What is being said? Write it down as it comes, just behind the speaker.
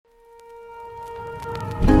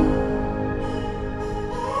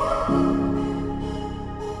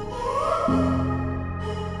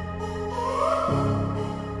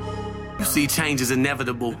see, change is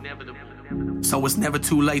inevitable. So it's never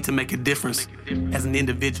too late to make a difference as an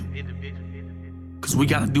individual. Because we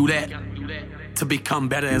gotta do that to become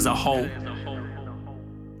better as a whole.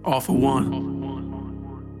 All for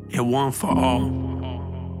one, and one for all.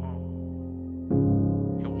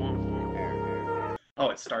 Oh,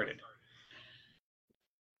 it started.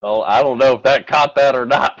 Well, I don't know if that caught that or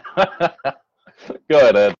not. Go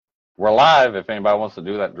ahead, Ed. We're live if anybody wants to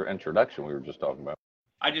do that introduction we were just talking about.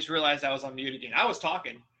 I just realized I was on mute again. I was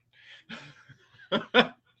talking.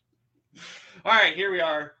 All right, here we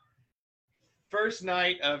are. First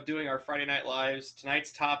night of doing our Friday Night Lives.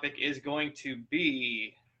 Tonight's topic is going to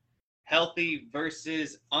be healthy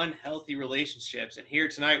versus unhealthy relationships. And here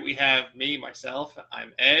tonight we have myself,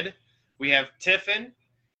 I'm Ed. We have Tiffin.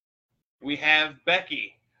 We have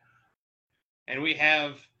Becky. And we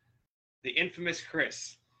have the infamous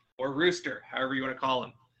Chris, or Rooster, however you want to call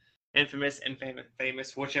him. Infamous and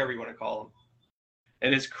famous, whichever you want to call him.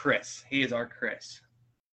 It is Chris. He is our Chris.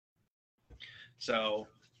 So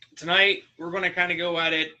tonight we're going to kind of go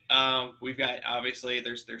at it. We've got, obviously,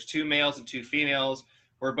 there's two males and two females.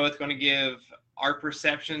 We're both going to give our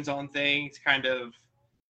perceptions on things, kind of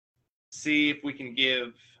see if we can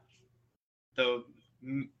give the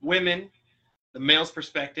women the male's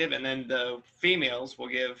perspective, and then the females will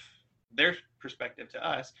give their perspective to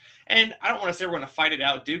us. And I don't want to say we're going to fight it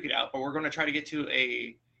out, duke it out, but we're going to try to get to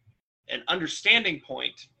an understanding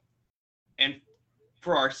point, and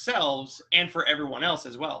for ourselves and for everyone else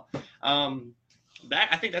as well.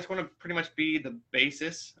 I think that's going to pretty much be the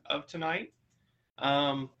basis of tonight.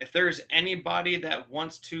 If there's anybody that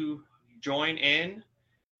wants to join in,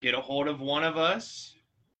 get a hold of one of us,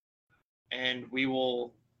 and we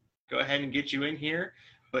will go ahead and get you in here.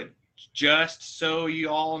 But just so you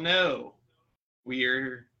all know,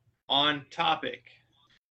 we're on topic.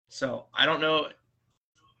 So I don't know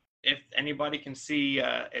if anybody can see,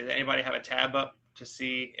 does anybody have a tab up to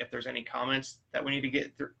see if there's any comments that we need to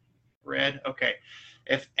get read? Okay.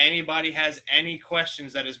 If anybody has any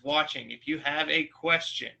questions that is watching, if you have a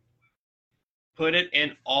question, put it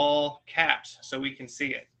in all caps so we can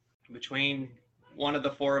see it. Between one of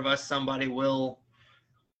the four of us, somebody will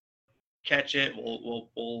catch it.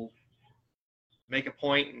 We'll make a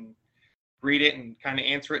point and read it and kind of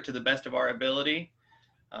answer it to the best of our ability.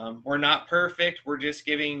 We're not perfect. We're just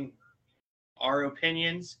giving our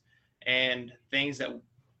opinions and things that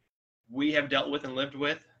we have dealt with and lived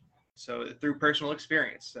with, so through personal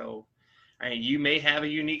experience. So you may have a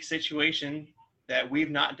unique situation that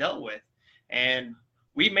we've not dealt with, and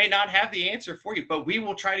we may not have the answer for you, but we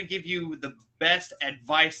will try to give you the best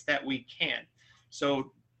advice that we can.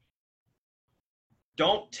 So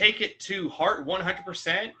don't take it to heart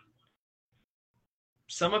 100%.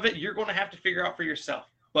 Some of it you're going to have to figure out for yourself,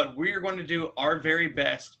 but we're going to do our very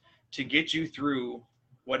best to get you through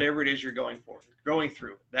whatever it is you're going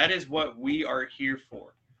through. That is what we are here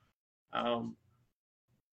for.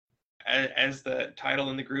 As the title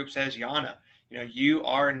in the group says, Yana, you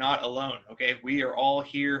are not alone. Okay, we are all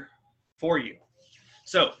here for you.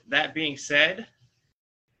 So that being said,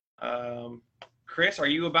 Chris, are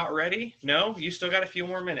you about ready? No, you still got a few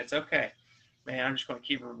more minutes. Okay, man, I'm just going to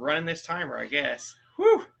keep running this timer, I guess.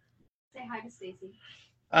 Whew. Say hi to Stacy.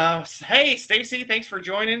 Hey, Stacy, thanks for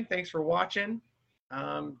joining. Thanks for watching.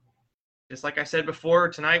 Just like I said before,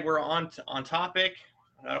 tonight we're on topic.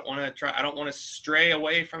 I don't want to stray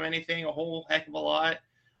away from anything a whole heck of a lot.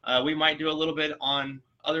 We might do a little bit on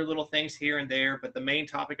other little things here and there, but the main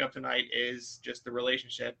topic of tonight is just the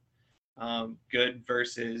relationship. Healthy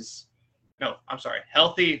versus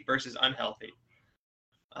unhealthy.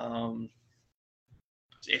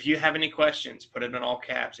 If you have any questions, put it in all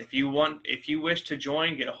caps. If you wish to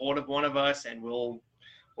join, get a hold of one of us, and we'll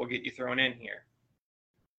get you thrown in here.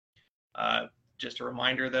 Just a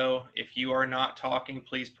reminder, though, if you are not talking,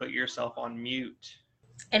 please put yourself on mute.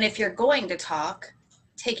 And if you're going to talk,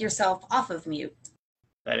 take yourself off of mute.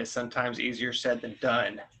 That is sometimes easier said than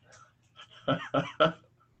done.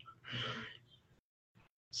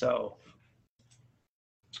 So,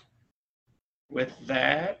 with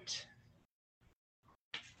that,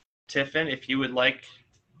 Tiffin, if you would like,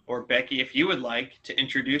 or Becky, if you would like to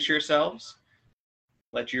introduce yourselves,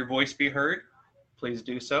 let your voice be heard, please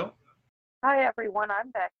do so. Hi, everyone. I'm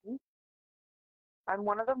Becky. I'm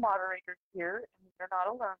one of the moderators here in the You're Not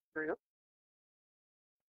Alone group.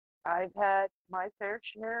 I've had my fair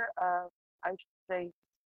share of, I should say,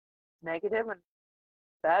 negative and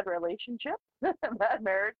bad relationships, bad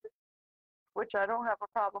marriages, which I don't have a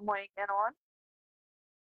problem weighing in on.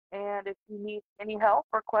 And if you need any help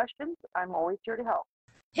or questions, I'm always here to help.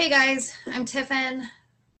 Hey guys, I'm Tiffin.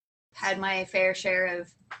 had my fair share of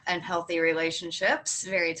unhealthy relationships,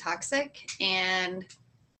 very toxic. And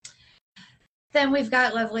then we've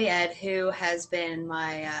got lovely Ed, who has been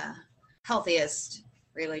my healthiest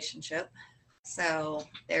relationship. So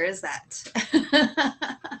there is that.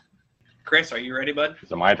 Chris, are you ready, bud?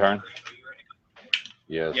 Is it my turn?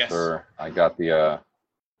 Yes, Yes. sir. I got the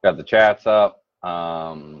chats up.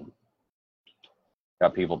 Got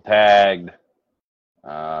people tagged.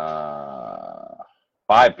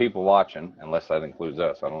 5 people watching, unless that includes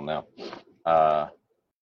us. I don't know.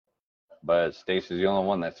 But Stacy's the only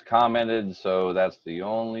one that's commented, so that's the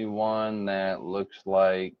only one that looks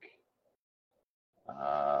like.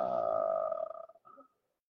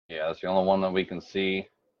 Yeah, that's the only one that we can see.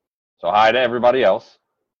 So hi to everybody else.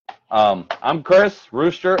 I'm Chris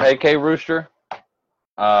Rooster, AK Rooster.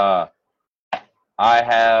 I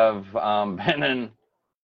have been in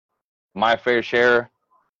my fair share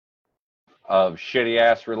of shitty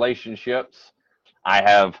ass relationships. I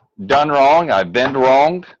have done wrong. I've been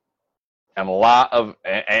wronged, and a lot of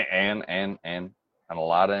and a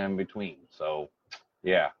lot of in between. So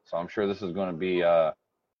yeah. So I'm sure this is going to be a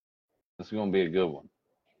good one.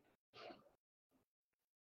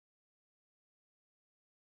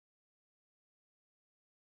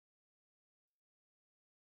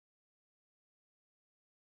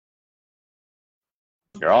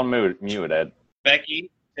 You're on mute, Ed.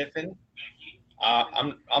 Becky, Tiffin.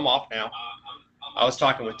 I'm off now. I was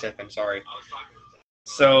talking with Tiffin, sorry.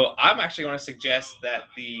 So I'm actually going to suggest that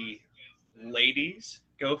the ladies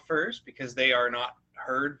go first because they are not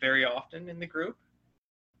heard very often in the group.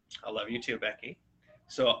 I love you too, Becky.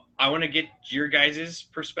 So I want to get your guys'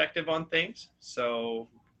 perspective on things. So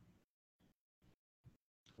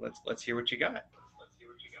let's hear what you got.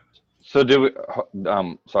 So do we?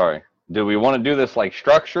 Sorry. Do we want to do this like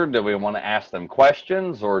structured? Do we want to ask them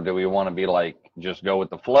questions, or do we want to be like just go with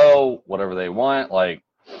the flow, whatever they want? Like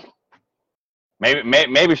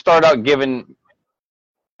maybe start out giving.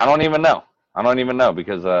 I don't even know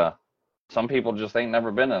because some people just ain't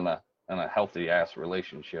never been in a healthy ass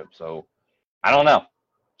relationship. So I don't know.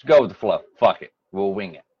 Let's go with the flow. Fuck it. We'll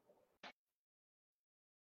wing it.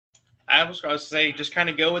 I was going to say just kind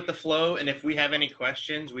of go with the flow, and if we have any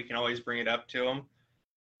questions, we can always bring it up to them.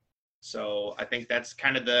 So I think that's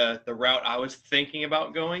kind of the route I was thinking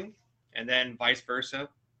about going, and then vice versa.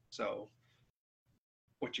 So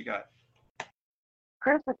what you got?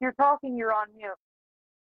 Chris, if you're talking, you're on mute.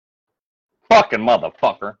 Fucking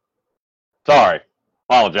motherfucker. Sorry.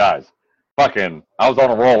 Apologize. Fucking, I was on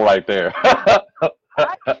a roll right there. I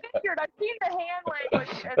figured. I've seen the hand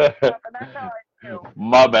language and stuff, and that's how I knew.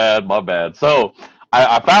 My bad. So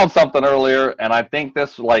I found something earlier, and I think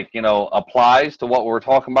this applies to what we're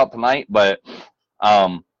talking about tonight. But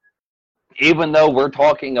even though we're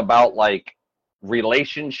talking about like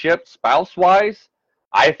relationships, spouse-wise,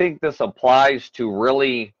 I think this applies to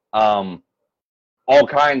really all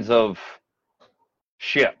kinds of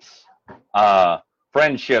ships,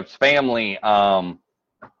 friendships, family,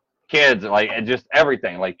 kids, like just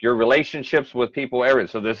everything, like your relationships with people, everything.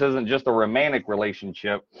 So this isn't just a romantic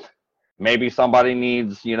relationship. Maybe somebody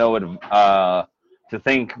needs, to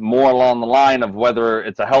think more along the line of whether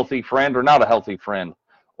it's a healthy friend or not a healthy friend,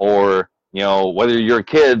 or whether your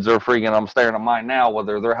kids are freaking. I'm staring at mine now,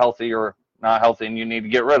 whether they're healthy or not healthy, and you need to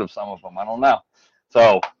get rid of some of them. I don't know.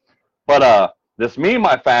 So, but this meme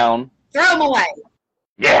I found. Throw them away.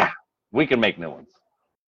 Yeah, we can make new ones.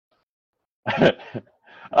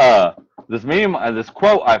 This meme, this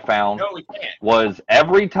quote I found was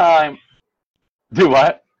every time. Do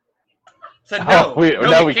what? Said no. We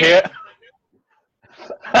can't.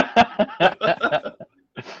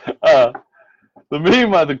 The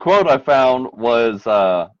meme, the quote I found was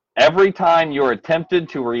every time you're tempted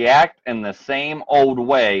to react in the same old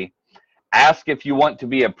way, ask if you want to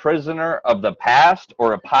be a prisoner of the past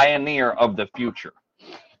or a pioneer of the future.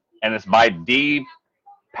 And it's by Deepak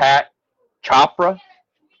Chopra,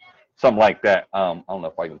 something like that. I don't know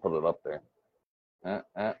if I can put it up there.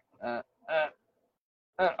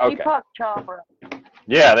 Okay. Deepak Chopra.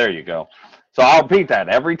 Yeah, there you go. So I'll repeat that.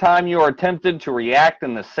 Every time you are tempted to react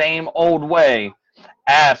in the same old way,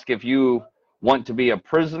 ask if you want to be a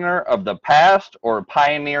prisoner of the past or a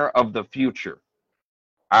pioneer of the future.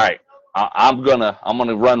 All right. I'm gonna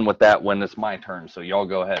run with that when it's my turn. So y'all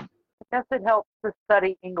go ahead. I guess it helps to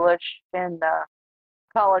study English in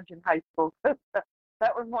college and high school. That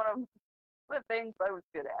was one of the things I was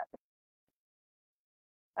good at.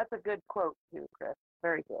 That's a good quote too, Chris.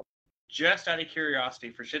 Very good. Just out of curiosity,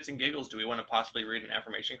 for shits and giggles, do we want to possibly read an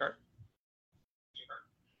affirmation card?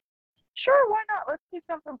 Sure, why not? Let's do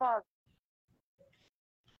something positive.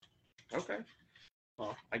 Okay.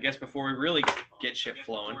 Well, I guess before we really get shit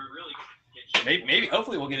flowing, maybe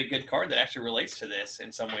hopefully we'll get a good card that actually relates to this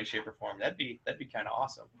in some way, shape, or form. That'd be kind of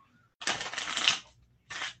awesome.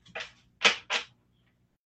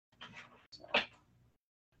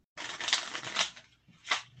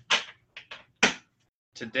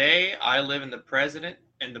 Today I live in the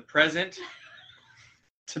present.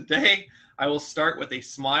 Today I will start with a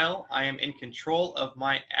smile. I am in control of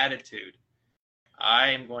my attitude. I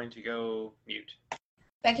am going to go mute.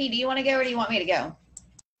 Becky, do you want to go or do you want me to go?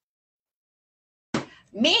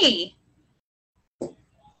 Me?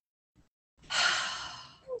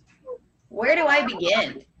 Where do I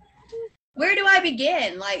begin? Where do I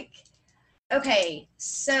begin? Like, okay,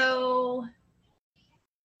 so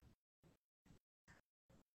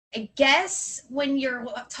I guess when you're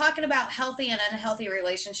talking about healthy and unhealthy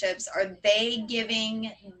relationships, are they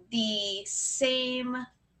giving the same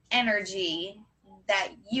energy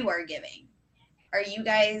that you are giving? Are you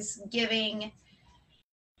guys giving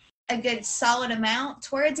a good solid amount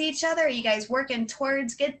towards each other? Are you guys working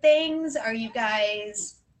towards good things? Are you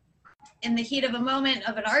guys in the heat of a moment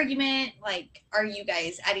of an argument? Like, are you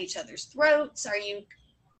guys at each other's throats? Are you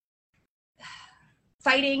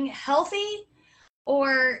fighting healthy?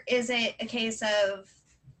 Or is it a case of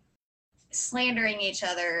slandering each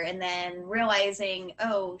other and then realizing,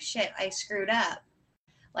 oh shit, I screwed up?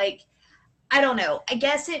 Like, I don't know. I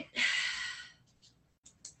guess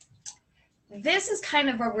this is kind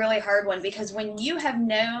of a really hard one, because when you have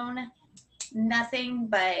known nothing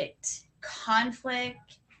but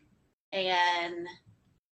conflict and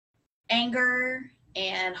anger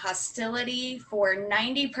and hostility for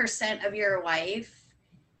 90% of your life,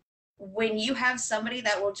 when you have somebody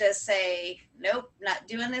that will just say, nope, not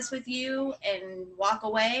doing this with you, and walk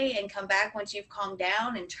away and come back once you've calmed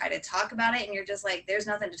down and try to talk about it, and you're just like, there's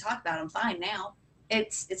nothing to talk about, I'm fine now.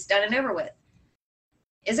 It's done and over with.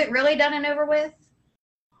 Is it really done and over with?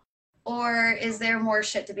 Or is there more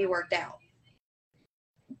shit to be worked out?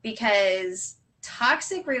 Because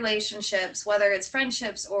toxic relationships, whether it's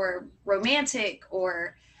friendships or romantic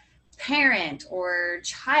or parent or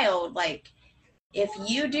child, like, if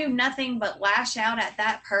you do nothing but lash out at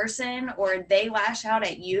that person or they lash out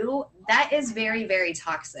at you, that is very, very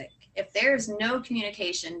toxic. If there's no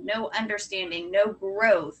communication, no understanding, no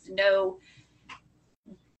growth, no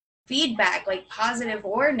feedback, like positive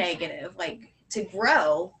or negative, like to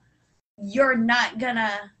grow, you're not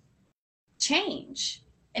gonna change,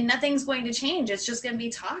 and nothing's going to change. It's just going to be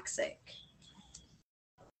toxic.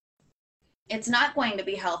 It's not going to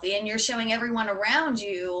be healthy, and you're showing everyone around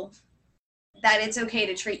you that it's okay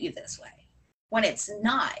to treat you this way when it's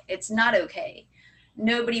not. It's not okay.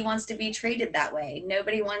 Nobody wants to be treated that way.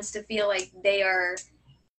 Nobody wants to feel like they are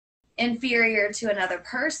inferior to another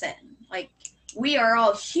person. Like, we are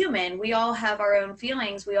all human. We all have our own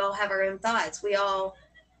feelings. We all have our own thoughts. We all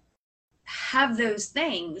have those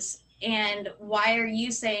things. And why are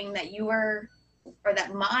you saying that or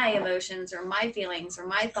that my emotions or my feelings or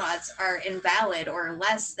my thoughts are invalid or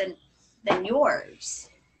less than yours?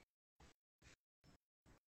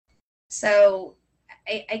 So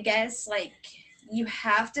I guess, like, you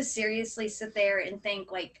have to seriously sit there and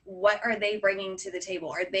think, like, what are they bringing to the table?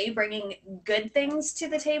 Are they bringing good things to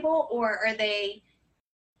the table, or are they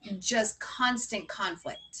just constant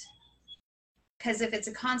conflict? Because if it's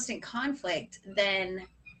a constant conflict, then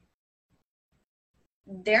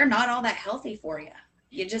they're not all that healthy for you.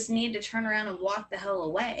 You just need to turn around and walk the hell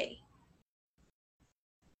away.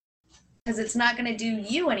 Because it's not going to do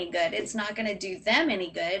you any good. It's not going to do them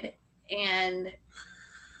any good. And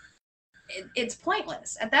it's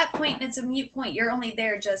pointless. At that point, it's a mute point. You're only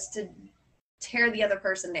there just to tear the other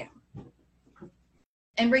person down.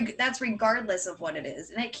 And that's regardless of what it is.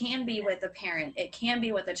 And it can be with a parent. It can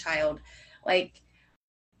be with a child. Like,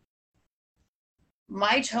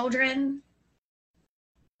 my children,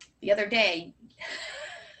 the other day,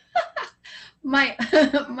 my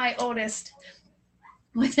oldest,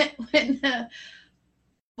 when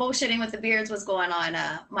bullshitting with the beards was going on,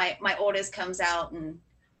 my oldest comes out and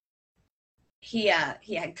he had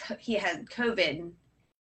COVID,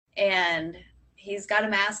 and he's got a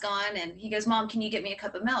mask on, and he goes, Mom, can you get me a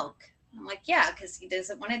cup of milk? I'm like, yeah, because he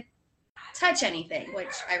doesn't want to touch anything,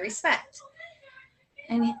 which I respect.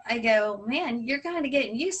 And I go, man, you're kind of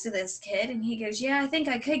getting used to this, kid. And he goes, yeah, I think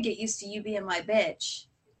I could get used to you being my bitch.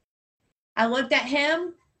 I looked at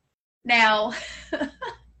him. Now,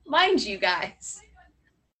 mind you guys,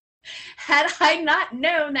 had I not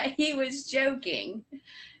known that he was joking,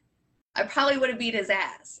 I probably would have beat his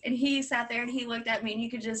ass. And he sat there and he looked at me, and you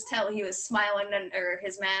could just tell he was smiling under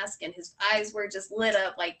his mask, and his eyes were just lit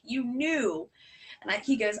up like you knew. And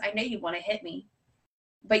he goes, I know you want to hit me.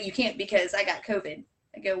 but you can't because I got COVID.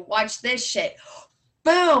 I go, watch this shit.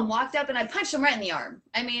 Boom, walked up and I punched him right in the arm.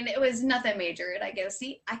 I mean, it was nothing major. And I go,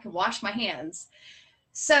 see, I can wash my hands.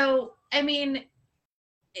 So, I mean,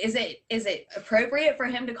 is it appropriate for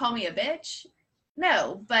him to call me a bitch?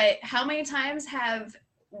 No, but how many times have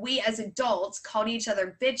we as adults called each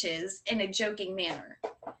other bitches in a joking manner?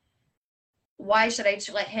 Why should I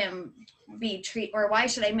let him why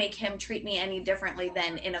should I make him treat me any differently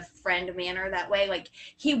than in a friend manner that way? Like,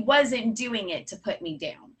 he wasn't doing it to put me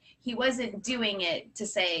down. He wasn't doing it to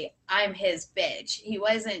say I'm his bitch. He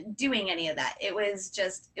wasn't doing any of that. It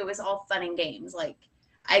was all fun and games. Like,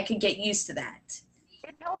 I could get used to that.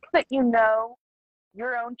 It helps that you know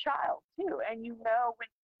your own child too, and you know when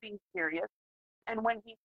he's being serious and when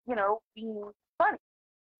he's, being funny.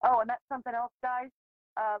 Oh, and that's something else, guys.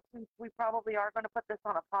 Since we probably are going to put this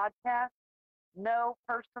on a podcast, no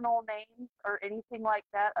personal names or anything like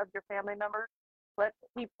that of your family members. Let's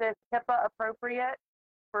keep this HIPAA appropriate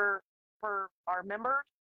for our members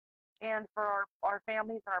and for our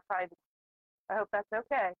families and our privacy. I hope that's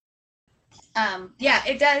okay. Yeah,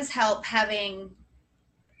 it does help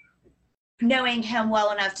knowing him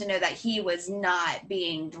well enough to know that he was not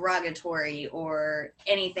being derogatory or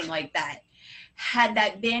anything like that. Had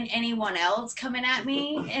that been anyone else coming at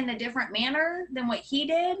me in a different manner than what he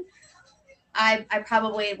did, I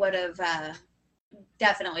probably would have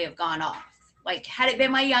definitely have gone off. Like, had it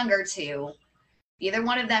been my younger two, either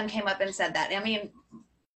one of them came up and said that. I mean,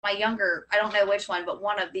 I don't know which one, but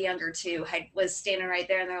one of the younger two was standing right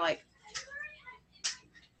there, and they're like,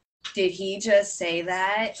 did he just say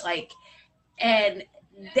that? Like, and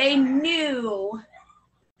they knew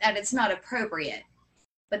that it's not appropriate,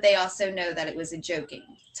 but they also know that it was a joking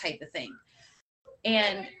type of thing.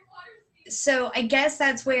 And so I guess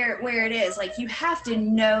that's where it is. Like, you have to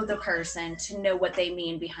know the person to know what they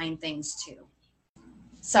mean behind things too.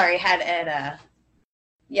 Sorry, had Ed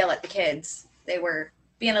yell at the kids. They were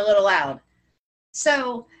being a little loud.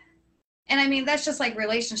 So, and I mean, that's just like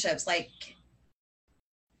relationships. Like,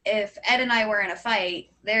 if Ed and I were in a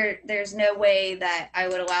fight, there's no way that I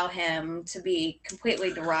would allow him to be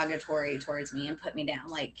completely derogatory towards me and put me down.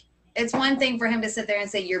 Like, it's one thing for him to sit there and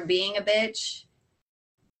say, you're being a bitch,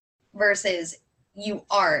 versus you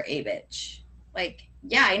are a bitch. Like,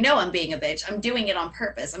 yeah, I know I'm being a bitch. I'm doing it on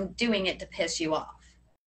purpose. I'm doing it to piss you off.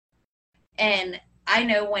 And I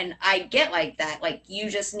know when I get like that, like, you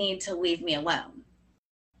just need to leave me alone,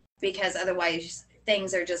 because otherwise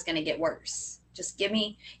things are just going to get worse. Just give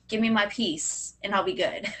me my peace and I'll be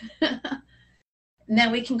good. And then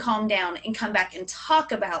we can calm down and come back and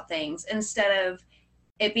talk about things instead of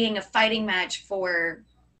it being a fighting match for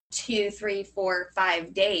 2, 3, 4,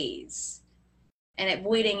 5 days and it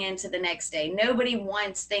bleeding into the next day. Nobody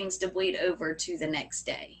wants things to bleed over to the next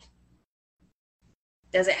day.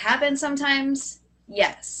 Does it happen sometimes?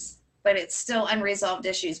 Yes, but it's still unresolved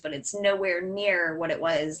issues, but it's nowhere near what it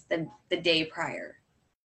was the day prior.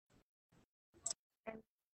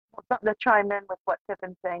 Something to chime in with what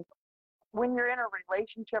Tiffin's saying. When you're in a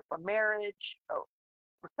relationship or marriage or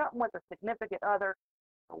something with a significant other,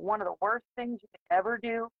 one of the worst things you can ever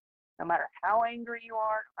do, no matter how angry you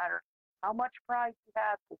are, no matter how much pride you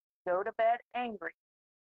have, is go to bed angry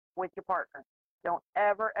with your partner. Don't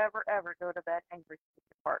ever, ever, ever go to bed angry with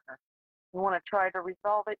your partner. You want to try to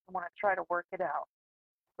resolve it. You want to try to work it out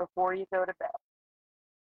before you go to bed.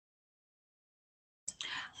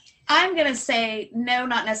 I'm going to say no,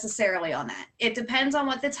 not necessarily on that. It depends on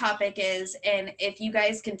what the topic is. And if you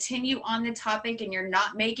guys continue on the topic and you're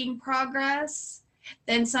not making progress,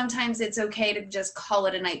 then sometimes it's okay to just call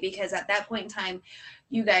it a night, because at that point in time,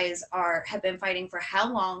 you guys have been fighting for how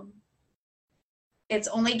long? It's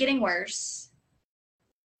only getting worse.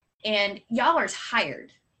 And y'all are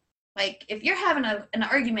tired. Like, if you're having an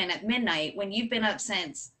argument at midnight when you've been up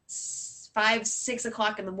since 5, 6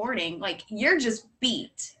 o'clock in the morning, like, you're just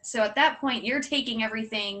beat. So at that point, you're taking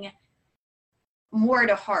everything more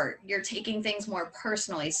to heart. You're taking things more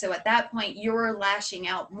personally. So at that point, you're lashing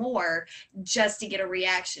out more just to get a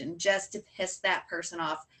reaction, just to piss that person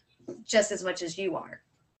off just as much as you are.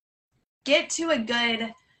 Get to a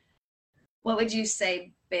good, what would you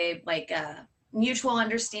say, babe, like a mutual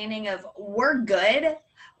understanding of, we're good.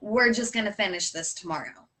 We're just going to finish this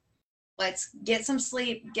tomorrow. Let's get some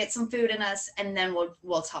sleep, get some food in us, and then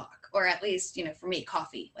we'll talk. Or at least, for me,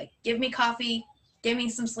 coffee. Like, give me coffee, give me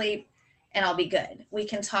some sleep, and I'll be good. We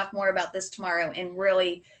can talk more about this tomorrow and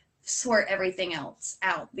really sort everything else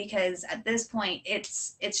out, because at this point,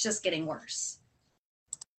 it's just getting worse.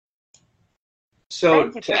 So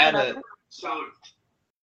to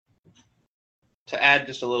add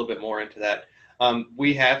just a little bit more into that,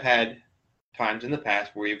 we have had times in the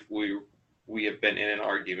past where we have been in an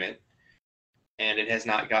argument and it has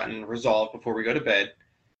not gotten resolved before we go to bed.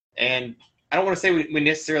 And I don't want to say we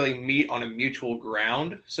necessarily meet on a mutual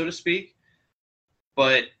ground, so to speak,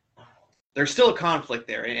 but there's still a conflict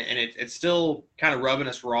there, and it's still kind of rubbing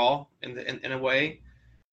us raw in a way.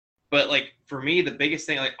 But like for me, the biggest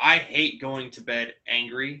thing, like I hate going to bed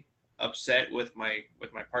angry, upset with my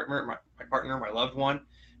partner, my loved one,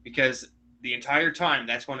 because the entire time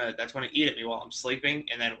that's gonna eat at me while I'm sleeping,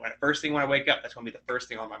 and then first thing when I wake up, that's gonna be the first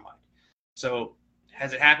thing on my mind. So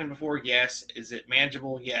has it happened before? Yes. Is it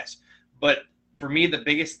manageable? Yes. But for me, the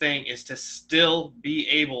biggest thing is to still be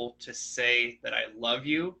able to say that I love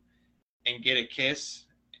you and get a kiss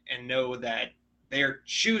and know that they are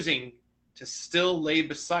choosing to still lay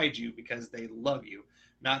beside you because they love you,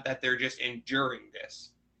 not that they're just enduring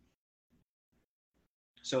this.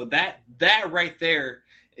 So that right there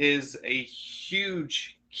is a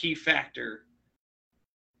huge key factor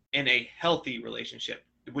in a healthy relationship.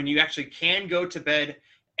 When you actually can go to bed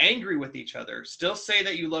angry with each other, still say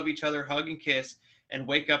that you love each other, hug and kiss, and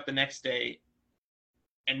wake up the next day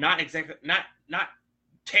and not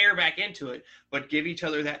tear back into it, but give each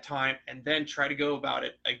other that time and then try to go about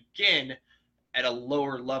it again at a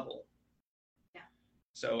lower level. Yeah.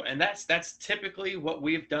 So, and that's typically what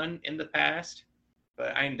we've done in the past,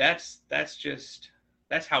 but I mean that's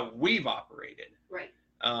how we've operated. Right.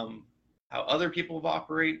 How other people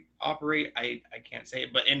operate, I can't say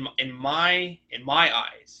it, but in my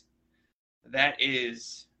eyes, that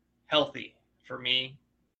is healthy for me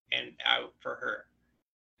and out for her.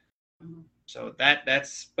 Mm-hmm. So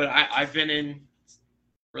that's, but I've been in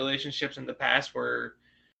relationships in the past where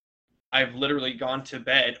I've literally gone to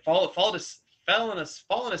bed, fallen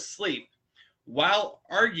asleep while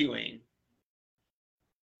arguing,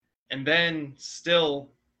 and then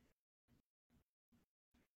still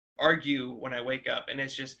argue when I wake up, and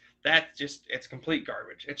it's complete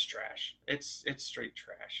garbage. It's trash. It's straight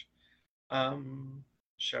trash.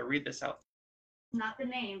 Should I read this out? Not the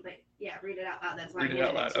name, but yeah, read it out loud. That's why Read I it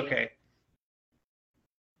out loud. Okay.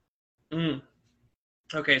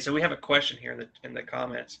 Okay, so we have a question here in the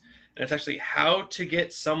comments, and it's actually how to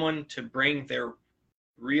get someone to bring their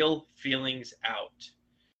real feelings out.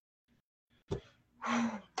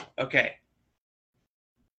 Okay.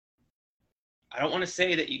 I don't want to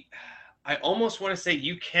say that I almost want to say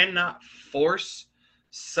you cannot force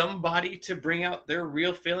somebody to bring out their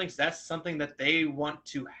real feelings. That's something that they want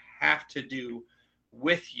to have to do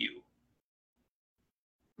with you.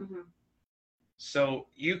 Mm-hmm. So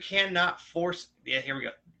you cannot force, here we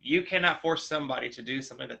go. You cannot force somebody to do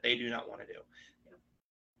something that they do not want to do.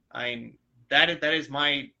 That is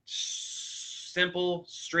my simple,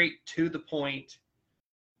 straight to the point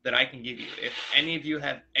that I can give you. If any of you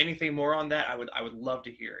have anything more on that, I would love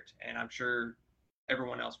to hear it, and I'm sure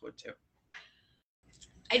everyone else would too.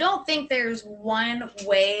 I don't think there's one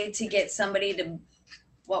way to get somebody to,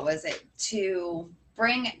 to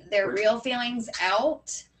bring their real feelings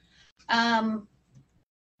out.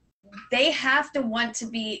 They have to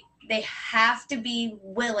be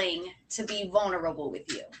willing to be vulnerable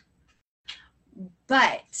with you.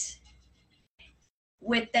 But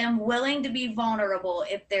with them willing to be vulnerable,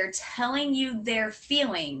 if they're telling you their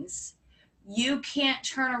feelings, you can't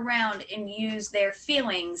turn around and use their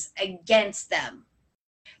feelings against them.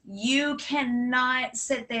 You cannot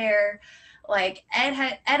sit there like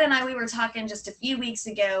Ed and I, we were talking just a few weeks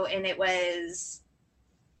ago, and it was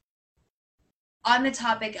on the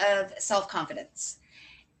topic of self-confidence.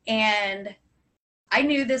 And I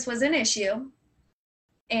knew this was an issue,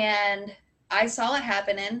 and I saw it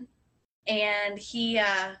happening. And he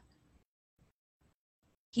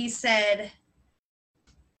said,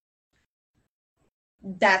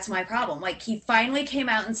 that's my problem. Like, he finally came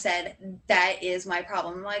out and said, that is my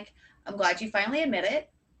problem. I'm like, I'm glad you finally admit it.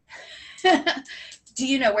 Do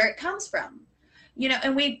you know where it comes from?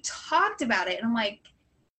 And we talked about it, and I'm like,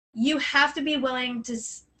 you have to be willing to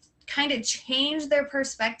kind of change their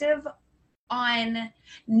perspective on,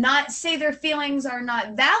 not say their feelings are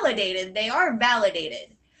not validated. They are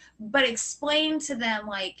validated. But explain to them,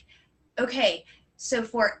 like, okay, so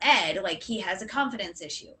for Ed, like, he has a confidence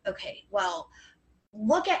issue. Okay, well,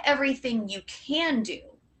 look at everything you can do.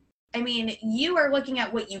 I mean, you are looking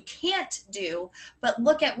at what you can't do, but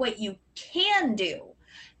look at what you can do.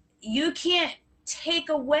 You can't take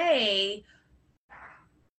away,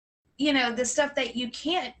 the stuff that you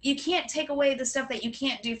can't take away the stuff that you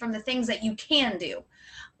can't do from the things that you can do.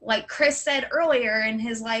 Like Chris said earlier in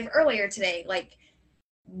his live earlier today, like,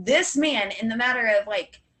 this man, in the matter of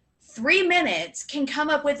like 3 minutes, can come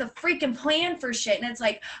up with a freaking plan for shit. And it's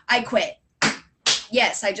like, I quit.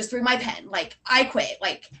 yes, I just threw my pen. Like, I quit.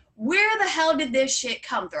 Like, where the hell did this shit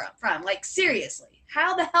come from? Like, seriously,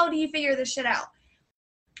 how the hell do you figure this shit out?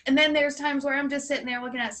 And then there's times where I'm just sitting there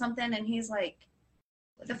looking at something and he's like,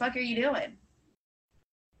 what the fuck are you doing?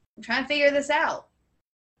 I'm trying to figure this out.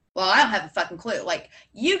 Well, I don't have a fucking clue. Like,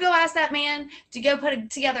 you go ask that man to go put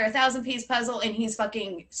together a 1,000-piece puzzle and he's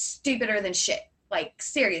fucking stupider than shit. Like,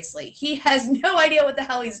 seriously. He has no idea what the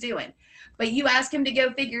hell he's doing. But you ask him to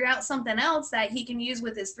go figure out something else that he can use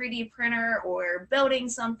with his 3D printer or building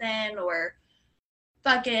something or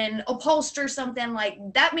fucking upholster something, like,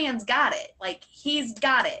 that man's got it. Like, he's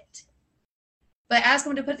got it. But ask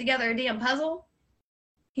him to put together a damn puzzle,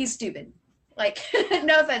 he's stupid. Like,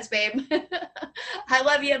 no offense, babe. I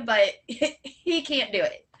love you, but he can't do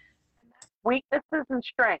it. Weaknesses and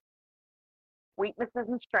strengths. Weaknesses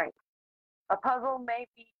and strengths. A puzzle may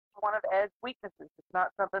be one of Ed's weaknesses. It's not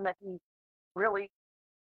something that he's really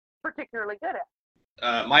particularly good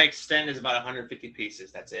at. My extent is about 150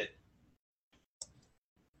 pieces. That's it.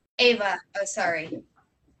 Ava, oh, sorry.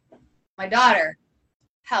 My daughter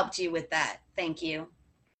helped you with that. Thank you.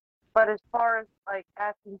 But as far as like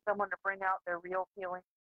asking someone to bring out their real feelings,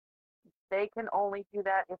 they can only do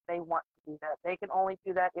that if they want to do that. They can only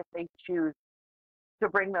do that if they choose to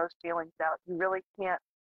bring those feelings out. You really can't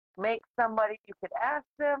make somebody. You could ask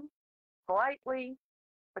them politely,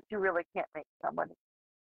 but you really can't make somebody.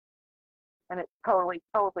 And it's totally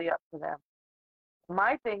up to them.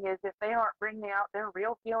 My thing is, if they aren't bringing out their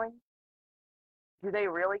real feelings, do they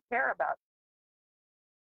really care about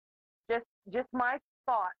it? Just my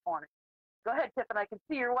thought on it. Go ahead, Tiffany. I can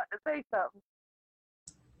see you're wanting to say something.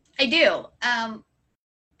 I do.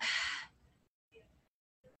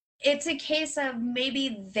 It's a case of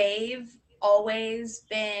maybe they've always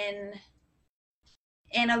been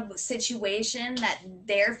in a situation that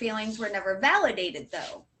their feelings were never validated,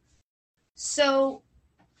 though. So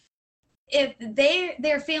if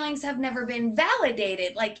their feelings have never been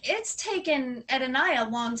validated, like, it's taken Ed and I a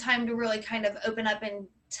long time to really kind of open up and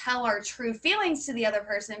tell our true feelings to the other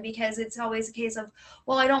person, because it's always a case of,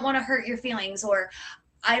 well, I don't want to hurt your feelings, or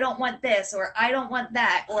I don't want this, or I don't want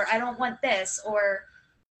that, or I don't want this, or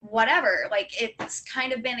whatever. Like, it's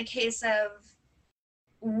kind of been a case of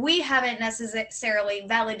we haven't necessarily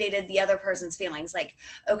validated the other person's feelings. Like,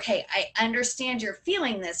 okay, I understand you're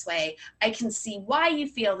feeling this way. I can see why you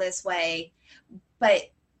feel this way, but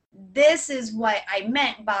this is what I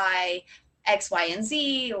meant by X, Y, and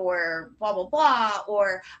Z, or blah, blah, blah,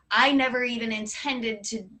 or I never even intended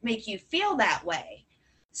to make you feel that way.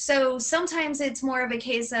 So sometimes it's more of a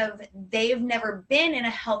case of they've never been in a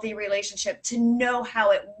healthy relationship to know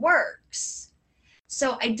how it works.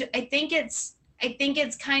 So I think it's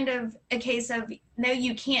kind of a case of, no,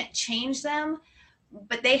 you can't change them,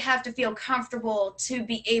 but they have to feel comfortable to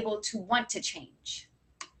be able to want to change.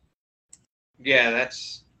 Yeah,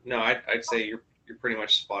 I'd say you're pretty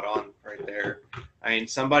much spot on right there. I mean,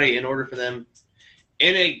 somebody, in order for them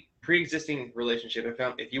in a pre-existing relationship,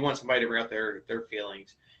 if you want somebody to bring out their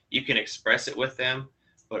feelings, you can express it with them,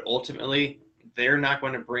 but ultimately they're not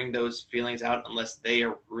going to bring those feelings out unless they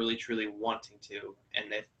are really truly wanting to,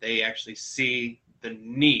 and if they actually see the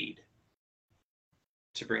need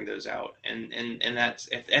to bring those out. And that's,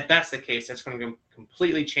 if that's the case, that's going to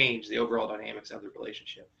completely change the overall dynamics of the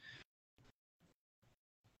relationship.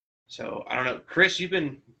 So I don't know, Chris, you've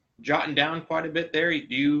been jotting down quite a bit there.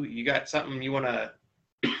 You got something you want to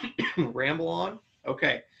ramble on?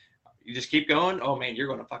 Okay, you just keep going. Oh man, you're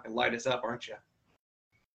going to fucking light us up, aren't you?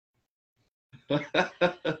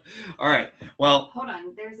 All right. Well, hold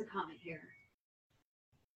on. There's a comment here.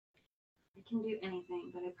 I can do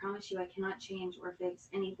anything, but I promise you I cannot change or fix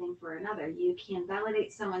anything for another. You can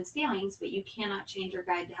validate someone's feelings, but you cannot change or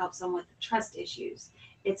guide to help someone with trust issues.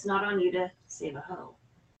 It's not on you to save a hoe.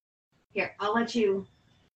 Here, I'll let you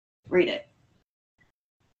read it.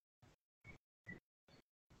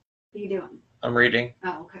 What are you doing? I'm reading.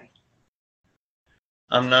 Oh, okay.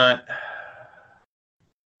 I'm not.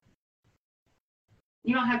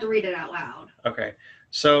 You don't have to read it out loud. Okay.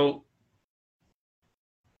 So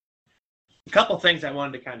a couple things I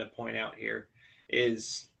wanted to kind of point out here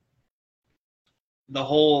is the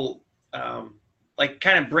whole, like,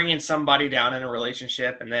 kind of bringing somebody down in a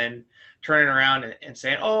relationship and then turning around and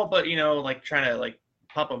saying, oh, but, like, trying to, like,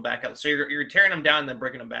 pump them back up. So you're tearing them down and then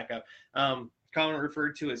bringing them back up. Commonly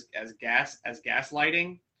referred to as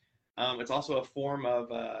gaslighting. It's also a form of,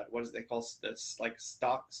 what is they call this, like,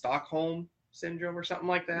 Stockholm syndrome or something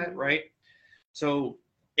like that, right? So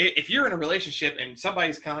if you're in a relationship and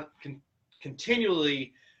somebody's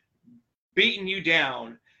continually beating you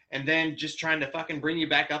down and then just trying to fucking bring you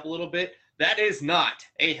back up a little bit, That is not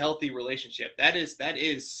a healthy relationship. That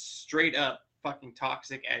is straight up fucking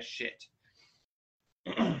toxic as shit.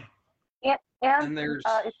 And And there's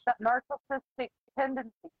it's that narcissistic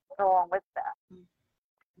tendency along with that.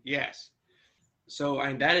 yes. So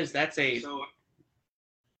and that's a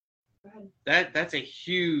that's a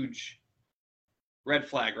huge red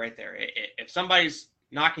flag right there. If somebody's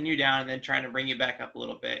knocking you down and then trying to bring you back up a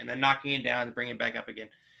little bit and then knocking you down and bring it back up again,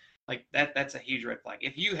 like that's a huge red flag.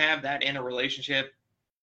 If you have that in a relationship,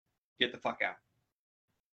 get the fuck out.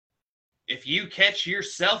 If you catch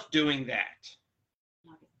yourself doing that,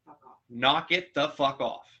 knock it the fuck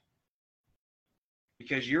off.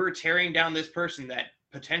 Because you're tearing down this person that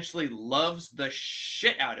potentially loves the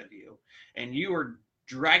shit out of you, and you are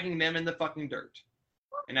dragging them in the fucking dirt.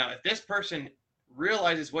 And now, if this person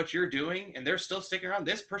realizes what you're doing and they're still sticking around,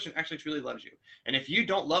 this person actually truly loves you. And if you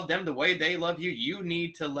don't love them the way they love you, you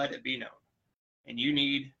need to let it be known. And you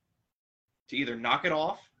need to either knock it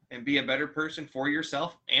off and be a better person for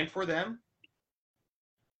yourself and for them,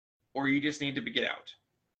 or you just need to get out.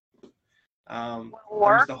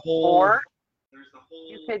 Or there's the whole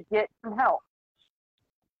you could get some help.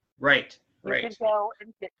 Right. You could go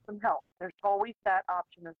and get some help. There's always that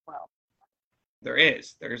option as well. There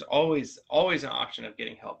is. There's always an option of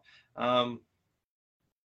getting help.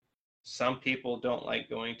 Some people don't like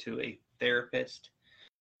going to a therapist,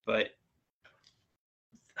 but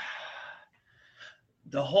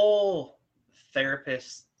the whole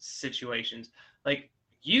therapist situations, like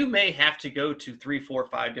you may have to go to 3, 4,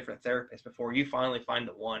 5 different therapists before you finally find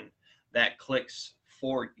the one that clicks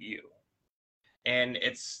for you. And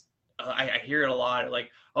it's, I hear it a lot, like,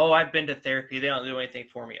 oh, I've been to therapy. They don't do anything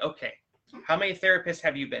for me. Okay. How many therapists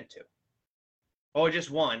have you been to? Oh,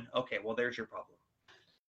 just one. Okay, well, there's your problem.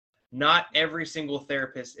 Not every single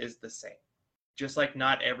therapist is the same. Just like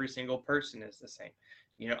not every single person is the same.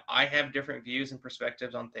 You know, I have different views and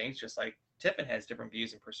perspectives on things, just like Tiffin has different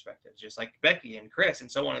views and perspectives, just like Becky and Chris and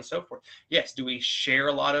so on and so forth. Yes, do we share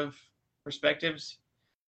a lot of perspectives?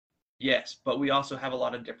 Yes, but we also have a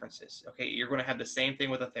lot of differences. Okay, you're going to have the same thing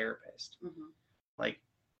with a therapist. Mm-hmm. Like,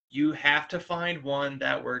 you have to find one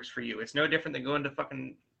that works for you. It's no different than going to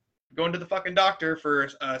the fucking doctor for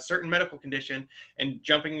a certain medical condition and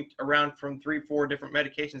jumping around from 3, 4 different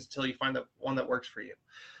medications until you find the one that works for you.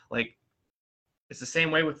 Like, it's the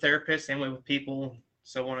same way with therapists, same way with people,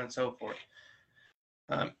 so on and so forth.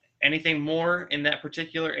 Anything more in that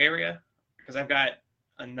particular area? Because I've got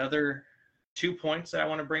another 2 points that I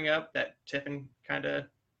want to bring up that Tiffin kind of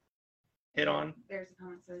hit on. There's a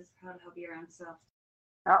comment that says how to help your own self.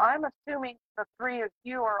 Now, I'm assuming the 3 of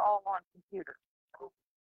you are all on computers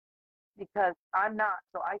because I'm not,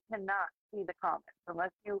 so I cannot see the comments.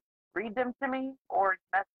 Unless you read them to me or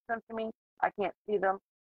message them to me, I can't see them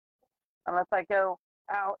unless I go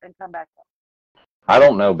out and come back up. I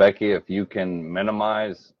don't know, Becky, if you can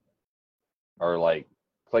minimize or like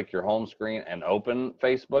click your home screen and open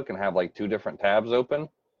Facebook and have like 2 different tabs open.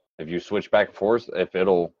 If you switch back and forth, if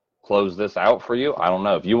it'll close this out for you. I don't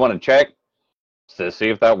know. If you want to check to see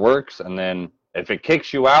if that works, and then if it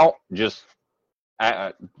kicks you out, just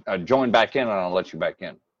join back in and I'll let you back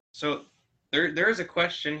in. So there is a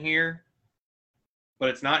question here, but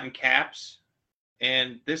it's not in caps.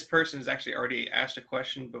 And this person has actually already asked a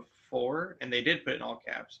question before, and they did put it in all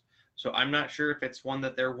caps. So I'm not sure if it's one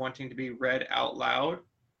that they're wanting to be read out loud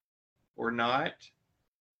or not.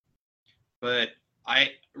 But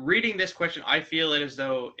reading this question, I feel it as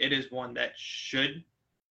though it is one that should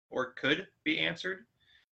or could be answered.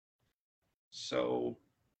 So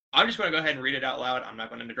I'm just going to go ahead and read it out loud. I'm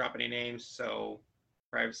not going to drop any names, so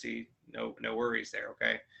privacy, no worries there,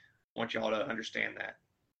 okay? I want y'all to understand that.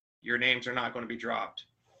 Your names are not going to be dropped.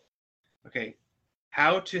 Okay.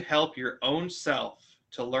 How to help your own self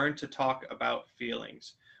to learn to talk about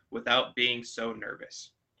feelings without being so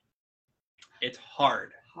nervous. It's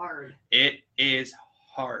hard. It is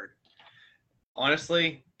hard.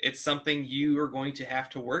 Honestly, it's something you are going to have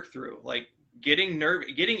to work through. Like getting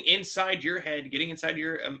inside your head, getting inside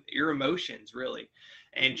your emotions, really,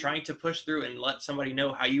 and trying to push through and let somebody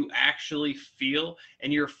know how you actually feel.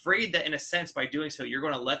 And you're afraid that in a sense, by doing so, you're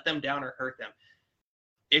going to let them down or hurt them.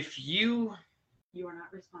 If you are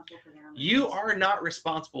not responsible for their emotions. You are not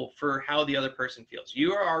responsible for how the other person feels.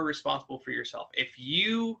 You are responsible for yourself. If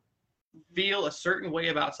you feel a certain way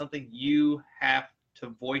about something, you have to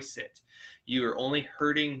voice it. You are only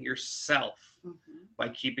hurting yourself by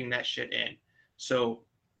keeping that shit in. So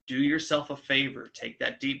do yourself a favor. Take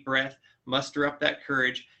that deep breath, muster up that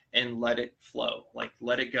courage, and let it flow. Like,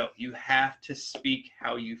 let it go. You have to speak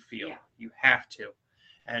how you feel. Yeah. You have to.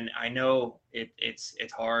 And I know it's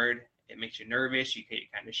hard. It makes you nervous. You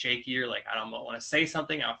get kind of shaky. You're like, I don't want to say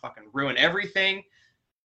something. I'll fucking ruin everything.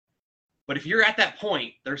 But if you're at that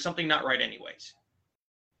point, there's something not right anyways.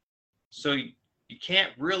 So you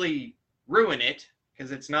can't really ruin it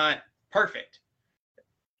because it's not perfect.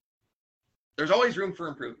 There's always room for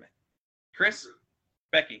improvement. Chris,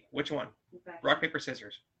 Becky, which one? Rock, paper,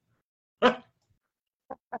 scissors.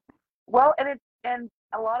 Well, and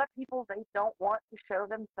a lot of people, they don't want to show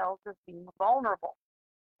themselves as being vulnerable,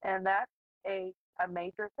 and that's a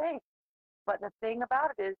major thing. But the thing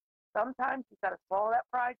about it is, sometimes you've got to swallow that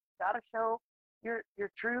pride. You've got to show your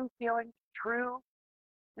true feelings,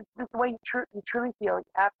 this is the way you truly feel. You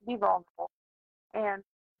have to be vulnerable and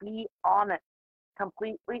be honest,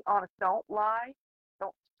 completely honest. Don't lie.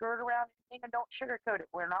 Don't skirt around anything, and don't sugarcoat it.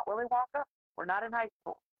 We're not Willy Wonka. We're not in high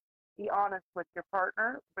school. Be honest with your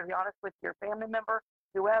partner. Be honest with your family member,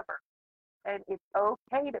 whoever. And it's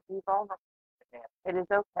okay to be vulnerable. It is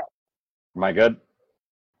okay. Am I good?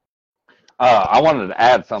 I wanted to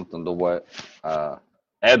add something to what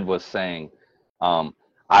Ed was saying.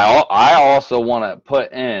 I also want to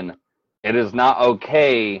put in, it is not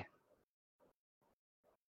okay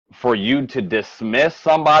for you to dismiss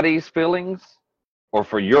somebody's feelings or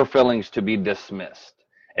for your feelings to be dismissed.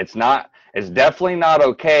 It's definitely not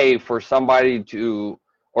okay for somebody to,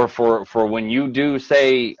 or for when you do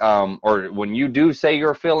say, or when you do say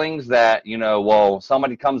your feelings that, well,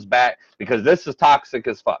 somebody comes back, because this is toxic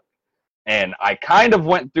as fuck. And I kind of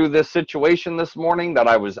went through this situation this morning that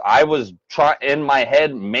I was in my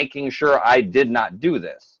head making sure I did not do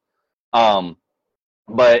this.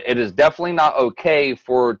 But it is definitely not okay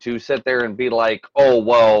to sit there and be like, oh,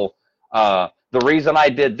 well, the reason I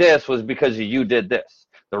did this was because you did this.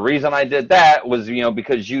 The reason I did that was,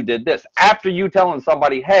 because you did this. After you telling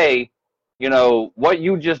somebody, hey, what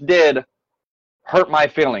you just did hurt my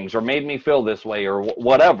feelings or made me feel this way or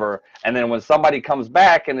whatever. And then when somebody comes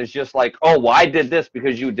back and is just like, oh, well, I did this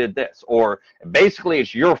because you did this. Or basically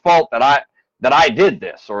it's your fault that I did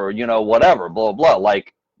this or, whatever, blah, blah.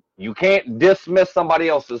 Like, you can't dismiss somebody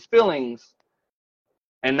else's feelings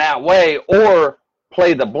in that way or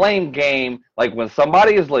play the blame game. Like when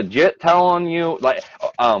somebody is legit telling you, like,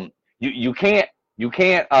 you can't,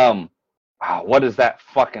 what is that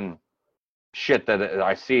fucking shit that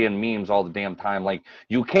I see in memes all the damn time? Like,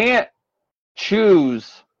 you can't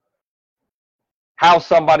choose how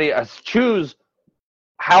somebody else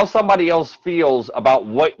feels about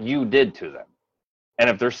what you did to them. And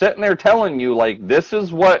if they're sitting there telling you, like, this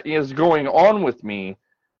is what is going on with me,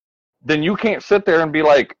 then you can't sit there and be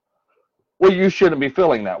like, well, you shouldn't be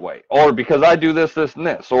feeling that way. Or because I do this, this, and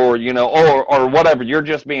this. Or, or whatever, you're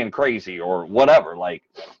just being crazy or whatever. Like,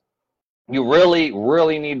 you really,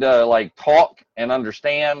 really need to, like, talk and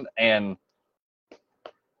understand. And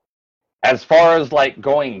as far as, like,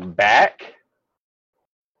 going back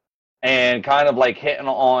and kind of, like, hitting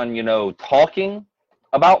on, talking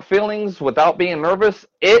about feelings without being nervous,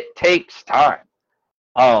 it takes time.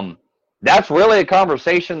 That's really a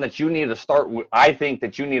conversation that you need to start with. I think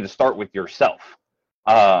that you need to start with yourself.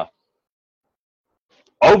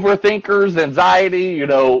 Overthinkers, anxiety,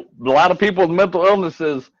 a lot of people with mental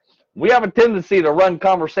illnesses, we have a tendency to run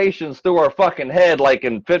conversations through our fucking head like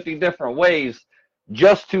in 50 different ways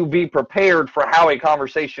just to be prepared for how a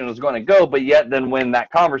conversation is going to go. But yet then when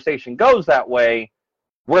that conversation goes that way,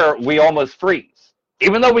 we almost freeze.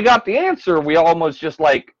 Even though we got the answer, we almost just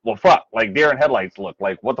like, well, fuck, like deer in headlights look.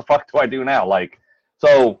 Like, what the fuck do I do now? Like,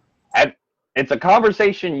 so it's a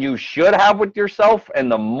conversation you should have with yourself.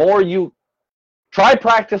 And the more you try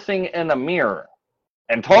practicing in a mirror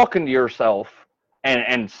and talking to yourself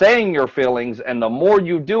and saying your feelings, and the more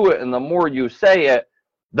you do it and the more you say it,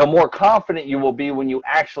 the more confident you will be when you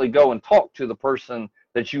actually go and talk to the person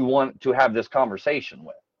that you want to have this conversation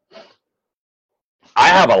with. I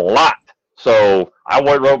have a lot. So I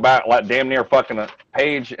wrote back like damn near fucking a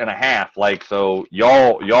page and a half. Like, so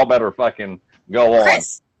y'all better fucking go on.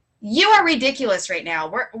 Chris, you are ridiculous right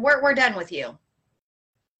now. We're done with you.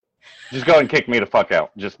 Just go ahead and kick me the fuck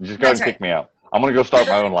out. Just go ahead and kick me out. I'm gonna go start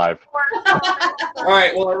my own live. All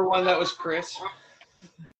right, well, everyone, that was Chris.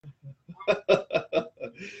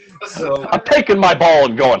 So I'm taking my ball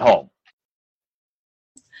and going home.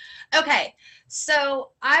 Okay.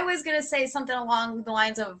 So I was going to say something along the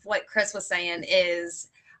lines of what Chris was saying is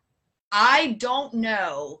I don't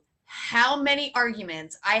know how many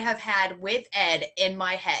arguments I have had with Ed in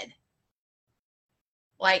my head.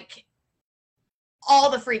 Like all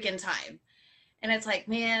the freaking time. And it's like,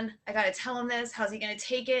 man, I got to tell him this. How's he going to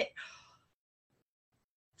take it?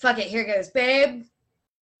 Fuck it. Here goes, babe.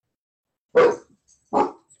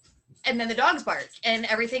 and then the dogs bark and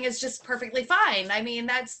everything is just perfectly fine. I mean,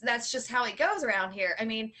 that's just how it goes around here. I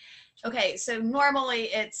mean, okay, so normally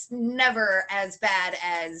it's never as bad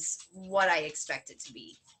as what I expect it to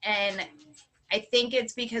be. And I think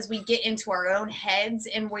it's because we get into our own heads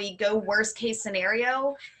and we go worst case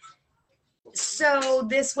scenario. So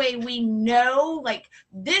this way we know, like,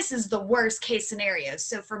 this is the worst case scenario.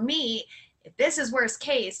 So for me, if this is worst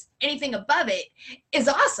case, anything above it is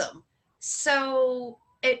awesome. So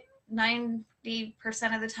it 90%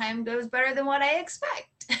 of the time goes better than what I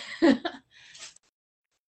expect.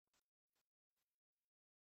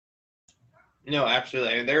 No,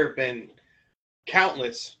 absolutely. I mean, there have been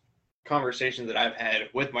countless conversations that I've had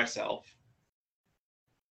with myself,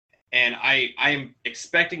 and I'm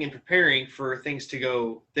expecting and preparing for things to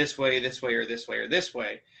go this way, this way, or this way, or this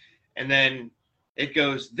way, and then it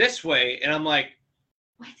goes this way, and I'm like,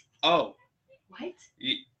 What? Oh, What?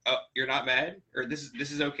 you're not mad, or this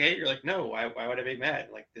is okay? You're like, no, why would I be mad?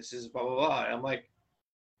 Like, this is blah blah blah. And I'm like,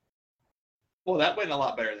 well, that went a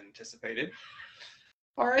lot better than anticipated.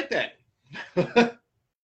 All right then.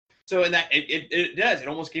 So in that it does. It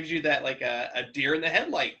almost gives you that, like, a deer in the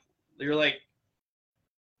headlight. You're like,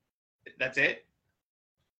 that's it?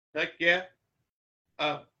 Like, yeah.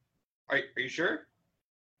 Are you sure?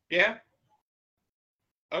 Yeah.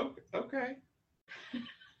 Oh, okay.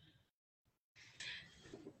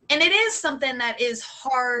 And it is something that is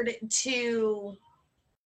hard to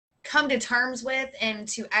come to terms with and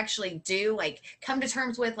to actually do, like, come to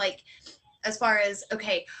terms with, like, as far as,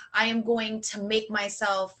 okay, I am going to make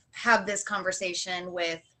myself have this conversation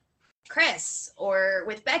with Chris or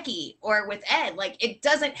with Becky or with Ed. Like, it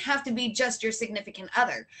doesn't have to be just your significant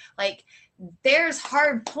other. Like, there's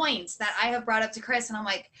hard points that I have brought up to Chris, and I'm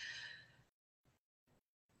like,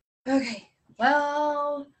 okay,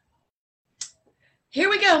 well, here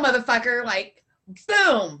we go, motherfucker. Like,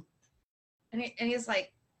 boom. And he's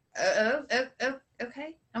like,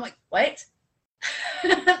 okay. I'm like, what?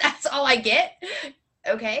 That's all I get?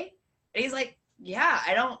 Okay. And he's like, yeah,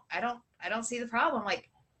 I don't see the problem. I'm like,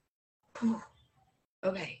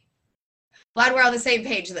 okay. Glad we're on the same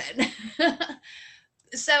page then.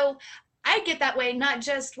 So I get that way, not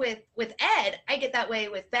just with Ed. I get that way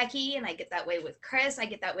with Becky, and I get that way with Chris. I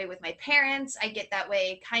get that way with my parents. I get that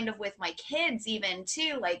way kind of with my kids even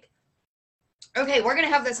too. Like, okay, we're going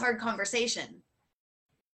to have this hard conversation.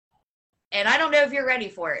 And I don't know if you're ready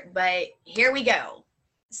for it, but here we go.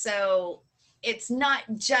 So it's not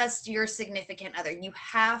just your significant other. You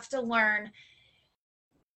have to learn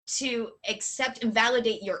to accept and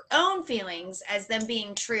validate your own feelings as them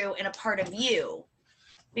being true and a part of you.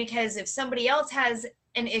 Because if somebody else has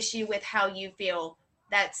an issue with how you feel,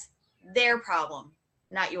 that's their problem,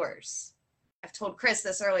 not yours. I've told Chris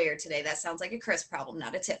this earlier today. That sounds like a Chris problem,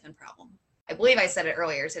 not a Tiffin problem. I believe I said it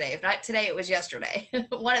earlier today. If not today, it was yesterday.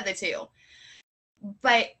 One of the two.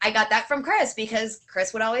 But I got that from Chris because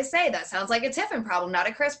Chris would always say, that sounds like a Tiffin problem, not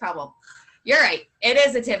a Chris problem. You're right. It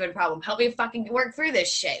is a Tiffin problem. Help me fucking work through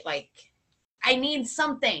this shit. Like, I need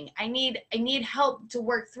something. I need help to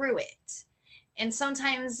work through it. And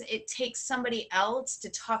sometimes it takes somebody else to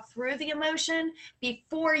talk through the emotion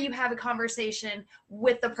before you have a conversation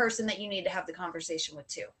with the person that you need to have the conversation with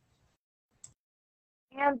too.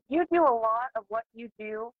 And you do a lot of what you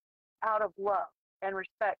do out of love and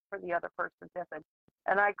respect for the other person, Tiffin.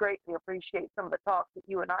 And I greatly appreciate some of the talks that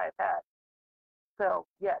you and I have had. So,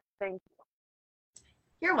 yes, thank you.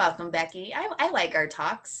 You're welcome, Becky. I like our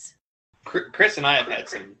talks. Chris and I have had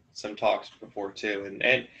some talks before too,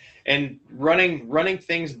 and running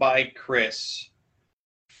things by Chris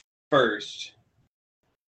first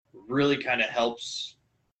really kind of helps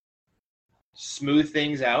smooth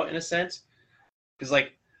things out in a sense. Because,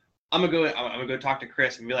 like, I'm gonna go talk to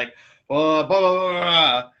Chris and be like, blah, blah, blah,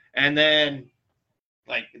 blah, and then,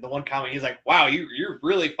 like, the one comment, he's like, wow, you're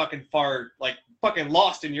really fucking far, like, fucking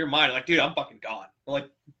lost in your mind. I'm like, dude, I'm fucking gone. I'm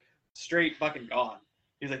like, straight fucking gone.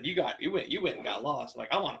 He's like, you went and got lost. I'm like,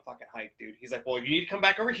 I'm on a fucking hike, dude. He's like, well, you need to come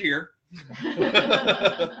back over here.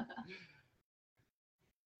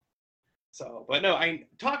 So, but no,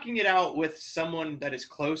 talking it out with someone that is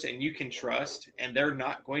close and you can trust, and they're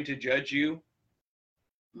not going to judge you.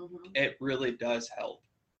 Mm-hmm. It really does help.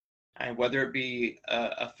 And whether it be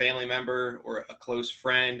a family member or a close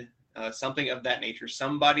friend, something of that nature,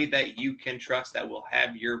 somebody that you can trust that will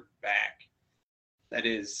have your back. That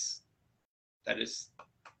is,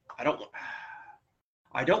 I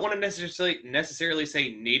don't want to necessarily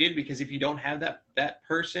say needed, because if you don't have that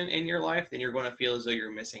person in your life, then you're going to feel as though you're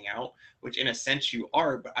missing out, which in a sense you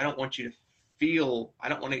are, but I don't want you to feel, I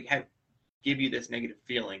don't want to give you this negative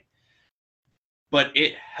feeling. But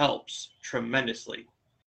it helps tremendously.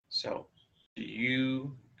 So, do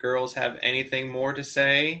you girls have anything more to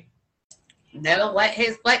say? No,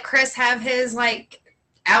 let Chris have his like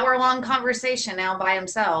hour-long conversation now by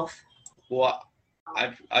himself. Well,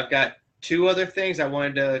 I've got two other things I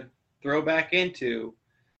wanted to throw back into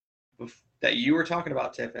that you were talking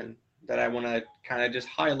about, Tiffin, that I want to kind of just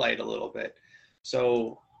highlight a little bit.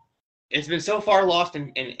 So it's been so far lost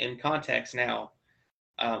in context now.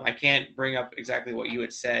 I can't bring up exactly what you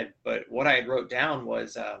had said, but what I had wrote down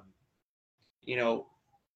was, you know,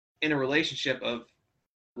 in a relationship of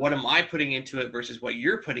what am I putting into it versus what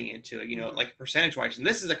you're putting into it, you know, like percentage wise. And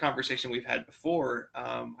this is a conversation we've had before.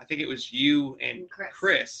 I think it was you and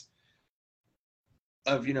Chris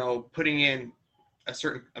of, you know, putting in a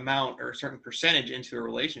certain amount or a certain percentage into a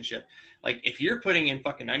relationship. Like if you're putting in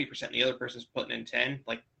fucking 90% and the other person's putting in 10,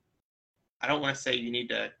 like, I don't want to say you need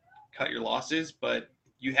to cut your losses, but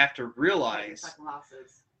you have to realize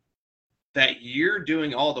that you're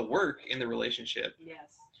doing all the work in the relationship.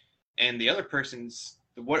 Yes. And the other person's,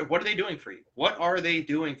 what are they doing for you? What are they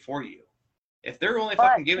doing for you? If they're only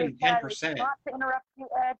fucking giving 10%. Not to interrupt you,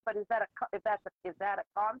 Ed, but is that a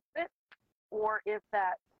constant, or is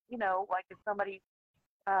that, you know, like if somebody's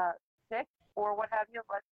sick or what have you?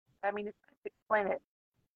 But I mean, explain it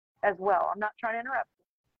as well. I'm not trying to interrupt you,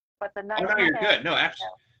 but the 90%. Oh, no, you're good. No,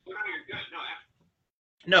 absolutely.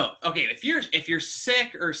 No, okay. If you're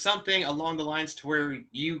sick or something along the lines to where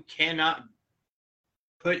you cannot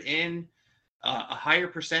put in a higher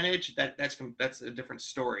percentage, that's a different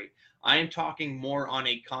story. I am talking more on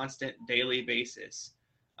a constant daily basis.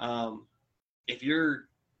 If your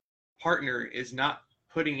partner is not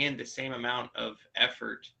putting in the same amount of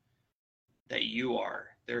effort that you are,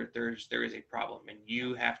 there is a problem, and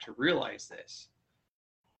you have to realize this.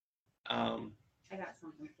 I got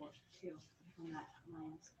something for you too.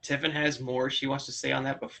 Tiffin has more she wants to say on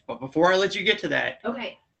that, but before I let you get to that,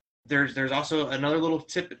 okay. There's also another little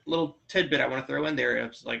tidbit I want to throw in there.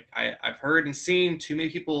 It's like I've heard and seen too many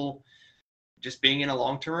people just being in a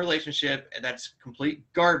long-term relationship, and that's complete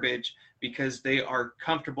garbage because they are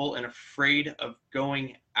comfortable and afraid of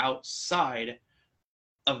going outside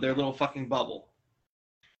of their little fucking bubble.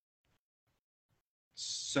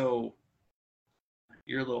 So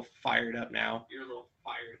you're a little fired up now.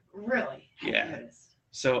 Really? Yeah.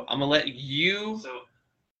 So I'm gonna let you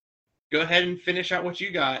go ahead and finish out what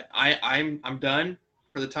you got. I'm done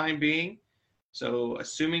for the time being. So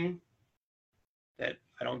assuming that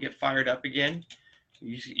I don't get fired up again,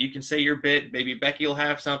 you can say your bit. Maybe Becky will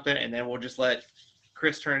have something, and then we'll just let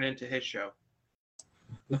Chris turn it into his show.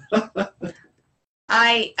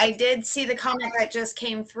 I did see the comment that just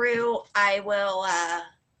came through. I will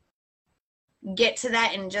get to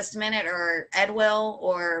that in just a minute, or Ed will,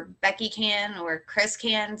 or Becky can, or Chris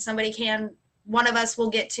can, somebody can. One of us will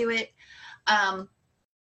get to it. I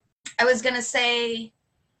was going to say,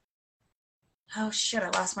 oh shit, I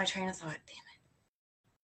lost my train of thought. Damn it.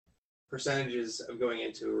 Percentages of going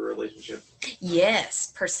into a relationship.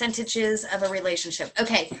 Yes, percentages of a relationship.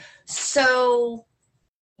 Okay, so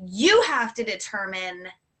you have to determine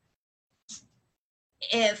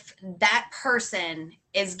if that person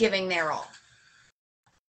is giving their all.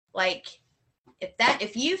 Like,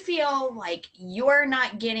 if you feel like you're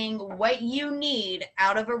not getting what you need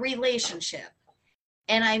out of a relationship,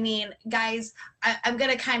 and I mean, guys, I'm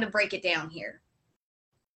going to kind of break it down here.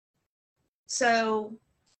 So,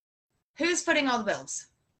 who's footing all the bills?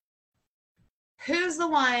 Who's the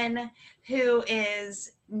one who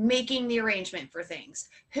is making the arrangement for things?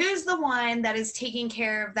 Who's the one that is taking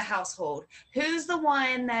care of the household? Who's the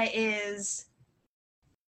one that is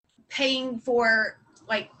paying for,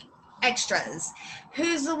 like, extras?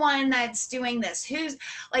 Who's the one that's doing this? Who's,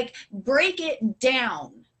 like, break it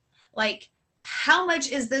down. Like, how much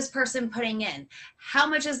is this person putting in? How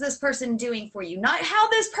much is this person doing for you? Not how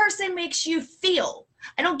this person makes you feel.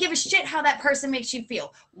 I don't give a shit how that person makes you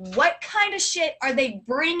feel. What kind of shit are they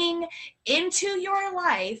bringing into your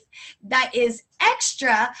life that is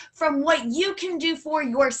extra from what you can do for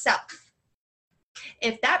yourself?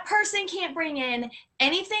 If that person can't bring in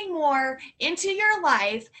anything more into your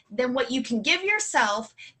life than what you can give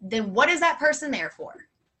yourself, then what is that person there for?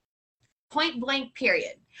 Point blank,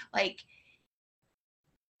 period. Like,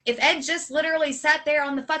 if Ed just literally sat there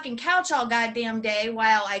on the fucking couch all goddamn day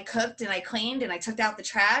while I cooked and I cleaned and I took out the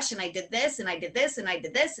trash and I did this and I did this and I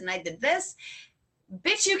did this and I did this,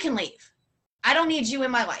 bitch, you can leave. I don't need you in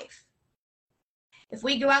my life. If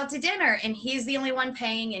we go out to dinner and he's the only one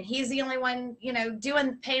paying and he's the only one, you know,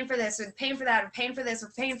 paying for this or paying for that or paying for this or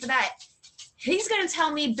paying for that, he's going to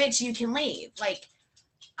tell me, bitch, you can leave. Like,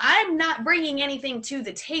 I'm not bringing anything to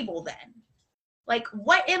the table then. Like,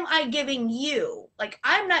 what am I giving you? Like,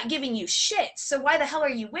 I'm not giving you shit. So why the hell are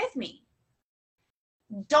you with me?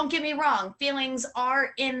 Don't get me wrong. Feelings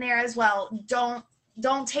are in there as well.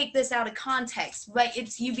 Don't take this out of context, but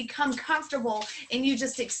it's you become comfortable and you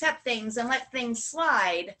just accept things and let things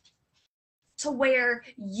slide to where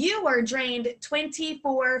you are drained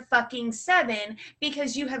 24/7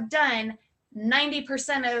 because you have done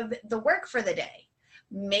 90% of the work for the day.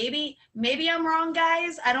 Maybe I'm wrong,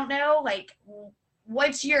 guys. I don't know. Like,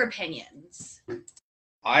 what's your opinions?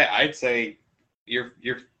 I'd say you're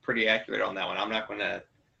pretty accurate on that one. I'm not going to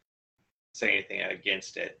say anything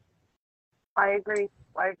against it. I agree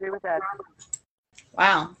with that.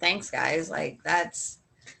 Wow, thanks, guys. Like, that's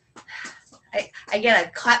I get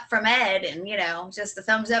a clap from Ed and, you know, just a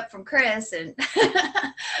thumbs up from Chris. And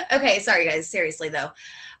okay, sorry, guys. Seriously, though.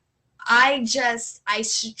 I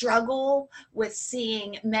struggle with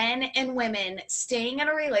seeing men and women staying in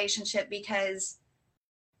a relationship because,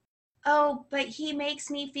 oh, but he makes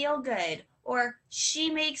me feel good, or she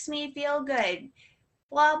makes me feel good,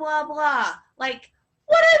 blah, blah, blah. Like,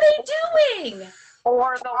 what are they doing?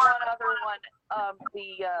 Or the one other one,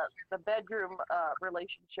 the bedroom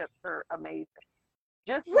relationships are amazing.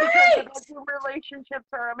 Just because the bedroom relationships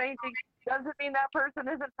are amazing doesn't mean that person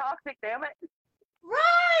isn't toxic, damn it.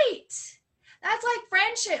 Right. That's like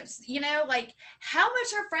friendships, you know, like how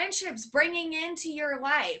much are friendships bringing into your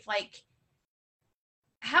life? Like,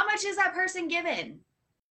 how much is that person given?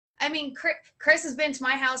 I mean, Chris has been to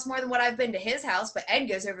my house more than what I've been to his house, but Ed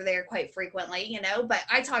goes over there quite frequently, you know, but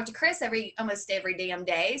I talk to Chris almost every damn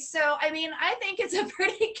day. So, I mean, I think it's a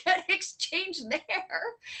pretty good exchange there,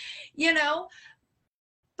 you know,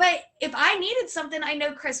 but if I needed something, I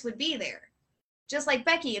know Chris would be there. Just like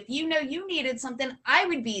Becky, if you know you needed something, I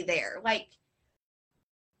would be there. Like,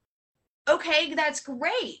 okay, that's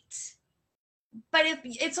great. But if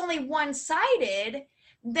it's only one-sided,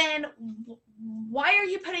 then why are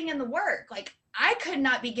you putting in the work? Like, I could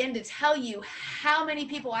not begin to tell you how many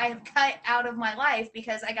people I have cut out of my life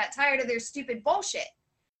because I got tired of their stupid bullshit.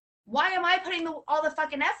 Why am I putting all the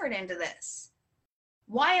fucking effort into this?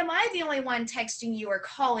 Why am I the only one texting you or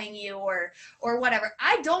calling you or whatever?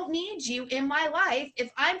 I don't need you in my life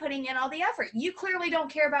if I'm putting in all the effort. You clearly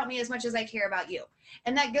don't care about me as much as I care about you.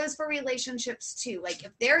 And that goes for relationships too. Like,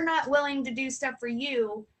 if they're not willing to do stuff for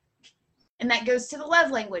you, and that goes to the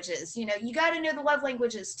love languages, you know, you got to know the love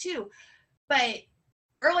languages too. But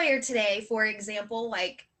earlier today, for example,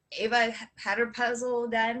 like Ava had her puzzle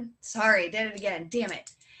done. Sorry, did it again. Damn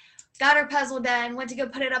it. Got her puzzle done, went to go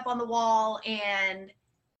put it up on the wall, and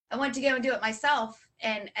I went to go and do it myself.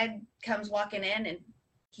 And Ed comes walking in and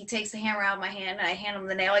he takes the hammer out of my hand and I hand him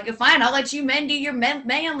the nail. I go, fine, I'll let you men do your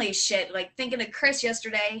manly shit. Like, thinking of Chris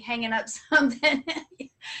yesterday, hanging up something.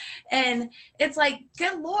 And it's like,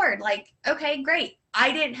 good Lord, like, okay, great.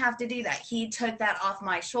 I didn't have to do that. He took that off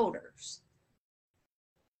my shoulders.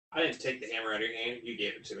 I didn't take the hammer out of your hand. You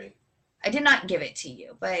gave it to me. I did not give it to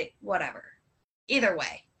you, but whatever. Either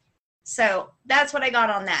way. So that's what I got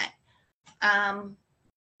on that.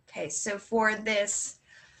 Okay, so for this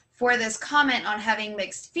comment on having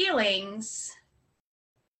mixed feelings.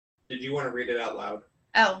 Did you want to read it out loud?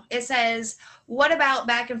 Oh, it says, what about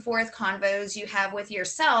back and forth convos you have with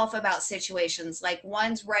yourself about situations like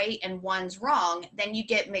one's right and one's wrong? Then you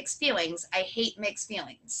get mixed feelings. I hate mixed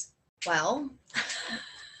feelings. Well,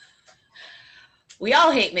 we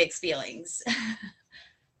all hate mixed feelings.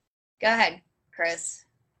 Go ahead, Chris.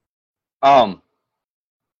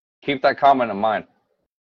 Keep that comment in mind.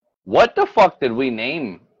 What the fuck did we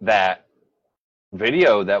name that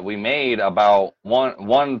video that we made about 1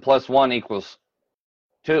 + 1 =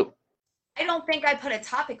 2? I don't think I put a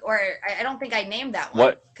topic, or I don't think I named that one.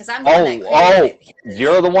 What? Because I'm the one that created it.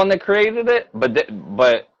 You're the one that created it, but didn't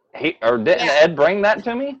Ed bring that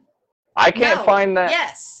to me? I can't find that.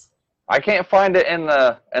 Yes. I can't find it in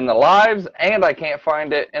the lives, and I can't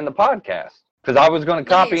find it in the podcast because I was going to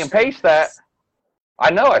copy and paste that.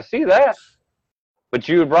 I know, I see that. But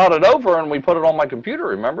you brought it over and we put it on my computer,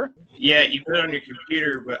 remember? Yeah, you put it on your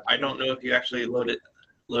computer, but I don't know if you actually loaded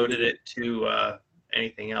it to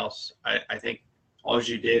anything else. I think all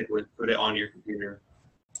you did was put it on your computer.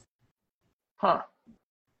 Huh.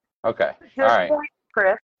 Okay. Good all right. point,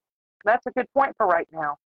 Chris. That's a good point for right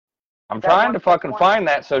now. I'm trying to fucking find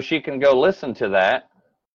that so she can go listen to that,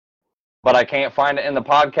 but I can't find it in the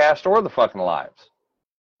podcast or the fucking lives.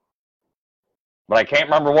 But I can't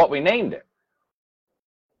remember what we named it.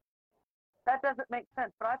 That doesn't make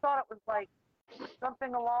sense, but I thought it was like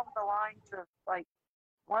something along the lines of like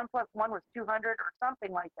 1 + 1 was 200 or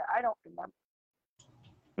something like that. I don't remember.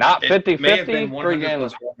 Not 50-50. May have been 100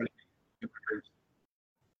 friggin' + 1.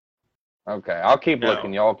 Okay, I'll keep No,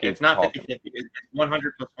 looking. Y'all keep it's not talking. 50-50. It's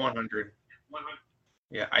 100 plus 100.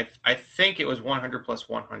 Yeah, I think it was 100 plus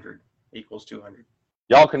 100 equals 200.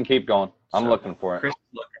 Y'all can keep going. I'm So, looking for it. Chris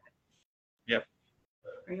is looking. Yep.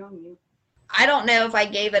 Are you on mute? I don't know if I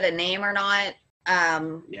gave it a name or not.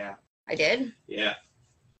 Yeah. I did. Yeah.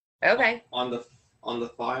 Okay. On the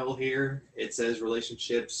file here, it says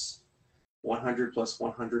relationships 100 plus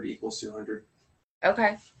 100 equals 200.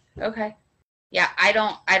 Okay. Yeah, I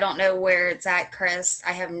don't know where it's at, Chris.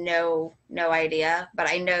 I have no idea, but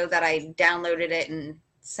I know that I downloaded it and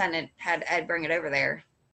sent it, had Ed bring it over there.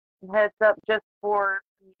 Heads up, just for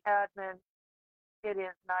the admin, it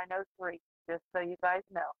is 9:03, just so you guys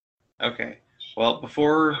know. Okay. Well,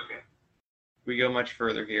 before we go much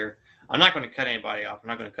further here, I'm not going to cut anybody off. I'm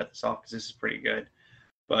not going to cut this off because this is pretty good.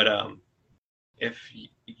 But if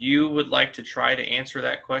you would like to try to answer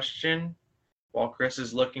that question while Chris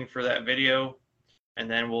is looking for that video, and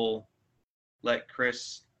then we'll let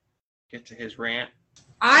Chris get to his rant.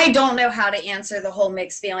 I don't know how to answer the whole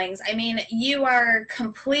mixed feelings. I mean, you are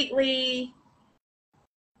completely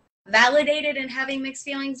validated in having mixed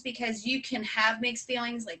feelings because you can have mixed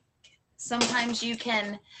feelings. Like sometimes you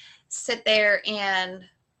can sit there and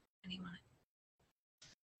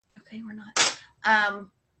okay, we're not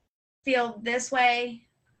feel this way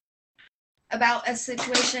about a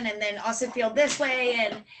situation and then also feel this way,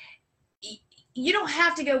 and you don't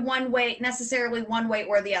have to go necessarily one way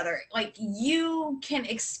or the other. Like you can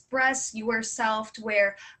express yourself to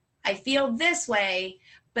where I feel this way,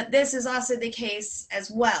 but this is also the case as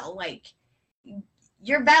well. Like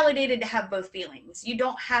you're validated to have both feelings. You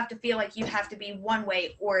don't have to feel like you have to be one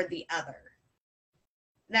way or the other.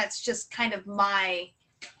 That's just kind of my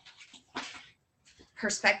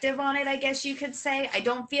perspective on it, I guess you could say. I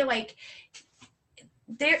don't feel like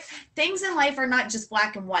things in life are not just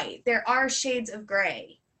black and white. There are shades of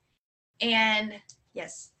gray. And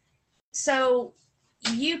yes, so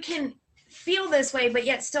you can feel this way, but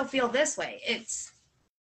yet still feel this way. It's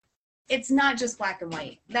not just black and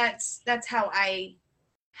white. That's how I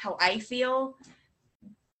feel.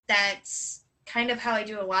 That's kind of how I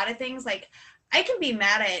do a lot of things. Like I can be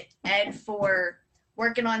mad at Ed for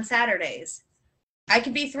working on Saturdays. I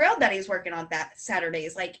could be thrilled that he's working on that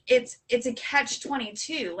Saturdays. Like it's a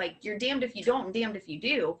catch-22. Like you're damned if you don't and damned if you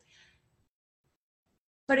do.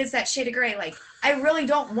 But it's that shade of gray. Like I really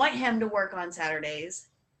don't want him to work on Saturdays,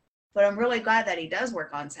 but I'm really glad that he does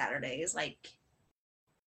work on Saturdays. Like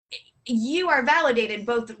you are validated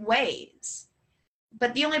both ways.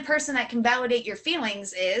 But the only person that can validate your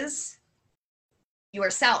feelings is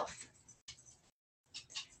yourself.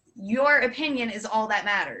 Your opinion is all that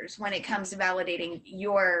matters when it comes to validating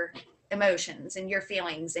your emotions and your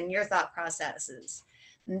feelings and your thought processes.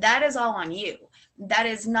 That is all on you. That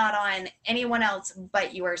is not on anyone else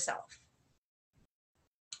but yourself.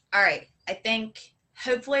 All right. I think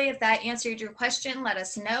hopefully if that answered your question, let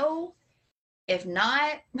us know. If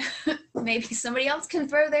not, maybe somebody else can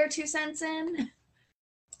throw their 2 cents in.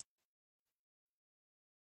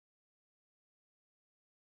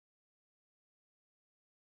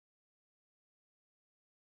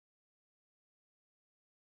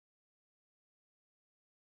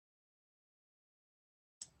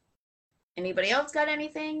 Anybody else got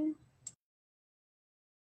anything?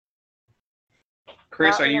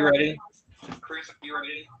 Chris, are you ready?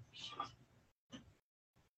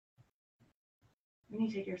 You need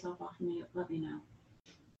to take yourself off mute. Let me know.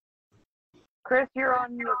 Chris, you're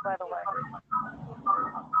on mute, by the way.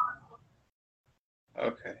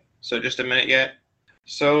 Okay. So just a minute yet.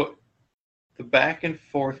 So the back and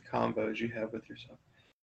forth combos you have with yourself.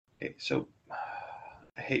 Okay. So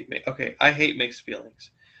I hate mixed feelings.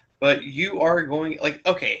 But you are going, like,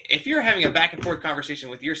 okay, if you're having a back and forth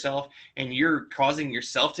conversation with yourself and you're causing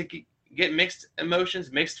yourself to get mixed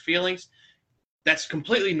emotions, mixed feelings, that's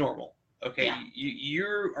completely normal, okay? Yeah.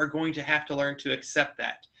 You are going to have to learn to accept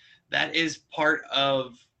that. That is part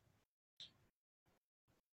of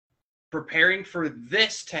preparing for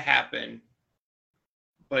this to happen,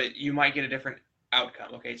 but you might get a different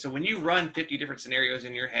outcome, okay? So when you run 50 different scenarios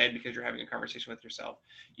in your head because you're having a conversation with yourself,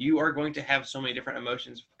 you are going to have so many different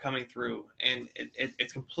emotions coming through, and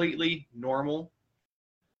it's completely normal.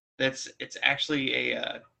 It's actually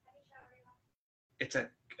it's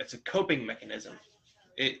a coping mechanism.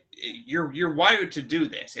 You're wired to do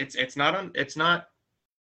this. It's not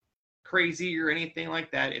crazy or anything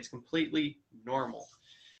like that. It's completely normal.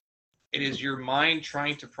 It is your mind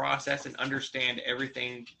trying to process and understand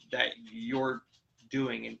everything that you're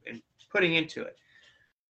doing and putting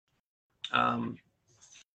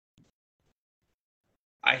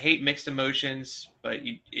I hate mixed emotions, but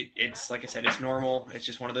it's like I said, it's normal. It's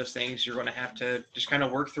just one of those things you're going to have to just kind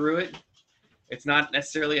of work through it. It's not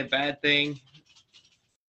necessarily a bad thing,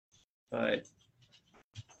 but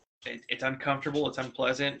it's uncomfortable. It's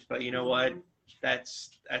unpleasant. But you know what?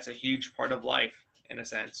 That's a huge part of life in a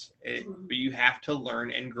sense. But you have to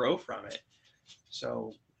learn and grow from it.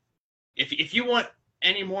 So if you want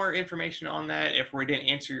any more information on that, if we didn't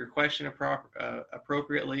answer your question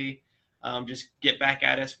appropriately, just get back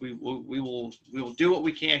at us. We will do what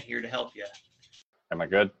we can here to help you. Am I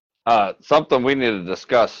good? Something we need to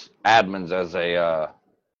discuss admins as a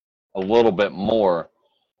little bit more,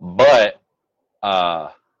 but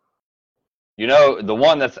you know, the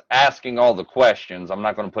one that's asking all the questions, I'm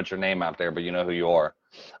not going to put your name out there, but you know who you are.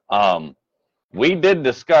 We did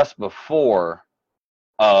discuss before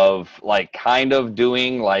of like kind of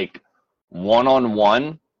doing like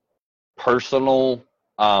one-on-one personal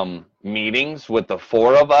meetings with the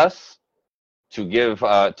four of us to give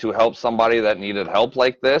to help somebody that needed help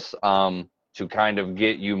like this, to kind of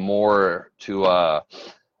get you more to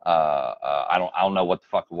I don't know what the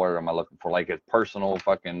fuck word am I looking for, like it's personal,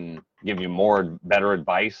 fucking give you more better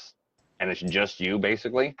advice, and it's just you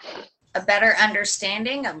basically. A better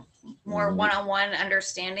understanding, a more one-on-one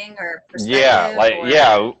understanding or perspective. Yeah, like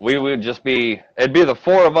yeah, we would just be, it'd be the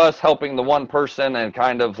four of us helping the one person and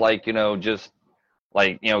kind of like, you know, just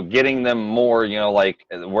like, you know, getting them more, you know, like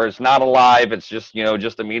where it's not a live, it's just, you know,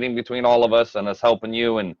 just a meeting between all of us and us helping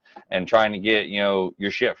you and trying to get, you know,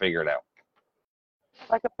 your shit figured out.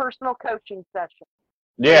 Like a personal coaching session.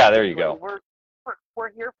 Yeah, there you go.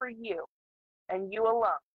 We're here for you and you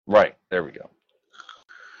alone. Right, there we go.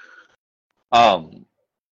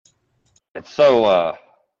 It's so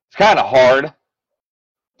it's kind of hard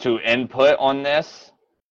to input on this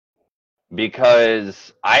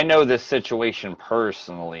because I know this situation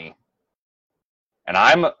personally, and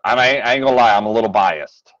I ain't gonna lie, I'm a little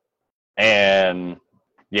biased, and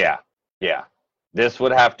yeah, this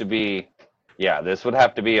would have to be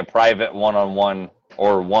a private one-on-one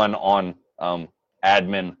or one-on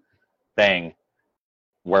admin thing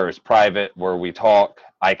where it's private, where we talk.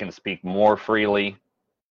 I can speak more freely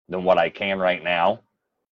than what I can right now.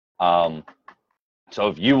 So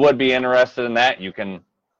if you would be interested in that, you can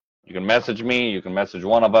message me, you can message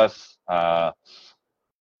one of us,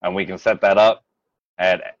 and we can set that up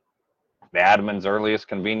at the admin's earliest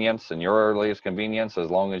convenience and your earliest convenience,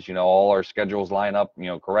 as long as, you know, all our schedules line up, you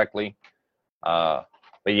know, correctly. But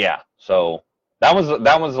yeah, so that was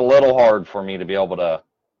a little hard for me to be able to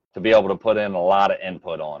put in a lot of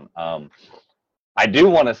input on. I do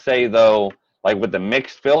want to say though, like with the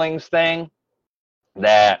mixed feelings thing,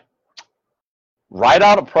 that write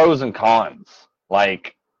out a pros and cons,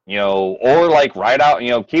 like, you know, or like write out, you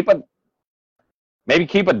know, keep a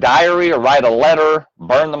diary or write a letter,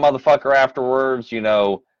 burn the motherfucker afterwards, you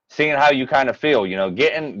know, seeing how you kind of feel, you know,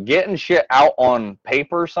 getting shit out on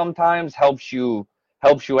paper sometimes helps you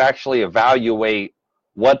actually evaluate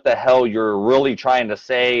what the hell you're really trying to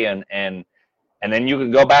say, and then you can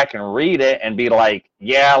go back and read it and be like,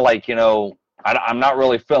 yeah, like, you know, I'm not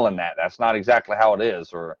really feeling that. That's not exactly how it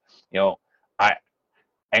is. Or, you know,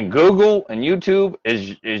 and Google and YouTube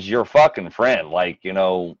is your fucking friend. Like, you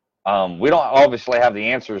know, we don't obviously have the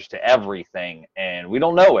answers to everything, and we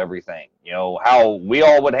don't know everything. You know, how we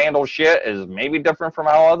all would handle shit is maybe different from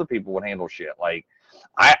how other people would handle shit. Like,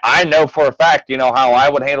 I know for a fact, you know, how I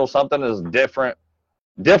would handle something is different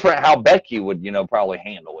how Becky would, you know, probably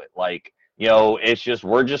handle it. Like, you know, it's just,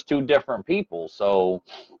 we're just two different people. So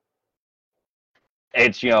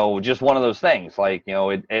it's, you know, just one of those things. Like, you know,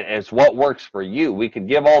 it's what works for you. We could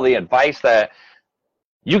give all the advice that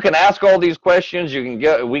you can ask, all these questions.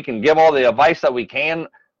 We can give all the advice that we can.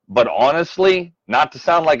 But honestly, not to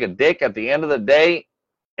sound like a dick, at the end of the day,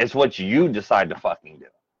 it's what you decide to fucking do.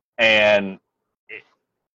 And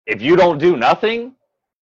if you don't do nothing,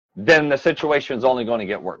 then the situation's only going to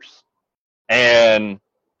get worse. And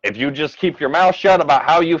if you just keep your mouth shut about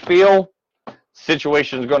how you feel,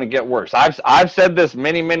 situation's going to get worse. I've said this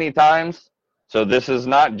many, many times, so this is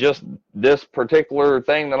not just this particular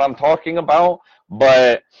thing that I'm talking about,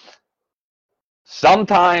 but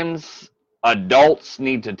sometimes adults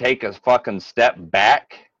need to take a fucking step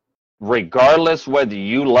back, regardless whether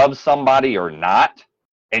you love somebody or not,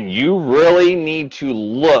 and you really need to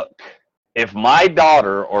look. If my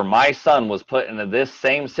daughter or my son was put into this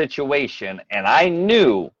same situation and I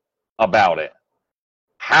knew about it,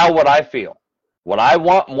 how would I feel? Would I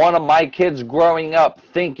want one of my kids growing up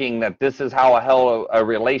thinking that this is how a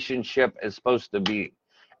relationship is supposed to be?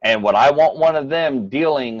 And would I want one of them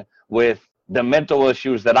dealing with the mental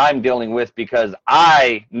issues that I'm dealing with because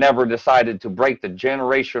I never decided to break the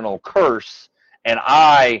generational curse, and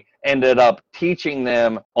I ended up teaching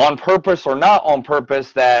them on purpose or not on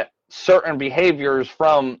purpose that certain behaviors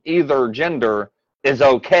from either gender is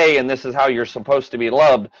okay and this is how you're supposed to be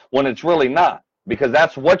loved, when it's really not, because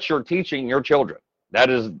that's what you're teaching your children. That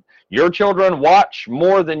is, your children watch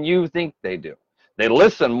more than you think they do. They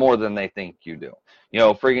listen more than they think you do. You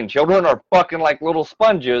know, freaking children are fucking like little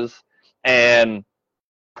sponges. And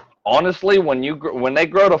honestly, when they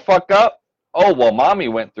grow to fuck up, oh, well, mommy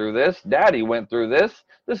went through this, daddy went through this.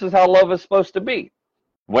 This is how love is supposed to be,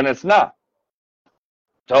 when it's not.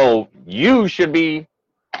 So you should be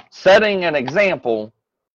setting an example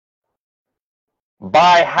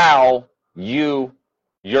by how your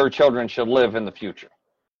children should live in the future.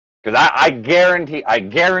 Because I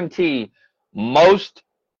guarantee most,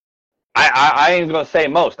 I ain't gonna say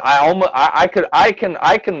most. I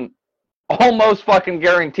can almost fucking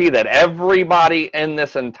guarantee that everybody in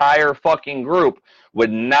this entire fucking group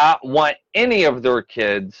would not want any of their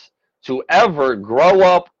kids to ever grow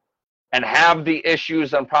up and have the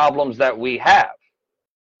issues and problems that we have.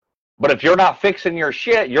 But if you're not fixing your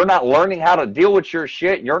shit, you're not learning how to deal with your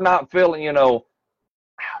shit, you're not feeling, you know,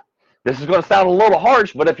 this is going to sound a little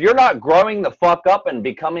harsh, but if you're not growing the fuck up and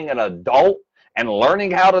becoming an adult and learning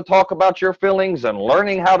how to talk about your feelings and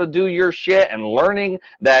learning how to do your shit and learning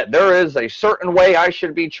that there is a certain way I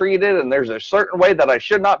should be treated and there's a certain way that I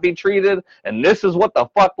should not be treated, and this is what the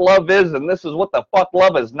fuck love is and this is what the fuck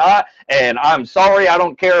love is not, and I'm sorry, I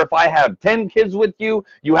don't care if I have 10 kids with you,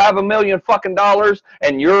 you have $1 million fucking dollars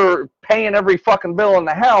and you're paying every fucking bill in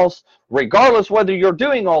the house, regardless whether you're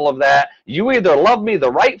doing all of that, you either love me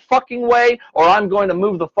the right fucking way or I'm going to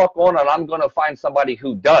move the fuck on and I'm going to find somebody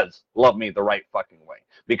who does love me the right fucking way.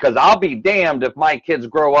 Because I'll be damned if my kids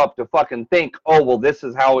grow up to fucking think, oh, well, this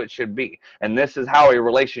is how it should be. And this is how a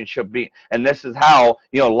relationship be. And this is how,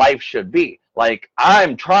 you know, life should be. Like,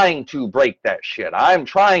 I'm trying to break that shit. I'm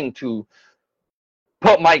trying to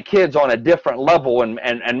put my kids on a different level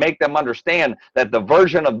and make them understand that the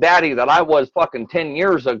version of daddy that I was fucking 10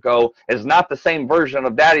 years ago is not the same version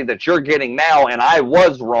of daddy that you're getting now, and I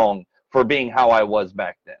was wrong for being how I was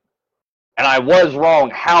back then. And I was wrong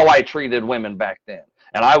how I treated women back then.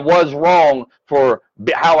 And I was wrong for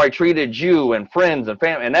how I treated you and friends and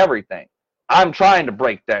family and everything. I'm trying to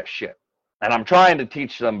break that shit. And I'm trying to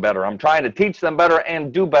teach them better. I'm trying to teach them better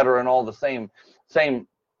and do better in all the same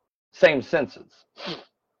senses.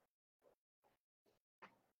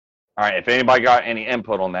 All right, if anybody got any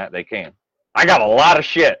input on that, they can. I got a lot of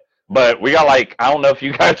shit, but we got like, I don't know if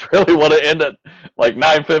you guys really want to end at like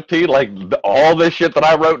 9:15. Like all this shit that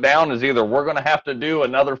I wrote down is either we're gonna have to do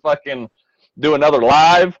another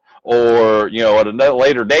live, or you know, at a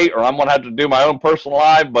later date, or I'm gonna have to do my own personal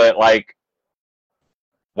live. But like,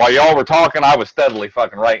 while y'all were talking, I was steadily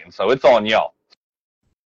fucking writing, so it's on y'all.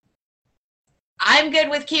 I'm good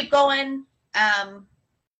with keep going.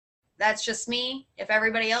 That's just me. If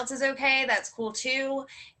everybody else is okay, that's cool too.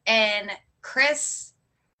 And Chris,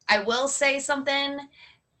 I will say something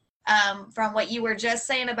from what you were just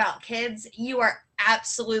saying about kids. You are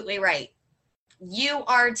absolutely right. You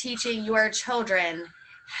are teaching your children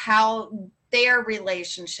how their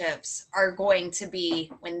relationships are going to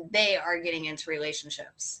be when they are getting into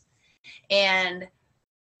relationships. And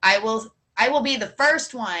I will be the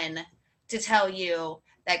first one to tell you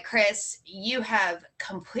that, Chris, you have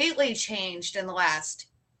completely changed in the last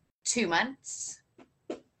 2 months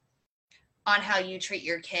on how you treat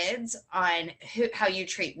your kids, on how you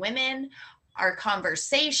treat women, our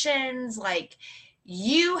conversations. Like,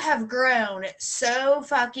 you have grown so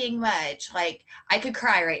fucking much. Like, I could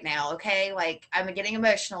cry right now, okay? Like, I'm getting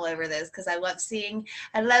emotional over this because I love seeing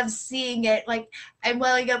it. Like, I'm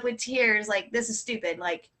welling up with tears. Like, this is stupid.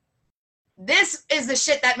 Like, this is the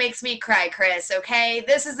shit that makes me cry, Chris, okay?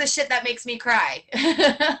 This is the shit that makes me cry.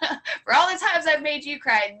 For all the times I've made you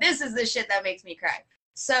cry, this is the shit that makes me cry.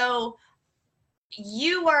 So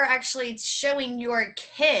you are actually showing your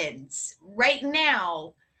kids right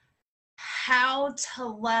now how to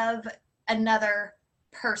love another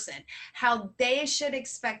person, how they should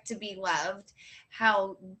expect to be loved,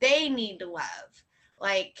 how they need to love.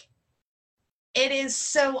 Like, it is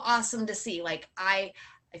so awesome to see. Like, I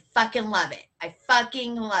fucking love it. I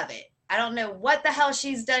fucking love it. I don't know what the hell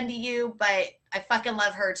she's done to you, but I fucking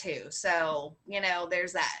love her too. So, you know,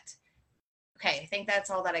 there's that. Okay, I think that's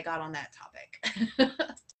all that I got on that topic.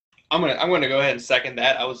 I'm gonna go ahead and second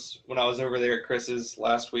that. When I was over there at Chris's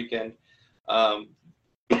last weekend,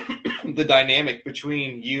 the dynamic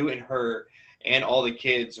between you and her and all the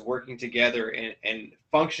kids working together and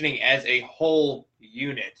functioning as a whole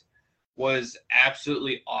unit was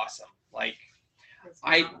absolutely awesome. Like, It's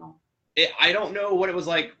I- phenomenal. I don't know what it was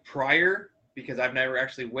like prior because I've never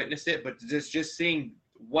actually witnessed it, but just seeing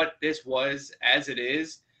what this was as it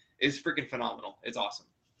is freaking phenomenal. It's awesome.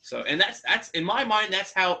 So, and that's in my mind,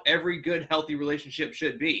 that's how every good, healthy relationship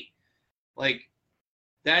should be. Like,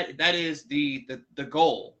 that is the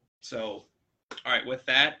goal. So, all right, with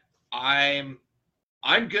that, I'm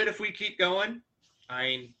good if we keep going. I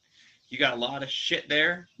mean, you got a lot of shit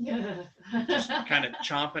there, just kind of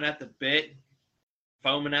chomping at the bit,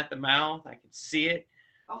 foaming at the mouth. I can see it.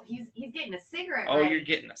 Oh, he's getting a cigarette. Oh, ready. you're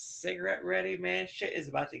getting a cigarette ready, man. Shit is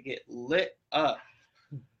about to get lit up.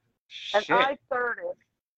 And Shit. I third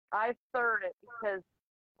it because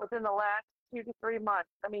within the last 2 to 3 months,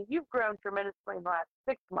 I mean, you've grown tremendously in the last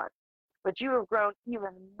 6 months, but you have grown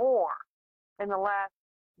even more in the last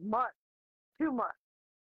month, 2 months.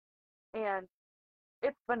 And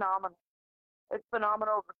it's phenomenal. It's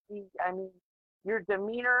phenomenal to see. I mean, your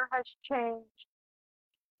demeanor has changed,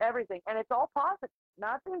 everything. And it's all positive.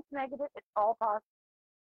 Nothing's negative. It's all positive.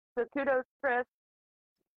 So kudos, Chris.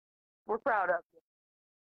 We're proud of you.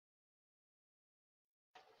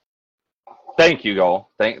 Thank you, y'all.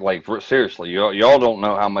 Seriously, y'all don't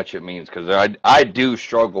know how much it means because I do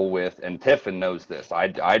struggle with, and Tiffin knows this.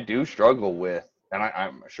 I do struggle with, and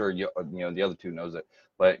I'm sure you know the other two knows it.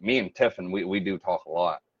 But me and Tiffin, we do talk a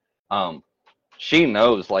lot. She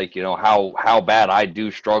knows how bad I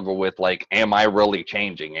do struggle with am I really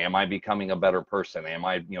changing? Am I becoming a better person? Am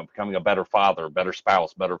I becoming a better father, better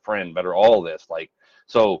spouse, better friend, better all this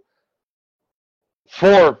so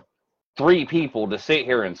for 3 people to sit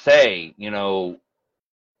here and say,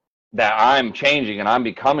 that I'm changing and I'm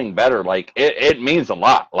becoming better, it means a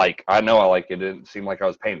lot. I know it didn't seem like I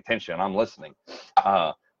was paying attention. I'm listening.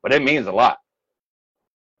 But it means a lot.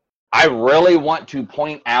 I really want to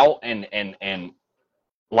point out and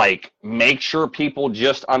make sure people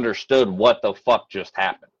just understood what the fuck just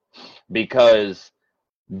happened, because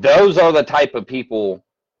those are the type of people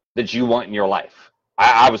that you want in your life.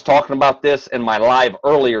 I was talking about this in my live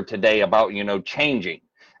earlier today about, changing.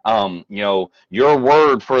 Your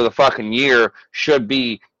word for the fucking year should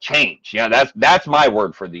be change. That's my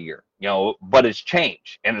word for the year, but it's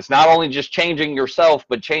change. And it's not only just changing yourself,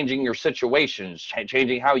 but changing your situations,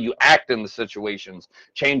 changing how you act in the situations,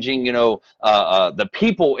 changing, the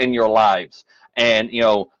people in your lives, and,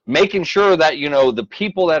 making sure that, the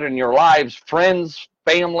people that are in your lives, friends,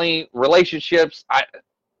 family, relationships,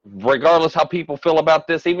 regardless how people feel about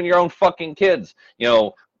this, even your own fucking kids,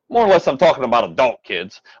 more or less I'm talking about adult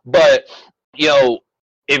kids, but,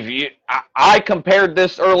 I compared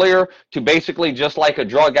this earlier to basically just like a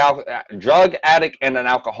drug addict and an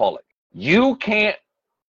alcoholic. You can't,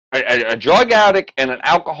 a drug addict and an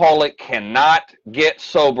alcoholic cannot get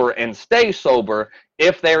sober and stay sober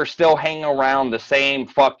if they're still hanging around the same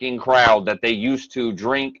fucking crowd that they used to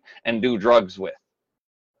drink and do drugs with.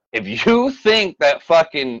 If you think that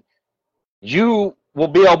fucking you will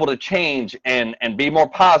be able to change and be more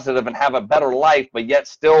positive and have a better life, but yet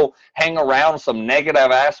still hang around some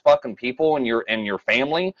negative ass fucking people in your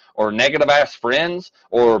family, or negative ass friends,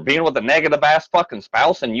 or being with a negative ass fucking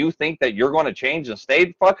spouse, and you think that you're going to change and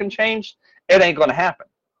stay fucking changed, it ain't going to happen.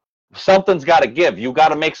 Something's got to give. You got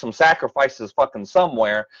to make some sacrifices fucking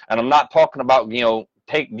somewhere. And I'm not talking about,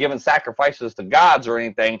 giving sacrifices to gods or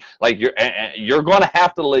anything. You're going to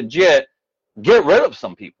have to legit get rid of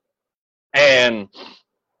some people. And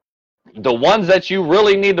the ones that you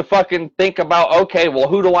really need to fucking think about, okay, well,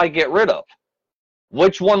 who do I get rid of?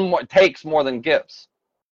 Which one takes more than gives?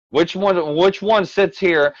 Which one sits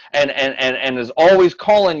here and is always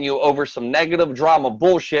calling you over some negative drama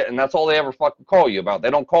bullshit, and that's all they ever fucking call you about? They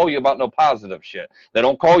don't call you about no positive shit. They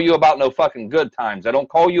don't call you about no fucking good times. They don't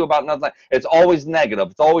call you about nothing. It's always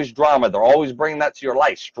negative. It's always drama. They're always bringing that to your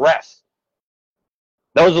life. Stress.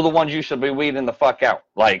 Those are the ones you should be weeding the fuck out.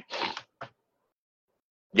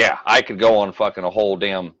 Yeah, I could go on fucking a whole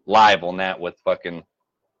damn live on that with fucking,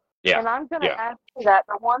 yeah. And I'm going to add to that,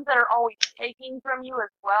 the ones that are always taking from you as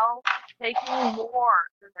well, taking more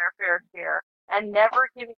than their fair share, and never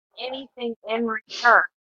giving anything in return.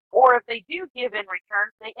 Or if they do give in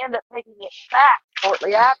return, they end up taking it back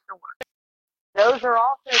shortly afterwards. Those are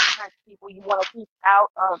also the kinds of people you want to keep out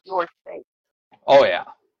of your space. Oh, yeah.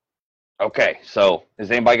 Okay, so has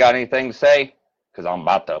anybody got anything to say? Because I'm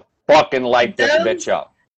about to fucking light this bitch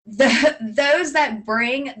up. Those that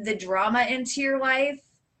bring the drama into your life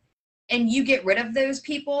and you get rid of those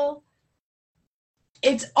people,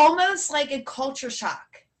 it's almost like a culture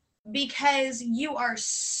shock, because you are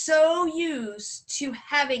so used to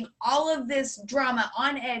having all of this drama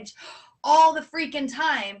on edge all the freaking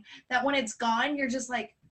time that when it's gone, you're just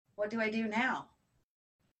like, what do I do now?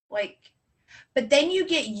 Like, but then you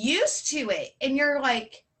get used to it and you're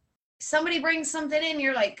like, somebody brings something in,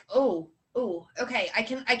 you're like, oh, okay, I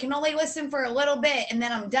can only listen for a little bit and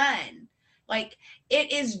then I'm done. Like,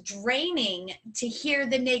 it is draining to hear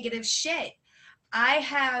the negative shit. I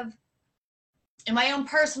have, in my own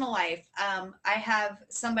personal life, I have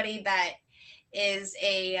somebody that is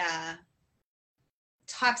a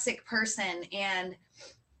toxic person, and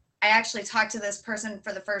I actually talked to this person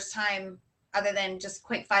for the first time, other than just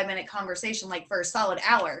quick 5-minute conversation, like for a solid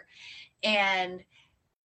hour. And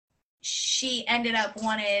she ended up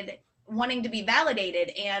wanting to be validated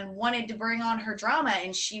and wanted to bring on her drama,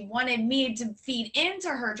 and she wanted me to feed into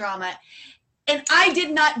her drama, and I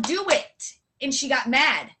did not do it. And she got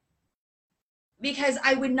mad because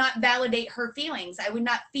I would not validate her feelings. I would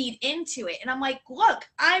not feed into it. And I'm like, look,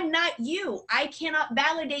 I'm not you. I cannot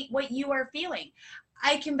validate what you are feeling.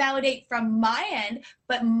 I can validate from my end,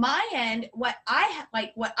 but my end, what I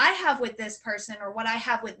have with this person, or what I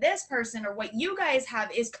have with this person, or what you guys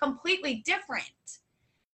have, is completely different.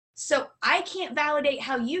 So I can't validate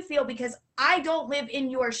how you feel because I don't live in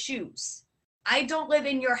your shoes. I don't live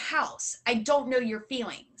in your house. I don't know your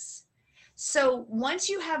feelings. So once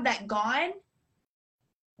you have that gone,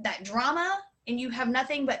 that drama, and you have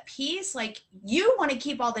nothing but peace, like, you want to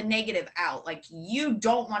keep all the negative out. Like, you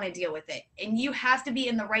don't want to deal with it. And you have to be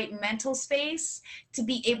in the right mental space to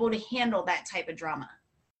be able to handle that type of drama.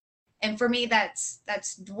 And for me,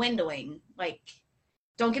 that's dwindling. Like,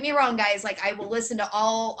 don't get me wrong, guys. Like, I will listen to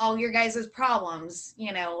all your guys' problems.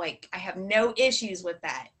 You know, like, I have no issues with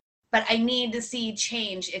that. But I need to see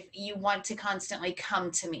change if you want to constantly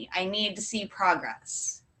come to me. I need to see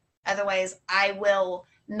progress. Otherwise, I will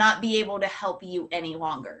not be able to help you any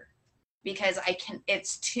longer because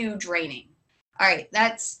it's too draining. All right,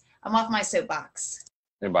 I'm off my soapbox.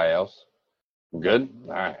 Anybody else? Good?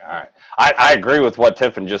 All right. I agree with what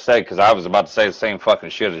Tiffany just said, because I was about to say the same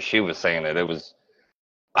fucking shit as she was saying it.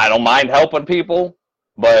 I don't mind helping people,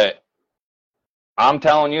 but I'm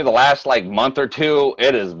telling you, the last month or two,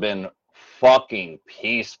 it has been fucking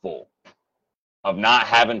peaceful of not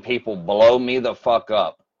having people blow me the fuck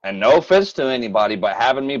up. And no offense to anybody, but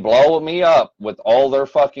having me blow me up with all their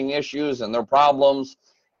fucking issues and their problems.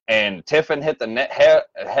 And Tiffin hit the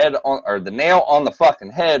the nail on the fucking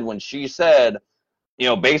head when she said,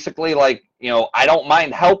 basically, I don't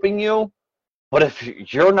mind helping you, but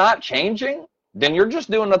if you're not changing, then you're just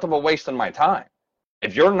doing nothing but wasting my time.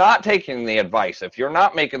 If you're not taking the advice, if you're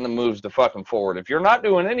not making the moves to fucking forward, if you're not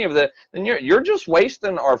doing any of that, then you're just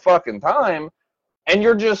wasting our fucking time, and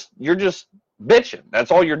you're just bitching.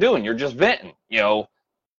 That's all you're doing. You're just venting.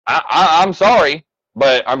 I'm sorry,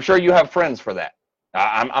 but I'm sure you have friends for that.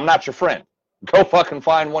 I'm not your friend. Go fucking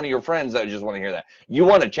find one of your friends that just want to hear that. You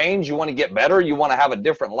want to change? You want to get better? You want to have a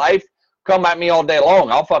different life? Come at me all day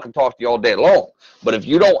long. I'll fucking talk to you all day long. But if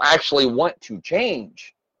you don't actually want to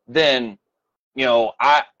change, then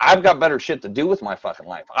I've got better shit to do with my fucking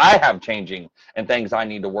life. I have changing and things I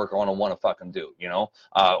need to work on and want to fucking do,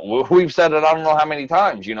 We've said it I don't know how many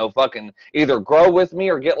times, fucking either grow with me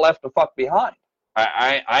or get left the fuck behind.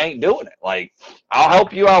 I ain't doing it. I'll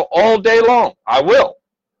help you out all day long. I will.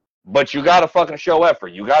 But you got to fucking show effort.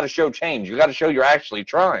 You got to show change. You got to show you're actually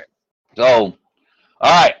trying. So,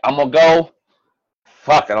 all right, I'm going to go.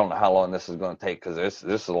 Fuck, I don't know how long this is going to take because this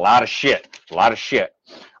is a lot of shit. A lot of shit.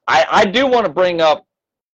 I do want to bring up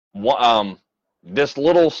this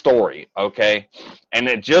little story, okay? And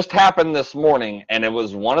it just happened this morning, and it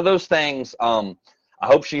was one of those things. I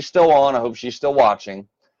hope she's still on. I hope she's still watching.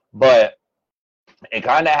 But it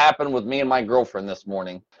kind of happened with me and my girlfriend this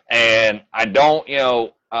morning. And I don't,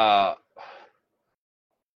 at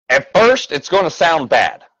first it's going to sound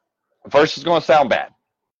bad. But this is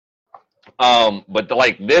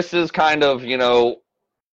kind of, so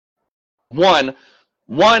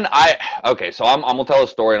I'm going to tell a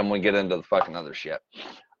story and I'm going to get into the fucking other shit.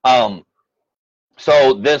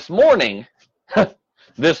 So this morning,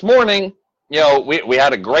 we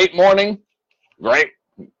had a great morning. Great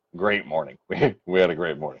morning. We had a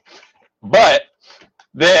great morning. But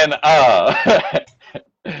then,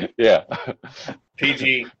 yeah.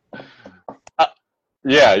 PG.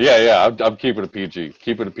 Yeah. I'm keeping it PG.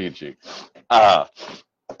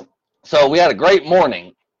 So we had a great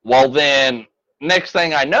morning. Well, then, next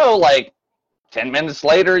thing I know, 10 minutes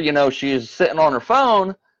later, she's sitting on her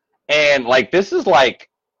phone, and, this is,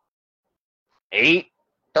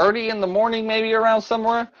 8:30 in the morning, maybe around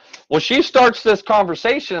somewhere. Well, she starts this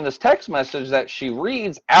conversation, this text message that she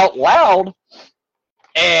reads out loud,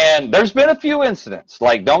 and there's been a few incidents.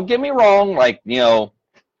 Don't get me wrong,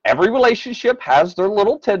 every relationship has their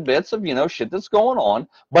little tidbits of, shit that's going on,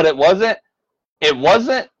 but it wasn't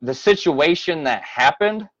the situation that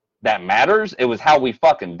happened that matters. It was how we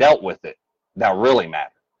fucking dealt with it that really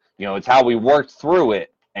mattered. It's how we worked through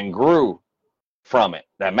it and grew from it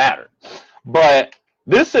that mattered. But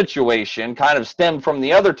this situation kind of stemmed from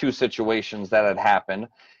the other two situations that had happened.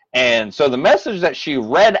 And so the message that she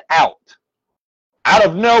read out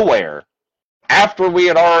of nowhere, after we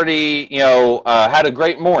had already, had a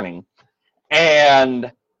great morning,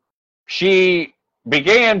 and she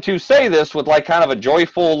began to say this with like kind of a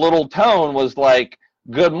joyful little tone, was like,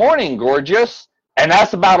 "Good morning, gorgeous." And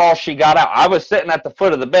that's about all she got out. I was sitting at the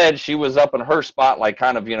foot of the bed. She was up in her spot, like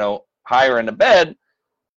kind of, higher in the bed.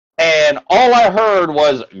 And all I heard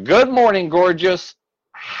was, "Good morning, gorgeous.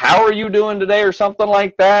 How are you doing today?" or something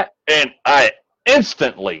like that. And I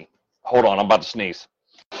instantly, hold on, I'm about to sneeze.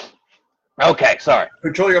 Okay, sorry.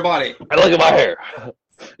 Control your body. And look at my hair.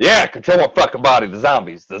 Yeah, control my fucking body. The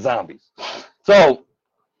zombies. So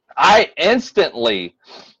I instantly,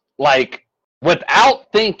 like,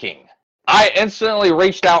 without thinking, I instantly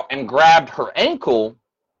reached out and grabbed her ankle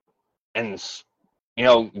and,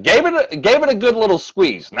 gave it a good little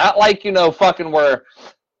squeeze. Not like, fucking where,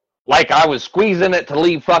 like I was squeezing it to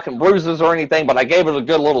leave fucking bruises or anything, but I gave it a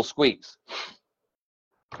good little squeeze.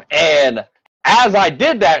 And as I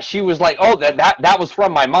did that, she was like, "Oh, that was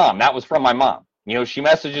from my mom. That was from my mom." She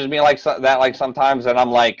messages me like that, like sometimes, and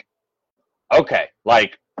I'm like, okay,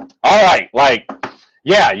 like, all right, like,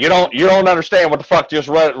 yeah, you don't understand what the fuck just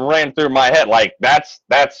ran through my head. Like, that's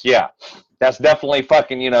definitely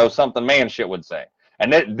fucking, something man shit would say.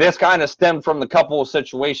 And this kind of stemmed from the couple of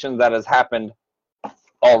situations that has happened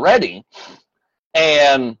already.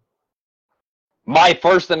 And my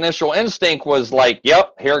first initial instinct was like,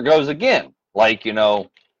 yep, here it goes again. Like,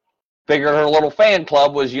 figured her little fan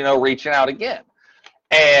club was, reaching out again.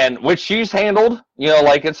 And which she's handled,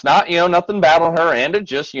 like it's not, nothing bad on her end. It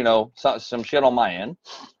just, some shit on my end.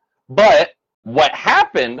 But what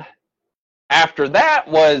happened after that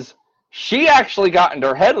was she actually got into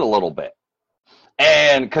her head a little bit.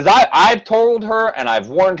 And because I've told her and I've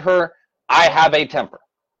warned her, I have a temper.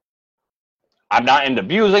 I'm not into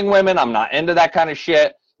abusing women. I'm not into that kind of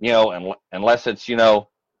shit, unless it's,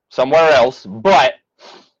 somewhere else. But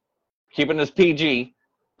keeping this PG,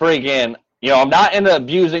 friggin', I'm not into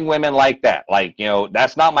abusing women like that. Like,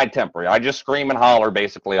 that's not my temper. I just scream and holler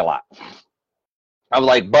basically a lot. I was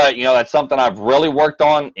like, but, that's something I've really worked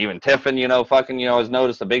on. Even Tiffin, fucking, has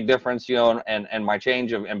noticed a big difference, and my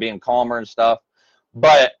change and being calmer and stuff.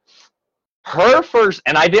 But her first,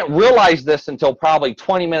 and I didn't realize this until probably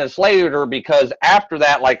 20 minutes later, because after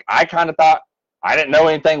that, like, I kind of thought I didn't know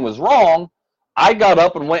anything was wrong. I got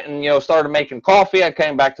up and went and, started making coffee. I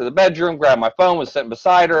came back to the bedroom, grabbed my phone, was sitting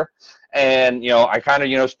beside her. And, I kind of,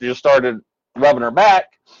 just started rubbing her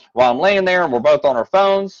back while I'm laying there, and we're both on our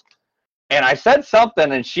phones. And I said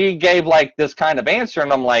something, and she gave, like, this kind of answer,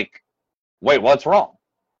 and I'm like, wait, what's wrong?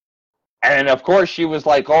 And, of course, she was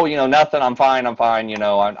like, oh, nothing, I'm fine, I'm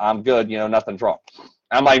good, nothing's wrong.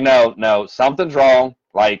 I'm like, no, something's wrong.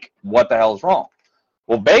 Like, what the hell's wrong?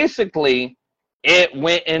 Well, basically, it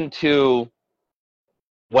went into,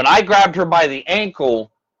 when I grabbed her by the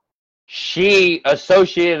ankle, she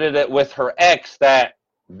associated it with her ex, that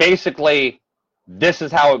basically this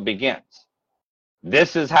is how it begins.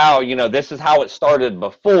 This is how, this is how it started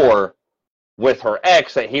before with her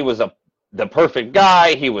ex, that he was the perfect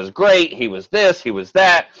guy, he was great, he was this, he was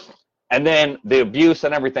that, and then the abuse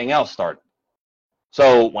and everything else started.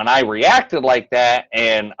 So when I reacted like that,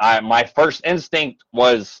 and my first instinct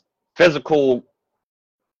was physical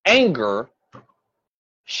anger,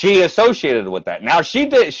 she associated with that. Now she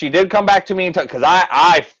did come back to me and because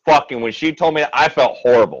I fucking, when she told me that, I felt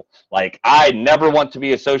horrible. Like, I never want to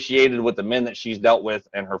be associated with the men that she's dealt with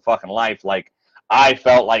in her fucking life. Like, I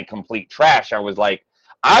felt like complete trash. I was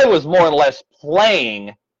more or less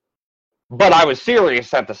playing, but I was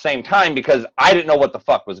serious at the same time, because I didn't know what the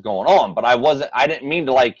fuck was going on. But I didn't mean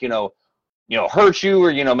to, like, hurt you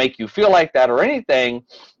or, make you feel like that or anything.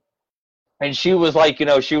 And she was like,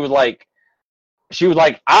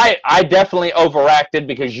 I definitely overacted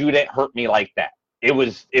because you didn't hurt me like that. It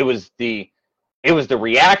was the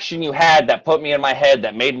reaction you had that put me in my head,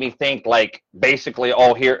 that made me think, like, basically,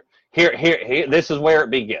 oh, here, this is where it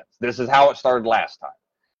begins. This is how it started last time.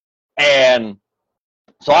 And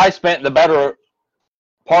so I spent the better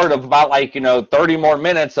part of about, like, 30 more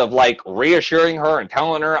minutes of, like, reassuring her and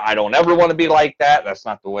telling her I don't ever want to be like that. That's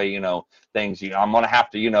not the way, things, I'm going to have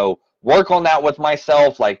to, work on that with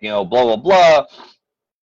myself, like, blah, blah, blah.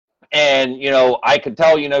 And, I could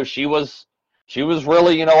tell, she was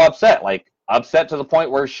really, upset. Like, upset to the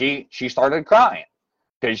point where she started crying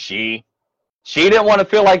because she didn't want to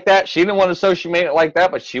feel like that. She didn't want to associate it like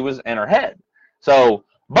that, but she was in her head. So,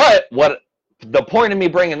 but what the point of me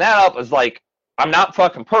bringing that up is like, I'm not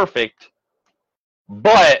fucking perfect,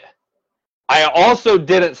 but I also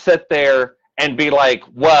didn't sit there and be like,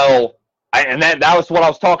 well, and that was what I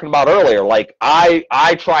was talking about earlier. Like,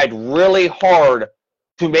 I tried really hard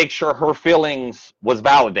to make sure her feelings was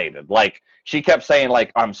validated. Like, she kept saying,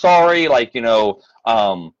 like, I'm sorry, like, I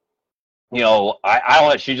don't,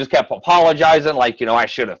 she just kept apologizing, like, I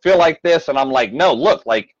shouldn't feel like this. And I'm like, no, look,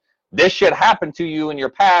 like, this shit happened to you in your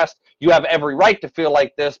past. You have every right to feel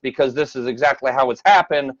like this because this is exactly how it's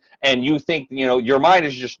happened. And you think, your mind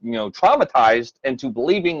is just, traumatized into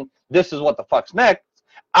believing this is what the fuck's next.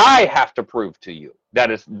 I have to prove to you that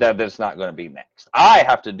it's not going to be next. I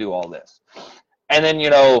have to do all this. And then,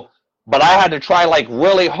 but I had to try like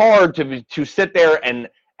really hard to sit there and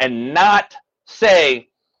not say,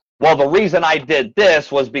 well, the reason I did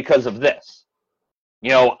this was because of this.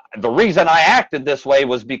 The reason I acted this way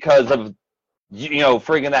was because of,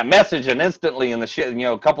 friggin' that message and instantly and the shit,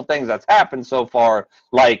 a couple things that's happened so far.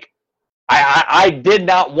 Like, I did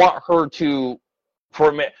not want her to,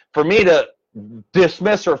 for me to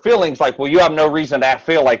dismiss her feelings like, well, you have no reason to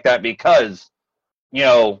feel like that because,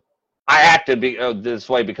 I acted this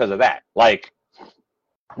way because of that. Like,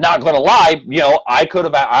 not gonna lie, I could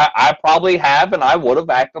have, I probably have, and I would have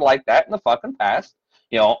acted like that in the fucking past.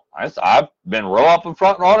 I've been real up and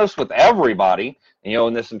front and honest with everybody,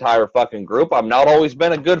 in this entire fucking group. I've not always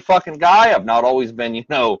been a good fucking guy. I've not always been,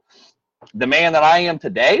 the man that I am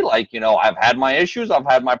today. Like, I've had my issues. I've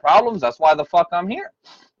had my problems. That's why the fuck I'm here,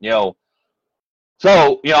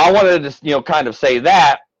 So, I wanted to, kind of say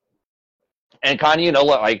that and kind of,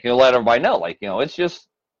 let everybody know, like, it's just,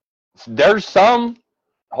 there's some,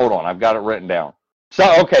 hold on, I've got it written down.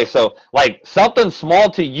 So, okay, so, like, something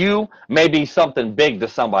small to you may be something big to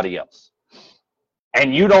somebody else.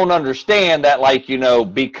 And you don't understand that, like,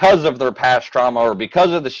 because of their past trauma or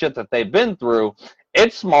because of the shit that they've been through,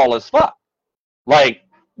 it's small as fuck. Like,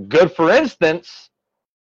 good for instance,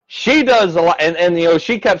 she does a lot, and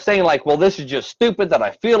she kept saying, like, well, this is just stupid that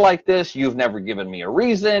I feel like this. You've never given me a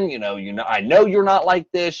reason. I know you're not like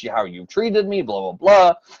this. How you treated me, blah, blah,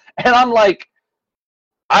 blah. And I'm like,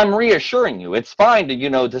 I'm reassuring you. It's fine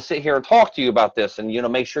to, to sit here and talk to you about this and,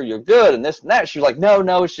 make sure you're good and this and that. She's like,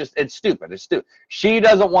 no, it's stupid. It's stupid. She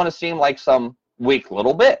doesn't want to seem like some weak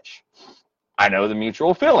little bitch. I know the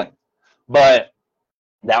mutual feeling. But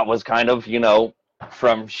that was kind of,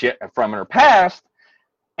 from her past.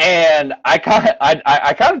 And I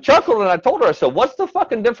kind of chuckled and I told her, I said, what's the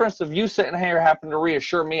fucking difference of you sitting here having to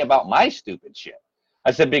reassure me about my stupid shit?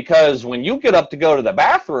 I said, because when you get up to go to the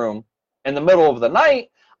bathroom in the middle of the night,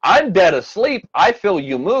 I'm dead asleep. I feel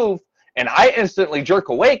you move and I instantly jerk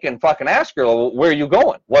awake and fucking ask her, well, where are you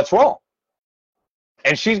going? What's wrong?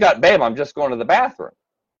 And she's got, babe, I'm just going to the bathroom.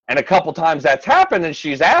 And a couple times that's happened and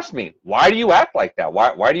she's asked me, why do you act like that?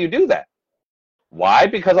 Why do you do that? Why?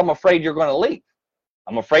 Because I'm afraid you're going to leave.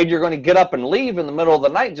 I'm afraid you're going to get up and leave in the middle of the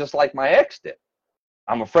night just like my ex did.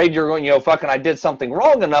 I'm afraid you're going, fucking I did something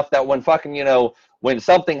wrong enough that when fucking, when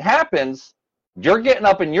something happens, you're getting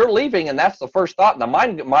up and you're leaving, and that's the first thought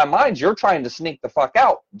in my mind, you're trying to sneak the fuck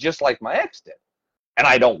out just like my ex did. And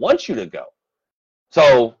I don't want you to go.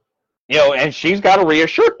 So, and she's got to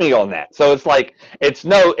reassure me on that. So it's like, it's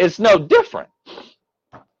no different.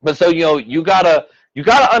 But so, you gotta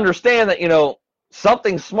understand that,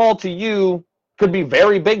 something small to you could be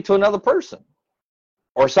very big to another person,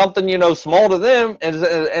 or something, small to them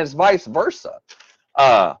as vice versa.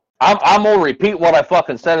 I'm gonna repeat what I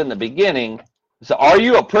fucking said in the beginning. So, are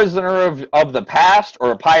you a prisoner of the past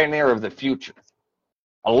or a pioneer of the future?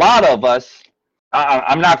 A lot of us,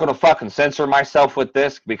 I'm not gonna fucking censor myself with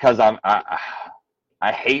this because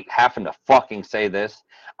I hate having to fucking say this.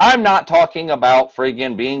 I'm not talking about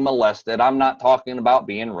friggin' being molested. I'm not talking about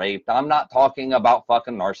being raped. I'm not talking about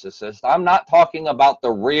fucking narcissists. I'm not talking about the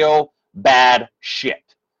real bad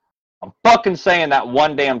shit. I'm fucking saying that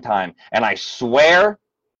one damn time. And I swear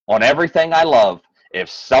on everything I love, if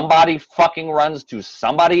somebody fucking runs to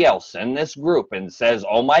somebody else in this group and says,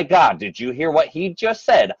 oh my God, did you hear what he just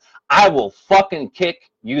said? I will fucking kick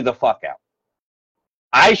you the fuck out.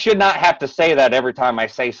 I should not have to say that every time I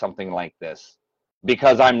say something like this,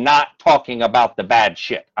 because I'm not talking about the bad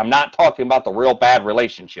shit. I'm not talking about the real bad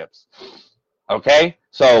relationships. Okay?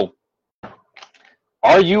 So,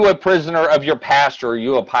 are you a prisoner of your past or are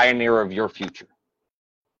you a pioneer of your future?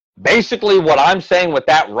 Basically, what I'm saying with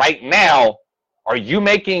that right now, are you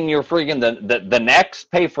making your friggin' the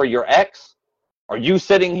next pay for your ex? Are you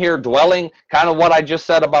sitting here dwelling kind of what I just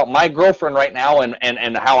said about my girlfriend right now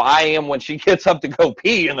and how I am when she gets up to go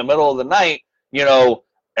pee in the middle of the night? You know,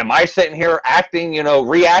 am I sitting here acting, you know,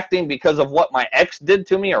 reacting because of what my ex did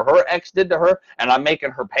to me or her ex did to her, and I'm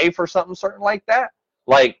making her pay for something certain like that?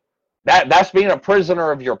 Like, that's being a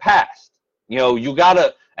prisoner of your past. You know, you got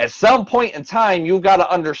to, at some point in time, you got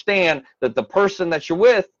to understand that the person that you're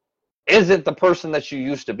with isn't the person that you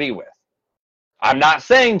used to be with. I'm not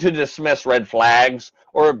saying to dismiss red flags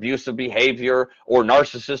or abusive behavior or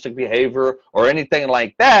narcissistic behavior or anything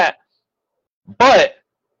like that, but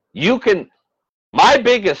you can, my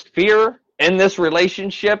biggest fear in this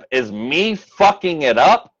relationship is me fucking it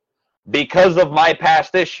up because of my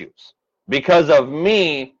past issues, because of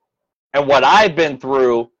me and what I've been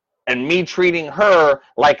through and me treating her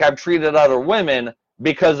like I've treated other women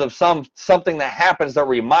because of something that happens that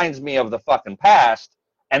reminds me of the fucking past.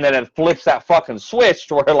 And then it flips that fucking switch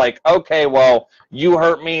to where, like, okay, well, you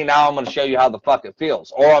hurt me, now I'm going to show you how the fuck it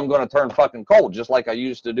feels. Or I'm going to turn fucking cold, just like I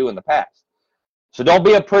used to do in the past. So don't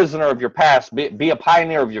be a prisoner of your past. Be a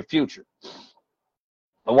pioneer of your future.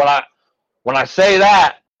 And when I say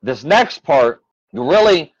that, this next part,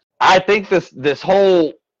 really, I think this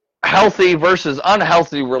whole healthy versus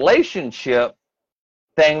unhealthy relationship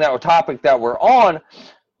thing, that topic that we're on,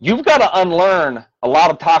 you've got to unlearn a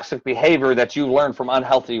lot of toxic behavior that you learned from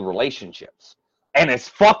unhealthy relationships. And it's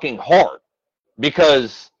fucking hard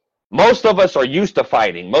because most of us are used to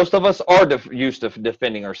fighting. Most of us are used to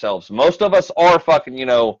defending ourselves. Most of us are fucking, you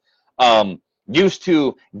know, used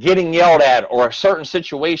to getting yelled at, or a certain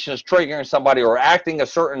situation is triggering somebody, or acting a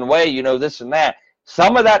certain way, you know, this and that.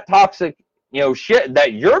 Some of that toxic, you know, shit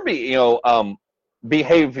that your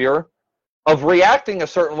behavior of reacting a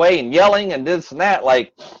certain way and yelling and this and that,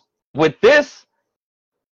 like with this,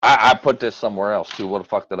 I put this somewhere else too. What the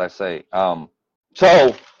fuck did I say?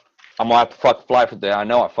 So I'm gonna have to fucking fly for that. I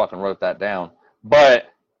know I fucking wrote that down, but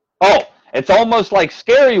it's almost like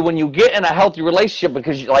scary when you get in a healthy relationship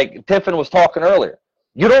because, like Tiffin was talking earlier,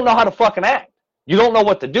 you don't know how to fucking act. You don't know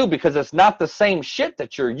what to do because it's not the same shit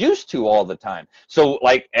that you're used to all the time. So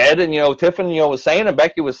like Ed and, you know, Tiffin, you know, was saying, and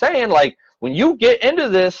Becky was saying, like, when you get into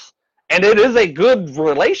this and it is a good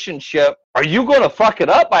relationship, are you going to fuck it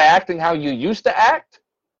up by acting how you used to act?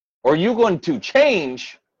 Or are you going to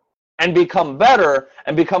change and become better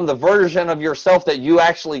and become the version of yourself that you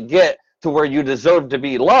actually get to where you deserve to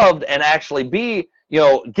be loved and actually be, you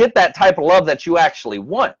know, get that type of love that you actually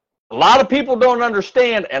want? A lot of people don't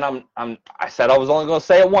understand, and I said I was only going to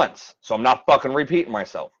say it once, so I'm not fucking repeating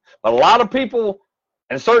myself. But a lot of people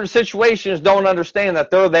in certain situations don't understand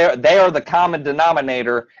that they are the common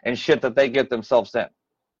denominator and shit that they get themselves in.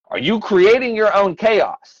 Are you creating your own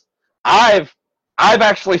chaos? I've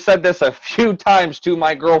actually said this a few times to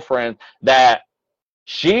my girlfriend, that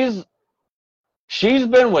she's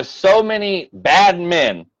been with so many bad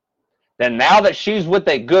men that now that she's with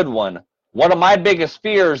a good one of my biggest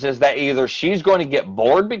fears is that either she's going to get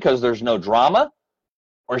bored because there's no drama,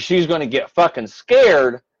 or she's going to get fucking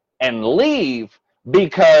scared and leave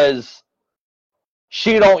because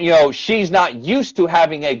she's not used to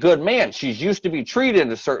having a good man. She's used to be treated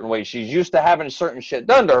a certain way. She's used to having certain shit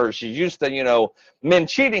done to her. She's used to, you know, men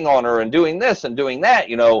cheating on her and doing this and doing that,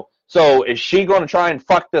 you know. So is she going to try and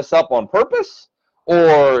fuck this up on purpose,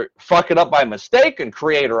 or fuck it up by mistake and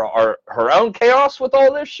create her own chaos with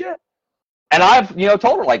all this shit? And I've, you know,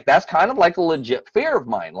 told her, like, that's kind of like a legit fear of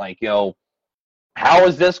mine. Like, you know, how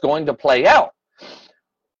is this going to play out?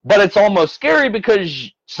 But it's almost scary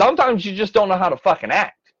because sometimes you just don't know how to fucking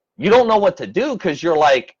act. You don't know what to do because you're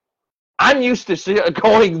like, I'm used to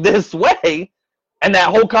going this way. And that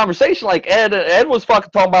whole conversation, like Ed was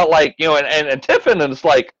fucking talking about, like, you know, and Tiffin, and it's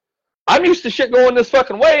like, I'm used to shit going this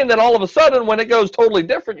fucking way. And then all of a sudden, when it goes totally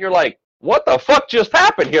different, you're like, what the fuck just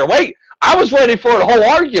happened here? Wait, I was ready for the whole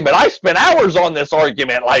argument. I spent hours on this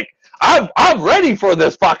argument. Like, I'm ready for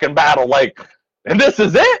this fucking battle. Like, and this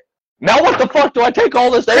is it? Now what the fuck do I take all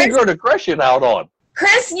this anger and aggression out on?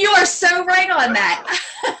 Chris, you are so right on that.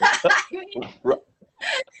 I mean,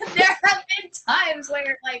 there have been times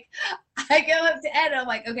where, like, I go up to Ed and I'm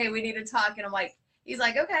like, okay, we need to talk. And I'm like, he's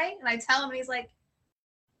like, okay. And I tell him, and he's like,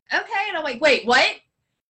 okay. And I'm like, wait, what?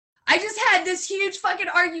 I just had this huge fucking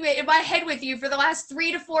argument in my head with you for the last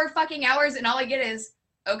 3 to 4 fucking hours, and all I get is,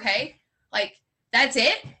 okay. Like, that's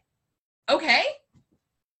it? Okay.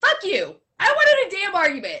 Fuck you. I wanted a damn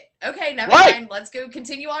argument. Okay, never mind. Let's go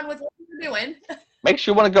continue on with what we're doing. Makes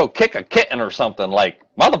you want to go kick a kitten or something. Like,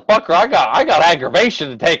 motherfucker, I got aggravation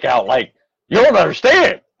to take out. Like, you don't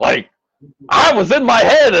understand. Like, I was in my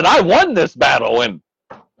head and I won this battle, and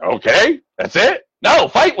okay, that's it? No,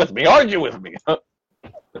 fight with me, argue with me.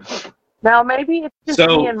 Now, maybe it's just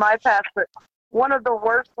So- me and my past, but one of the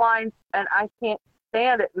worst lines, and I can't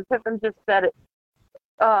stand it, and Pippin just said it.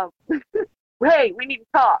 Hey, we need to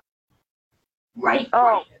talk. Right.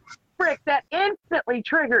 Oh, frick, that instantly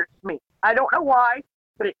triggers me. I don't know why,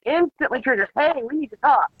 but it instantly triggers, hey, we need to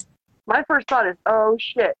talk. My first thought is, oh,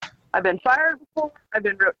 shit. I've been fired before. I've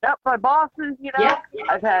been written up by bosses, you know. Yeah.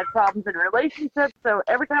 I've had problems in relationships. So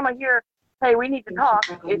every time I hear, hey, we need to talk,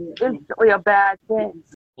 it's instantly a bad thing.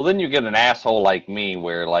 Well, then you get an asshole like me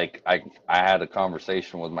where, like, I had a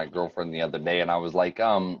conversation with my girlfriend the other day, and I was like,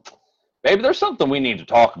 baby, there's something we need to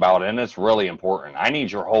talk about, and it's really important. I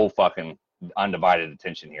need your whole fucking undivided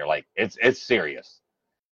attention here. Like, it's serious.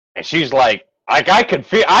 And she's like I could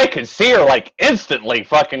see her, like, instantly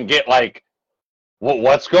fucking get, like,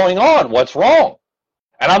 what's going on? What's wrong?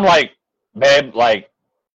 And I'm like, babe, like,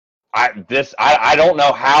 I don't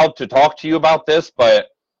know how to talk to you about this, but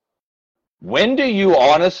when do you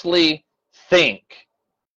honestly think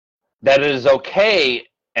that it is okay,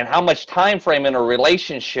 and how much time frame in a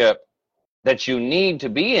relationship that you need to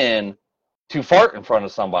be in to fart in front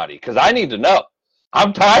of somebody? Because I need to know.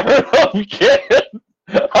 I'm tired of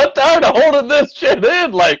I'm tired of holding this shit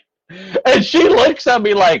in. Like, and she looks at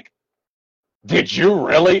me like, did you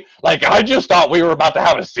really? Like, I just thought we were about to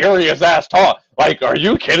have a serious ass talk. Like, are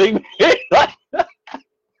you kidding me?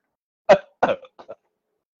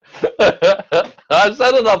 I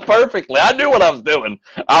set it up perfectly. I knew what I was doing.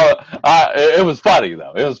 It was funny,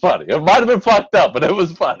 though. It was funny. It might have been fucked up, but it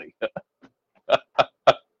was funny.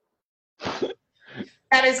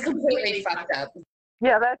 That is completely fucked up.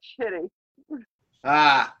 Yeah, that's shitty.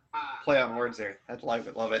 Play on words there. I love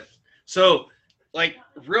it. Love it. So, like,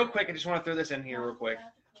 real quick, I just want to throw this in here real quick.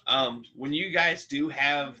 When you guys do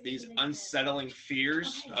have these unsettling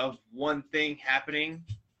fears of one thing happening,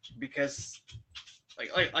 because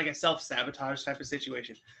like a self-sabotage type of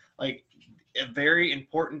situation, like, a very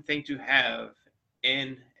important thing to have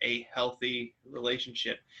in a healthy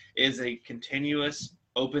relationship is a continuous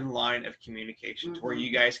open line of communication where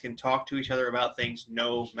you guys can talk to each other about things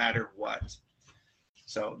no matter what.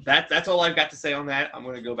 So that's all I've got to say on that. I'm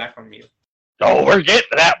going to go back on mute. Oh, we're getting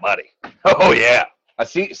to that, buddy. Oh, yeah. I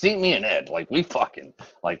see me and Ed, like, we fucking,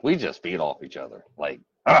 like, we just feed off each other. Like,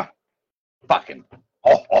 fucking,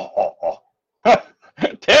 oh.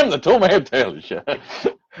 Tim the Toolman Taylor shit.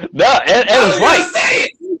 No, Ed is right.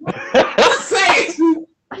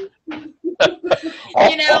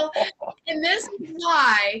 You know, and this is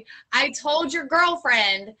why I told your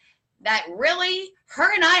girlfriend that really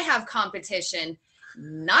her and I have competition,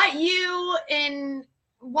 not you and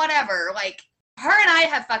whatever. Like, her and I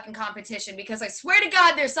have fucking competition, because I swear to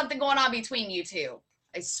God there's something going on between you two.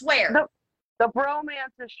 I swear. The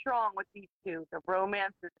bromance is strong with these two. The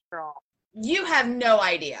bromance is strong. You have no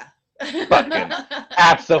idea. Fucking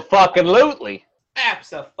abso-fucking-lutely.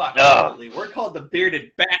 Absolutely. We're called the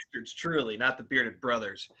Bearded Bastards, truly, not the Bearded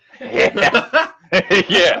Brothers.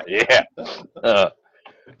 Yeah. yeah.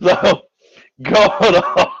 So, going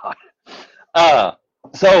on.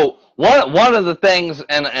 So one of the things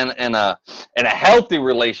in a healthy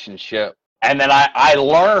relationship, and that I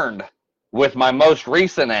learned with my most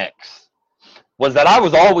recent ex, was that I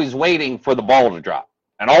was always waiting for the ball to drop,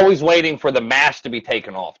 and always waiting for the mask to be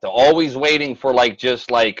taken off, to always waiting for, like,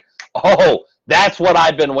 just like, oh, that's what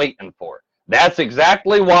I've been waiting for. That's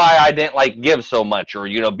exactly why I didn't, like, give so much or,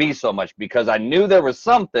 be so much, because I knew there was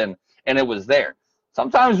something and it was there.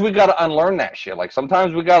 Sometimes we got to unlearn that shit. Like,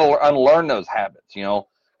 sometimes we got to unlearn those habits,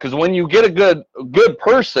 because when you get a good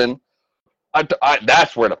person,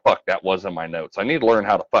 that's where the fuck that was in my notes. I need to learn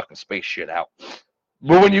how to fucking space shit out.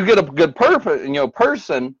 But when you get a good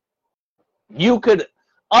person, you could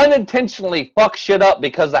unintentionally fuck shit up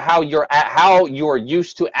because of how you're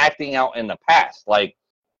used to acting out in the past. Like,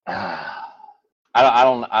 I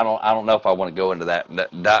don't know if I want to go into that.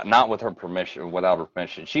 Not with her permission, without her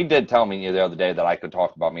permission. She did tell me the other day that I could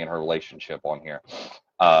talk about me and her relationship on here.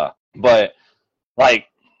 But, like,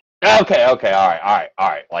 okay, all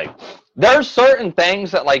right. Like, there's certain things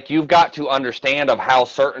that, like, you've got to understand of how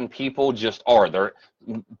certain people just are.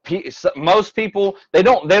 Most people, they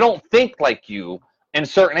don't think like you in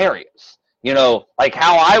certain areas. Like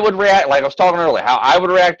how I would react, like I was talking earlier, how I would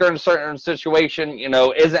react during a certain situation,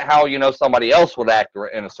 isn't how, somebody else would act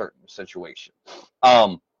in a certain situation.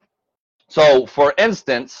 So, for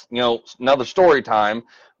instance, another story time,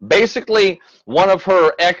 basically one of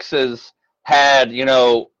her exes had,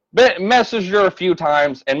 messaged her a few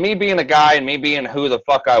times, and me being a guy and me being who the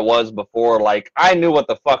fuck I was before, like, I knew what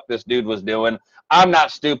the fuck this dude was doing. I'm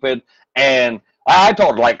not stupid, and I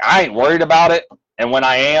told her, like, I ain't worried about it. And when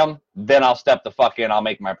I am, then I'll step the fuck in. I'll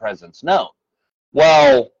make my presence known.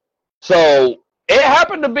 Well, So it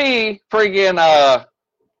happened to be friggin'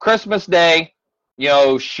 Christmas Day. You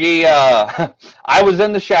know, I was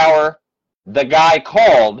in the shower. The guy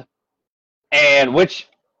called, and which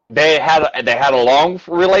they had a long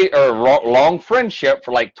long friendship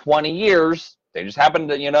for like 20 years. They just happened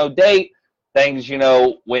to, you know, date. Things, you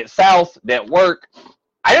know, went south, didn't work.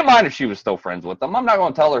 I didn't mind if she was still friends with them. I'm not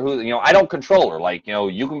going to tell her who, you know, I don't control her. Like, you know,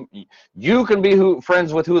 you can be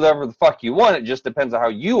friends with whoever the fuck you want. It just depends on how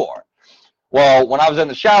you are. Well, when I was in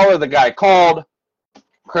the shower, the guy called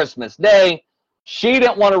Christmas Day. She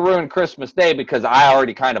didn't want to ruin Christmas Day because I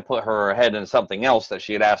already kind of put her ahead in something else that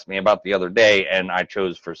she had asked me about the other day, and I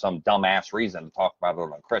chose for some dumbass reason to talk about it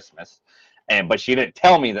on Christmas. But she didn't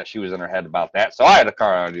tell me that she was in her head about that, so I had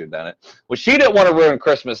already done it. Well, she didn't want to ruin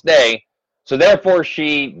Christmas Day, so therefore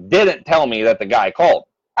she didn't tell me that the guy called.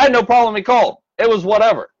 I had no problem he called. It was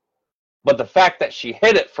whatever. But the fact that she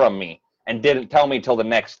hid it from me and didn't tell me till the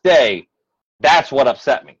next day, that's what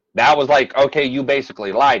upset me. That was like, okay, you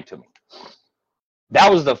basically lied to me.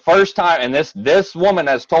 That was the first time, and this woman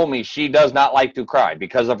has told me she does not like to cry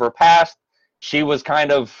because of her past.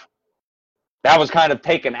 That was kind of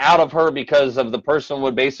taken out of her because of the person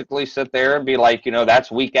would basically sit there and be like, you know,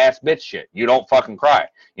 that's weak ass bitch shit. You don't fucking cry.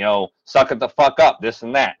 You know, suck it the fuck up, this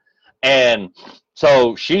and that. And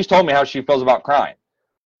so she's told me how she feels about crying.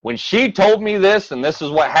 When she told me this, and this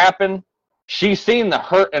is what happened, she's seen the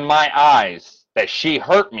hurt in my eyes that she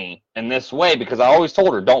hurt me in this way, because I always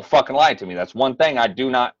told her, don't fucking lie to me. That's one thing I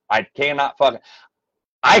cannot fucking,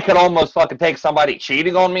 I could almost fucking take somebody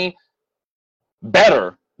cheating on me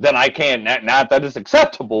better than I can. Not that it's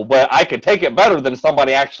acceptable, but I could take it better than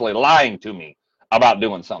somebody actually lying to me about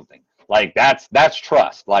doing something. Like, that's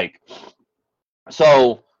trust. Like,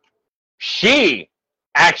 so she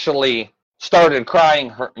actually started crying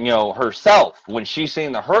herself when she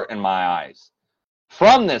seen the hurt in my eyes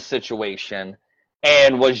from this situation,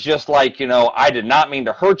 and was just like, you know, I did not mean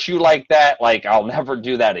to hurt you like that. Like, I'll never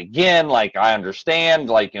do that again. Like, I understand,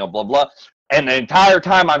 like, you know, blah, blah. And the entire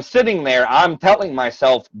time I'm sitting there, I'm telling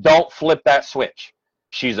myself, don't flip that switch.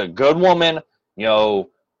 She's a good woman. You know,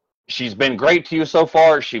 she's been great to you so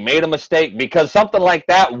far. She made a mistake, because something like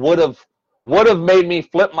that would have made me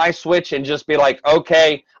flip my switch and just be like,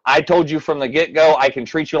 okay, I told you from the get-go, I can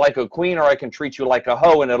treat you like a queen or I can treat you like a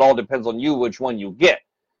hoe, and it all depends on you which one you get.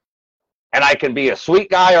 And I can be a sweet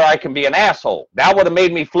guy or I can be an asshole. That would have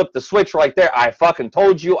made me flip the switch right there. I fucking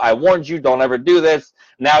told you, I warned you, don't ever do this.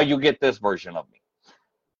 Now you get this version of me.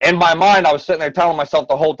 In my mind, I was sitting there telling myself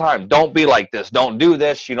the whole time, don't be like this, don't do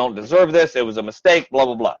this, you don't deserve this, it was a mistake, blah,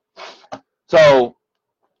 blah, blah. So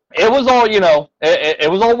it was all, you know, it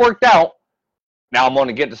was all worked out. Now I'm going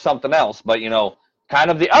to get to something else, but, you know, kind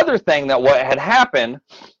of the other thing that what had happened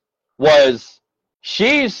was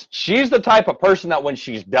she's the type of person that when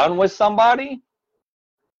she's done with somebody,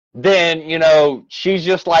 then, you know, she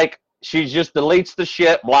just deletes the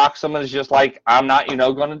shit, blocks them, and is just like, I'm not, you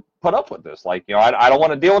know, going to put up with this. Like, you know, I don't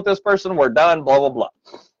want to deal with this person. We're done, blah, blah, blah.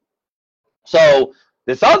 So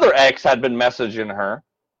this other ex had been messaging her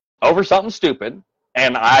over something stupid.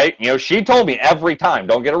 And she told me every time,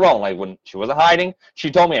 don't get it wrong, like when she wasn't hiding, she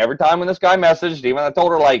told me every time when this guy messaged, even I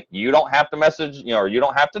told her, like, you don't have to message, you know, or you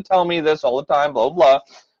don't have to tell me this all the time, blah, blah, blah.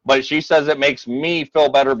 But she says it makes me feel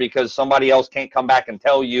better because somebody else can't come back and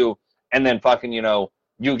tell you, and then fucking, you know,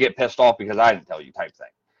 you get pissed off because I didn't tell you type thing.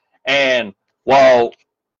 And, well,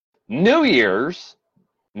 New Year's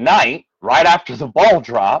night, right after the ball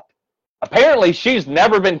drop, apparently she's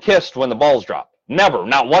never been kissed when the balls drop. Never,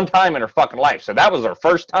 not one time in her fucking life. So that was her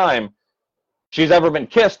first time she's ever been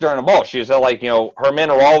kissed during a ball. She's like, you know, her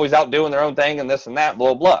men are always out doing their own thing and this and that,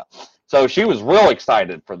 blah, blah. So she was real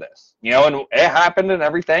excited for this, you know, and it happened and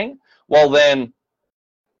everything. Well, then,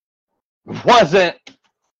 wasn't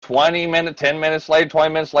 20 minutes, 10 minutes later,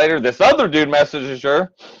 20 minutes later, this other dude messages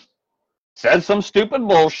her, said some stupid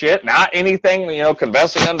bullshit, not anything, you know,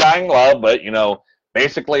 confessing undying love, but, you know,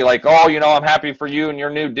 basically like, oh, you know, I'm happy for you and your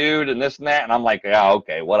new dude and this and that. And I'm like, yeah,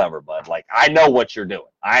 okay, whatever, bud. Like, I know what you're doing.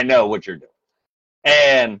 I know what you're doing.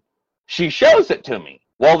 And she shows it to me.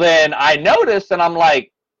 Well, then I noticed and I'm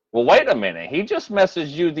like, well, wait a minute. He just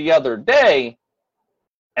messaged you the other day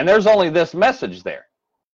and there's only this message there.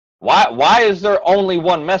 Why is there only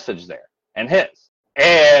one message there and his?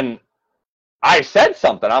 And I said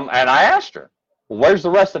something and I asked her, well, where's the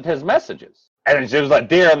rest of his messages? And it was like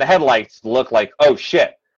deer in the headlights look like, oh,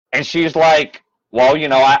 shit. And she's like, well, you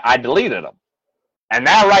know, I deleted them. And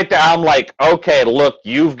now right there, I'm like, okay, look,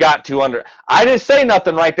 you've got to I didn't say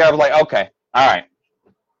nothing right there. I was like, okay, all right.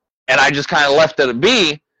 And I just kind of left it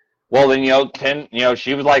be Well, then,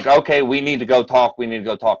 she was like, okay, we need to go talk. We need to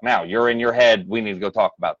go talk now. You're in your head. We need to go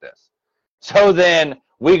talk about this. So then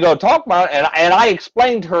we go talk about it, and I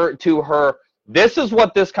explained to her, this is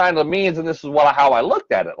what this kind of means, and this is how I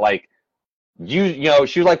looked at it. Like, she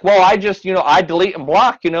was like, well, I just, I delete and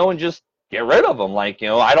block, and just get rid of them. Like,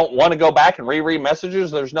 I don't want to go back and reread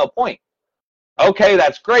messages. There's no point. Okay,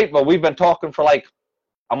 that's great, but we've been talking for like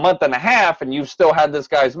a month and a half, and you've still had this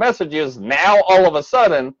guy's messages. Now, all of a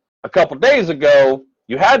sudden, a couple days ago,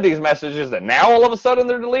 you had these messages that now all of a sudden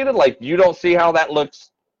they're deleted. Like, you don't see how that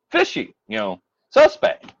looks fishy,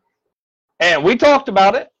 suspect. And we talked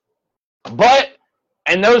about it, but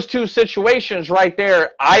in those two situations right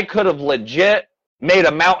there, I could have legit made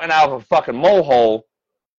a mountain out of a fucking molehill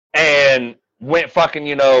and went fucking,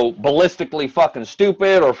 ballistically fucking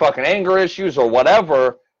stupid or fucking anger issues or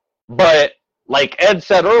whatever. But like Ed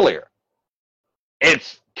said earlier,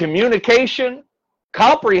 it's communication,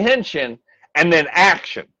 comprehension, and then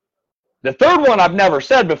action. The third one I've never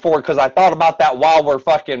said before because I thought about that while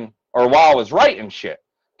I was writing shit.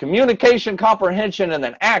 Communication, comprehension, and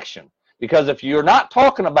then action. Because if you're not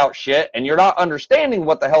talking about shit and you're not understanding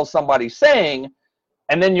what the hell somebody's saying,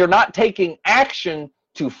 and then you're not taking action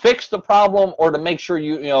to fix the problem or to make sure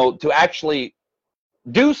to actually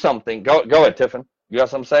do something. Go ahead, Tiffin. You got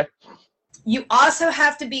something to say? You also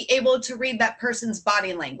have to be able to read that person's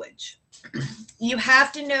body language. You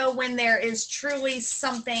have to know when there is truly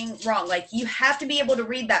something wrong. Like, you have to be able to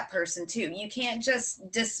read that person too. You can't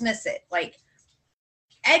just dismiss it. Like,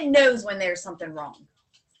 Ed knows when there's something wrong.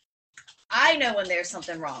 I know when there's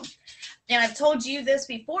something wrong. And I've told you this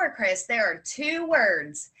before, Chris. There are two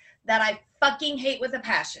words that I fucking hate with a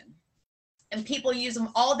passion. And people use them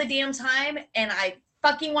all the damn time, and I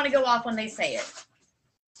fucking want to go off when they say it.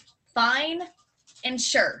 Fine and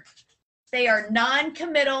sure. They are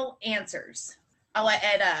non-committal answers. I'll let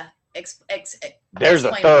Ed There's a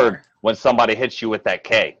explain third more. when somebody hits you with that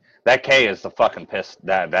K. That K is the fucking piss.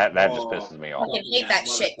 That just pisses me off. Fucking hate that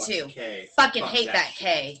shit too. K. Fucking Fuck hate that shit.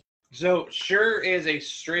 K. So sure is a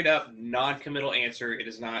straight up non-committal answer. It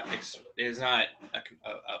is not an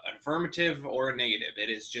affirmative or a negative. It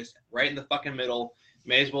is just right in the fucking middle.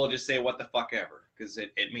 May as well just say what the fuck ever, because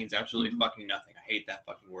it means absolutely fucking nothing. I hate that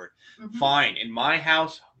fucking word. Mm-hmm. Fine. In my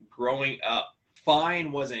house growing up,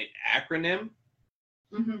 fine was an acronym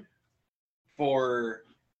for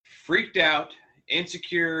freaked out,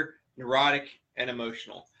 insecure, neurotic, and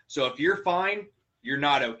emotional. So if you're fine, you're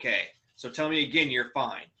not okay. So tell me again, you're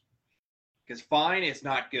fine. Because fine is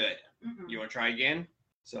not good. You want to try again?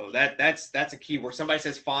 So that's a key word. Somebody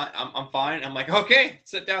says fine, I'm fine. I'm like, okay,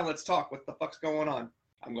 sit down, let's talk. What the fuck's going on?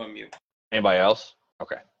 I'm going mute. Anybody else?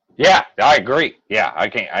 Okay. Yeah, I agree. Yeah, I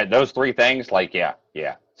can't. Those three things, like, yeah.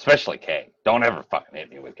 Especially K. Don't ever fucking hit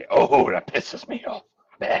me with K. Oh, that pisses me off.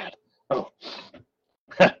 Bad. Oh.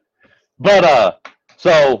 But,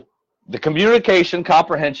 so the communication,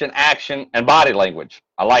 comprehension, action, and body language.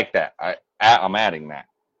 I like that. I'm adding that.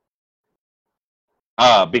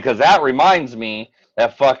 Because that reminds me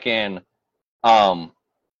that fucking, I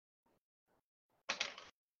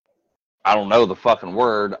don't know the fucking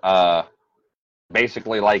word,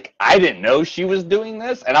 basically, like, I didn't know she was doing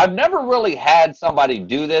this, and I've never really had somebody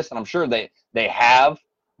do this, and I'm sure they have,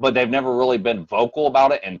 but they've never really been vocal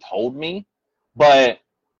about it and told me. But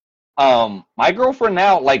my girlfriend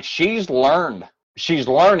now, like, she's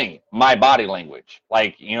learning my body language.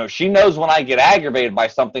 Like, she knows when I get aggravated by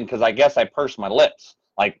something because I guess I purse my lips.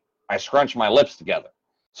 Like, I scrunch my lips together.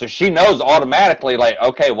 So she knows automatically, like,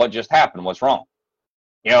 okay, what just happened? What's wrong?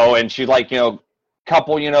 And she's like,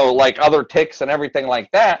 couple, like other tics and everything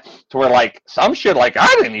like that, to where, like, some shit, like, I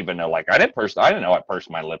didn't even know, like, I didn't know I pursed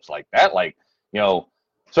my lips like that. Like,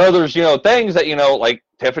 so there's, things that, like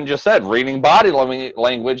Tiffin just said, reading body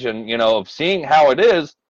language and, of seeing how it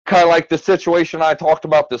is, kind of like the situation I talked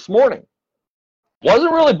about this morning.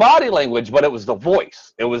 Wasn't really body language, but it was the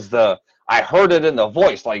voice. It was I heard it in the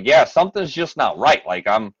voice. Like, yeah, something's just not right. Like,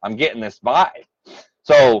 I'm getting this vibe.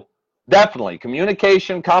 So definitely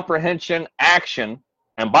communication, comprehension, action,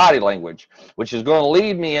 and body language, which is going to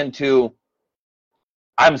lead me into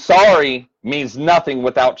I'm sorry means nothing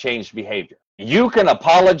without changed behavior. You can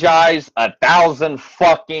apologize 1,000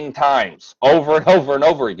 fucking times over and over and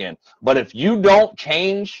over again. But if you don't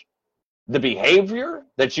change the behavior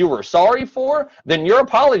that you were sorry for, then your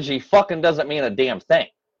apology fucking doesn't mean a damn thing.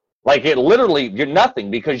 Like, it literally, you're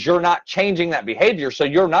nothing because you're not changing that behavior, so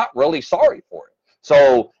you're not really sorry for it.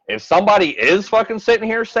 So if somebody is fucking sitting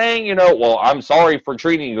here saying, well, I'm sorry for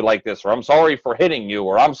treating you like this, or I'm sorry for hitting you,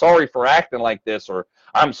 or I'm sorry for acting like this, or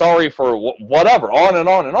I'm sorry for whatever, on and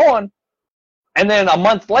on and on. And then a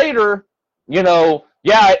month later,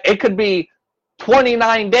 Yeah, it could be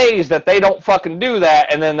 29 days that they don't fucking do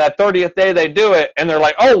that, and then that 30th day they do it, and they're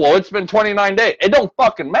like, oh, well, it's been 29 days. It don't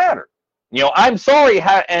fucking matter. You know, I'm sorry,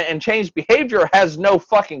 and changed behavior has no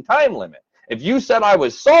fucking time limit. If you said I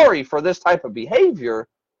was sorry for this type of behavior,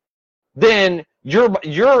 then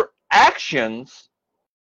your actions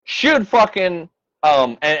should fucking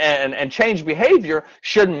and change behavior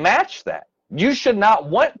should match that. You should not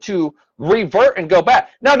want to revert and go back.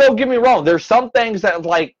 Now, don't get me wrong. There's some things that,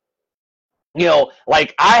 like, you know,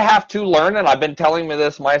 like I have to learn, and I've been telling me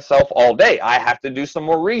this myself all day. I have to do some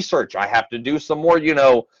more research. I have to do some more, you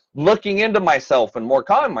know, looking into myself and more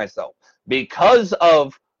calming myself. Because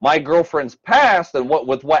of my girlfriend's past and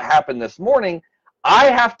what happened this morning, I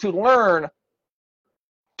have to learn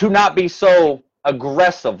to not be so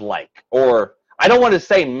aggressive like, or I don't want to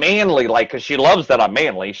say manly like, because she loves that I'm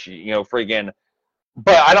manly. She, you know, friggin'.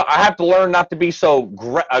 But I have to learn not to be so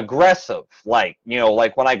aggressive, like, you know,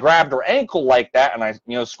 like when I grabbed her ankle like that and I,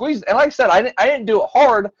 you know, squeezed. And like I said, I didn't do it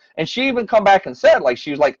hard. And she even come back and said, like,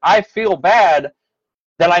 she was like, I feel bad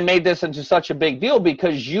that I made this into such a big deal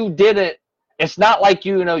because you did it. It's not like,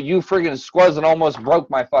 you know, you friggin' squaz and almost broke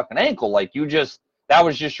my fucking ankle. Like, you just, that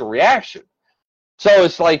was just your reaction. So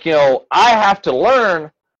it's like, you know, I have to learn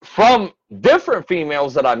from different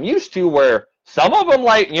females that I'm used to, where some of them,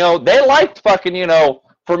 like, you know, they liked fucking, you know,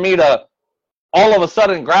 for me to all of a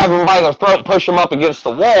sudden grab them by the throat, push them up against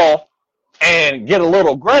the wall, and get a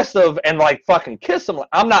little aggressive and, like, fucking kiss them.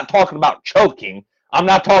 I'm not talking about choking. I'm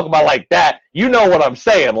not talking about like that. You know what I'm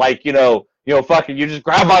saying? Like, you know, fucking, you just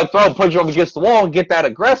grab by the throat, push them up against the wall, and get that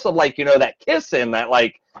aggressive, like, you know, that kiss in that,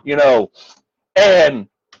 like, you know, and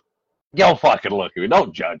y'all fucking look at me.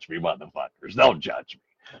 Don't judge me, motherfuckers. Don't judge me.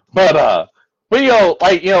 But you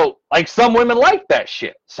know, like some women like that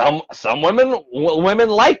shit. Some women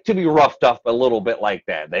like to be roughed up a little bit like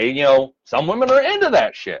that. They, you know, some women are into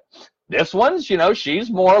that shit. This one's, you know, she's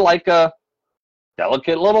more like a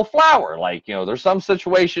delicate little flower. Like, you know, there's some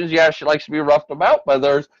situations, yeah, she likes to be roughed about, but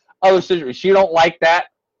there's other situations she don't like that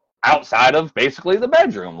outside of basically the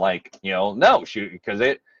bedroom. Like, you know, no, because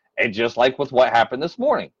it just like with what happened this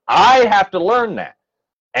morning. I have to learn that.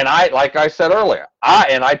 And like I said earlier,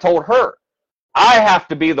 I told her, I have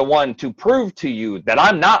to be the one to prove to you that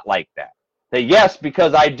I'm not like that. That yes,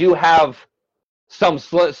 because I do have some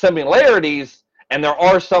similarities, and there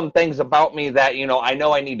are some things about me that, you know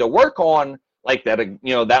I need to work on, like that,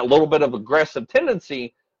 you know, that little bit of aggressive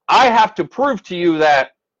tendency. I have to prove to you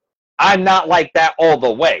that I'm not like that all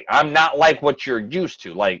the way. I'm not like what you're used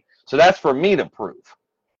to. Like, so that's for me to prove.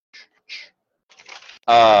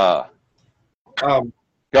 Go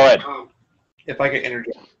ahead. If I could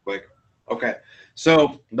interject quick. Okay.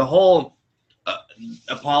 So the whole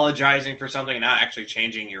apologizing for something and not actually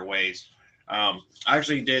changing your ways. I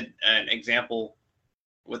actually did an example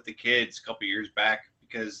with the kids a couple years back,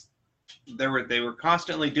 because they were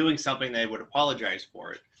constantly doing something, they would apologize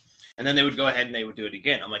for it, and then they would go ahead and they would do it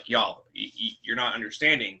again. I'm like, y'all, you're not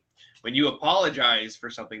understanding. When you apologize for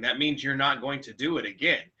something, that means you're not going to do it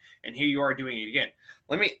again. And here you are doing it again.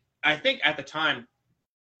 I think at the time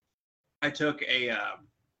I took a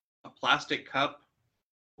plastic cup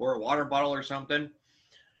or a water bottle or something.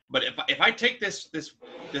 But if I take this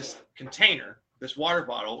container, this water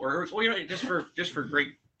bottle, or, well, you know, just for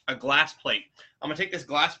a glass plate, I'm gonna take this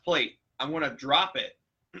glass plate, I'm gonna drop it,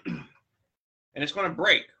 and it's gonna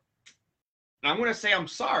break. And I'm gonna say I'm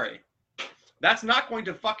sorry. That's not going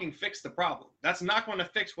to fucking fix the problem. That's not going to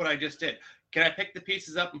fix what I just did. Can I pick the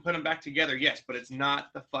pieces up and put them back together? Yes, but it's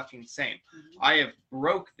not the fucking same. Mm-hmm. I have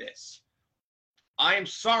broke this. I am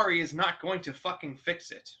sorry is not going to fucking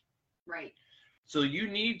fix it. Right. So you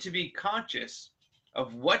need to be conscious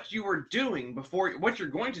of what you are doing what you're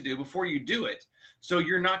going to do before you do it. So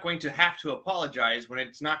you're not going to have to apologize when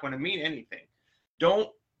it's not going to mean anything.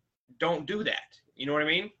 Don't do that. You know what I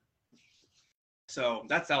mean? So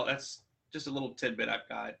that's just a little tidbit I've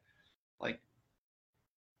got. Like,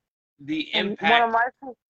 the impact.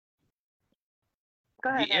 Go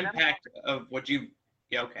ahead, the impact of what you.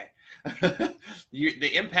 Yeah, okay.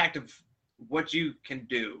 The impact of what you can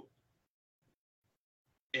do.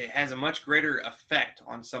 It has a much greater effect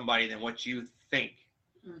on somebody than what you think.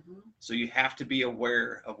 Mm-hmm. So you have to be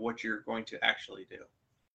aware of what you're going to actually do.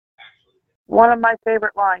 One of my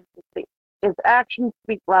favorite lines is actions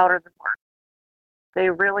speak louder than words. They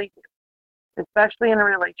really do, especially in a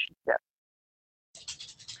relationship.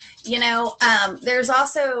 You know, there's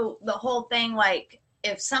also the whole thing, like,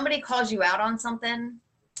 if somebody calls you out on something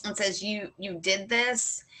and says you did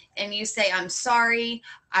this, and you say, I'm sorry,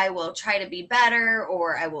 I will try to be better,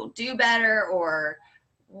 or I will do better, or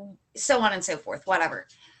so on and so forth, whatever.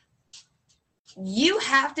 you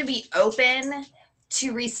have to be open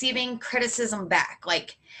to receiving criticism back.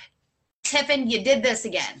 Like, Tiffin, you did this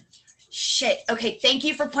again. Shit. Okay, thank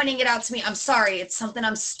you for pointing it out to me. I'm sorry. It's something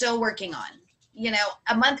I'm still working on. You know,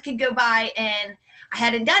 a month could go by and I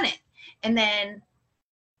hadn't done it. And then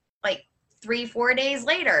like 3-4 days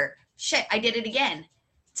later, shit, I did it again.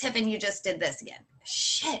 Tiffin, you just did this again.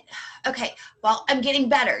 Shit. Okay, well, I'm getting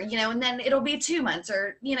better, you know, and then it'll be 2 months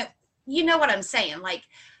or, you know what I'm saying. Like,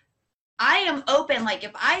 I am open. Like,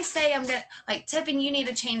 if I say I'm going to, like, Tiffin, you need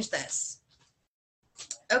to change this.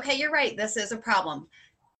 Okay, you're right. This is a problem.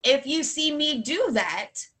 If you see me do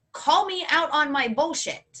that, call me out on my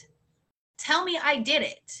bullshit. Tell me I did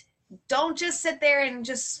it. Don't just sit there and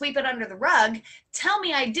just sweep it under the rug. Tell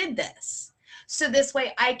me I did this. So this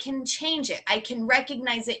way I can change it. I can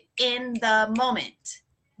recognize it in the moment.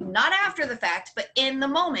 Not after the fact, but in the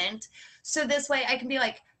moment. So this way I can be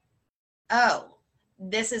like, oh,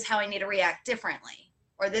 this is how I need to react differently.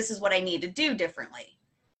 Or this is what I need to do differently.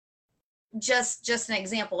 Just an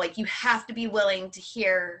example, like, you have to be willing to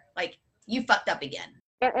hear, like, you fucked up again.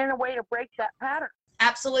 In a way to break that pattern.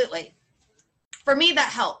 Absolutely. For me, that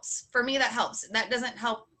helps. That doesn't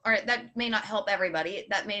help, or that may not help everybody.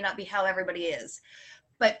 That may not be how everybody is.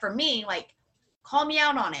 But for me, like, call me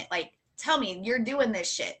out on it. Like, tell me you're doing this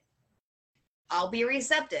shit. I'll be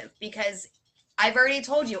receptive because I've already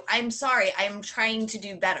told you, I'm sorry. I'm trying to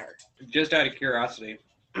do better. Just out of curiosity,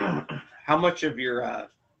 how much of your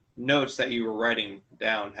notes that you were writing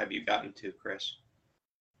down have you gotten to, Chris?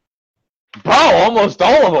 Bro, almost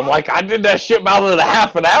all of them. Like, I did that shit about in a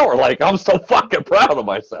half an hour. Like, I'm so fucking proud of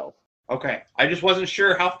myself. Okay. I just wasn't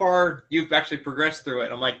sure how far you've actually progressed through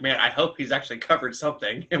it. I'm like, man, I hope he's actually covered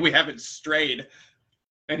something and we haven't strayed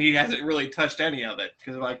and he hasn't really touched any of it.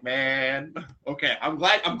 Because I'm like, man, okay. I'm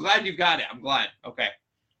glad you've got it. I'm glad. Okay.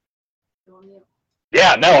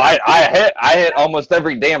 Yeah, no, I hit almost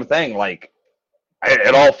every damn thing. Like,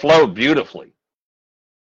 it all flowed beautifully.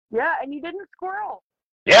 Yeah, and you didn't squirrel.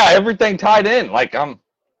 Yeah, everything tied in. Like,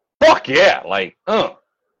 fuck yeah. Like, proud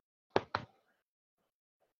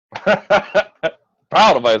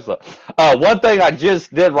of myself. One thing I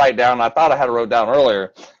just did write down, I thought I had it wrote down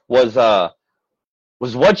earlier, was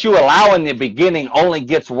what you allow in the beginning only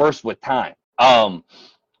gets worse with time.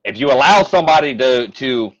 If you allow somebody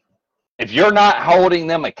to if you're not holding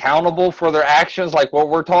them accountable for their actions, like what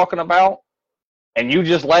we're talking about, and you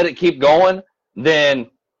just let it keep going,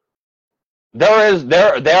 then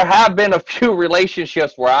there have been a few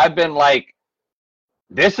relationships where I've been like,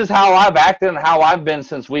 this is how I've acted and how I've been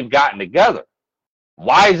since we've gotten together.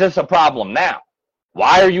 Why is this a problem now?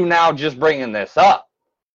 Why are you now just bringing this up?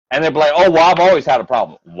 And they'll be like, oh, well, I've always had a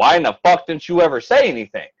problem. Why in the fuck didn't you ever say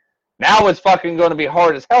anything? Now it's fucking going to be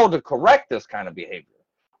hard as hell to correct this kind of behavior.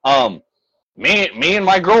 Me and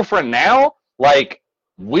my girlfriend now, like,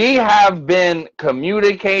 we have been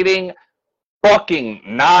communicating fucking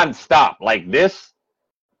nonstop. Like, this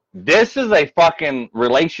is a fucking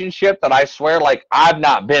relationship that I swear, like, I've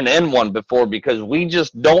not been in one before because we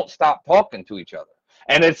just don't stop talking to each other.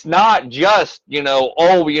 And it's not just,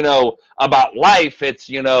 about life. It's,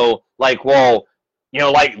 like, well,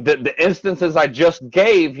 like the instances I just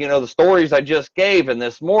gave, the stories I just gave and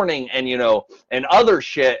this morning and, and other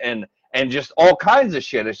shit and just all kinds of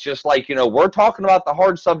shit. It's just like, we're talking about the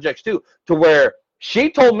hard subjects too, to where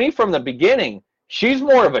she told me from the beginning, she's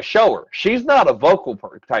more of a shower. She's not a vocal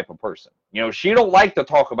type of person. She don't like to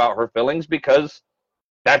talk about her feelings because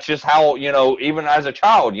that's just how, even as a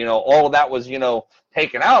child, all of that was,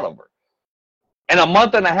 taken out of her. And a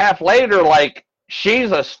month and a half later, like,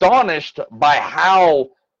 she's astonished by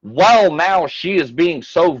how well now she is being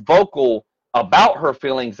so vocal about her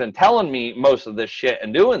feelings and telling me most of this shit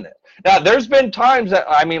and doing this. Now, there's been times that,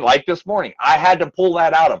 like this morning, I had to pull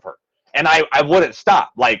that out of her. And I wouldn't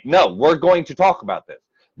stop. Like, no, we're going to talk about this.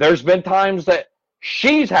 There's been times that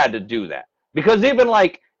she's had to do that. Because even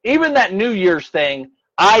that New Year's thing,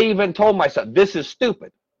 I even told myself, this is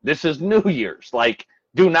stupid. This is New Year's. Like,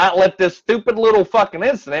 do not let this stupid little fucking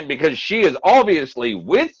incident, because she is obviously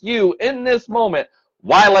with you in this moment,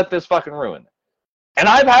 why let this fucking ruin it? And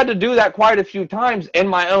I've had to do that quite a few times in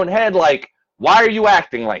my own head, like, why are you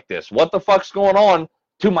acting like this? What the fuck's going on,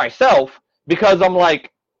 to myself? Because I'm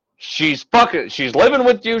like, she's living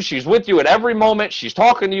with you, she's with you at every moment, she's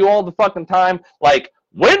talking to you all the fucking time. Like,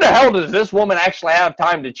 when the hell does this woman actually have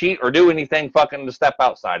time to cheat or do anything fucking to step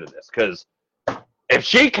outside of this? Because if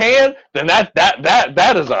she can, then that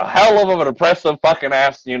is a hell of an oppressive fucking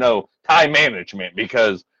ass, time management,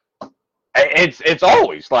 because it's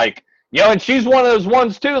always like, and she's one of those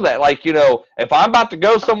ones too that, like, if I'm about to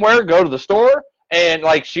go somewhere, go to the store, And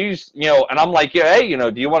like she's, and I'm like, yeah, hey,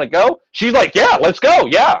 do you want to go? She's like, yeah, let's go.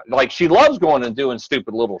 Yeah. Like she loves going and doing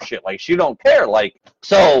stupid little shit. Like she don't care. Like,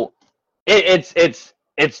 so it's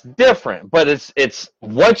different, but it's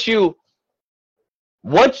the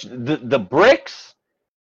bricks.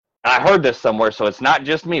 I heard this somewhere, so it's not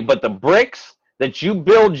just me, but the bricks that you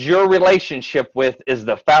build your relationship with is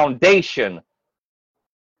the foundation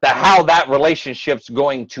that how that relationship's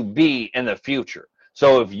going to be in the future.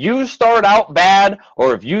 So if you start out bad,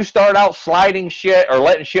 or if you start out sliding shit or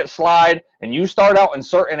letting shit slide, and you start out in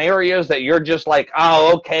certain areas that you're just like,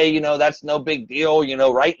 oh, okay, that's no big deal,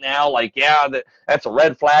 right now, like, yeah, that's a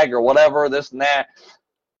red flag or whatever, this and that.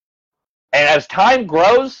 And as time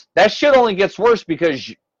grows, that shit only gets worse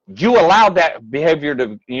because you allowed that behavior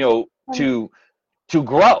to, to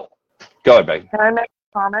grow. Go ahead, Becky. Can I make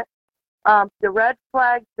a comment? The red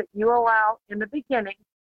flags that you allow in the beginning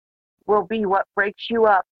will be what breaks you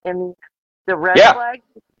up in the red flags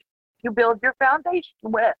you build your foundation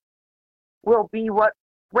with will be what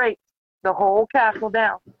breaks the whole castle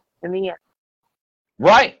down in the end.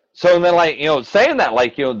 Right. So then, like, saying that,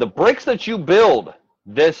 like, the bricks that you build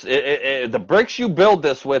this, the bricks you build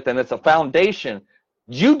this with, and it's a foundation,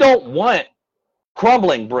 you don't want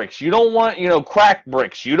crumbling bricks. You don't want, cracked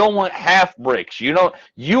bricks. You don't want half bricks. You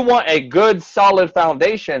want a good, solid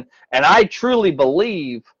foundation. And I truly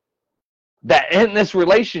believe that in this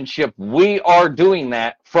relationship, we are doing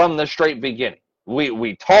that from the straight beginning.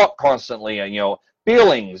 We talk constantly,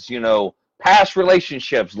 feelings, past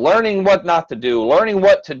relationships, learning what not to do, learning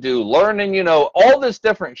what to do, learning, all this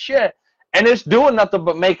different shit. And it's doing nothing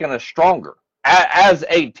but making us stronger as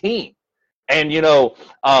a team. And,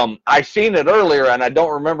 I seen it earlier, and I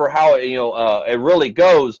don't remember how it really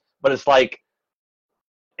goes, but it's like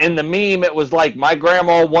in the meme, it was like my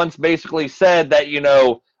grandma once basically said that,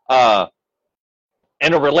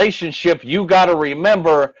 in a relationship, you got to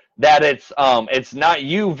remember that it's not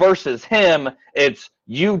you versus him, it's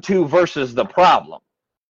you two versus the problem.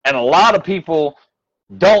 And a lot of people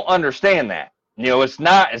don't understand that. It's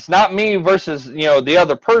not me versus, the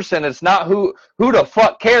other person. It's not who the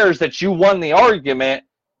fuck cares that you won the argument.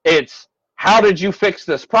 It's how did you fix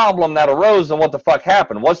this problem that arose and what the fuck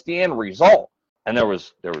happened? What's the end result? And there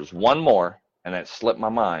was one more, and it slipped my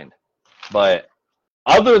mind. But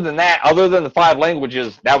other than that, other than the 5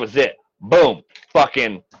 languages, that was it. Boom.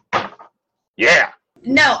 Fucking, yeah.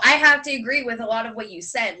 No, I have to agree with a lot of what you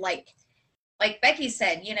said. Like Becky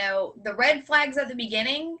said, the red flags at the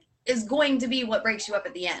beginning is going to be what breaks you up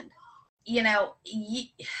at the end.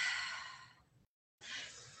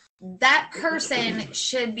 That person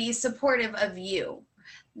should be supportive of you.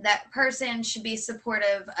 That person should be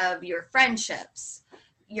supportive of your friendships.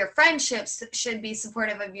 Your friendships should be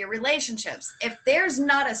supportive of your relationships. If there's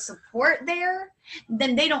not a support there,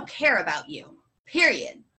 then they don't care about you,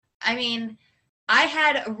 period. I mean, I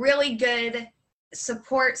had a really good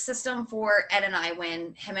support system for Ed and I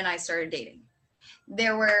when him and I started dating.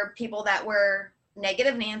 There were people that were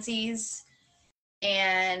negative Nancy's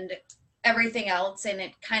and everything else, and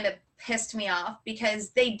it kind of pissed me off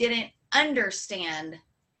because they didn't understand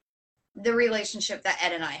the relationship that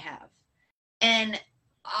Ed and I have. And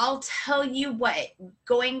I'll tell you what,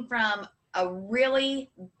 going from a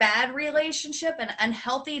really bad relationship, an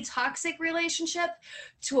unhealthy, toxic relationship,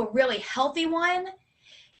 to a really healthy one,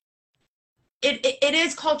 it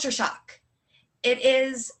is culture shock. It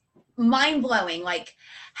is mind-blowing. Like,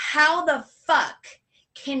 how the fuck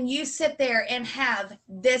can you sit there and have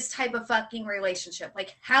this type of fucking relationship?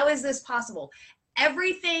 Like, how is this possible?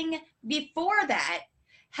 Everything before that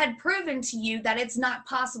had proven to you that it's not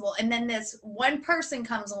possible. And then this one person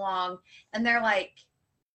comes along and they're like,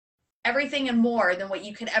 everything and more than what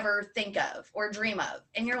you could ever think of or dream of.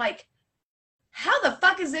 And you're like, how the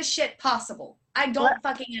fuck is this shit possible? I don't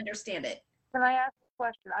fucking understand it. Can I ask a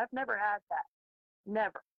question? I've never had that.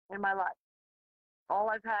 Never in my life. All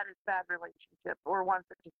I've had is bad relationships or ones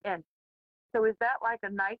that just end. So is that like a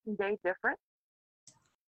night and day difference?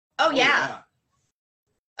 Oh yeah.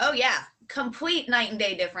 Oh yeah. Complete night and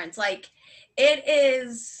day difference. Like, it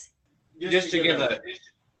is. Just to give a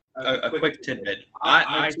quick tidbit,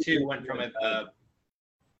 I too went from a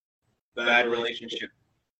bad relationship.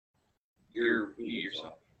 You're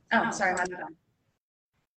yourself. Oh, sorry, my bad.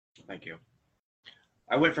 Thank you.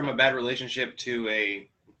 I went from a bad relationship to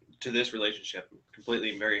this relationship,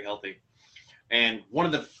 completely very healthy. And one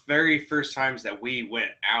of the very first times that we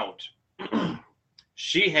went out,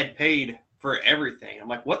 she had paid for everything. I'm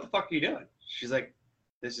like, what the fuck are you doing? She's like,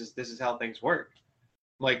 this is how things work.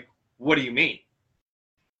 I'm like, what do you mean?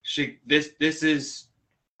 This is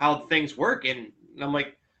how things work. And I'm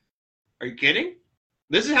like, are you kidding?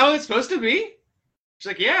 This is how it's supposed to be? She's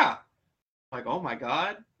like, yeah. I'm like, oh my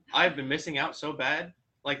God, I've been missing out so bad.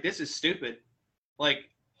 Like, this is stupid. Like,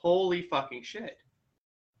 holy fucking shit.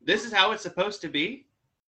 This is how it's supposed to be?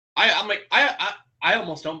 I'm like, I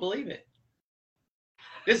almost don't believe it.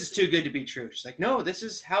 This is too good to be true. She's like, no, this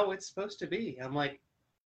is how it's supposed to be. I'm like,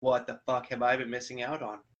 what the fuck have I been missing out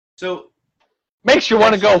on? So makes you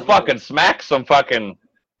want to go That's fucking smack some fucking.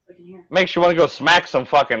 Makes you want to go smack some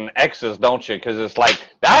fucking exes, don't you? Because it's like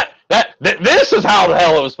this is how the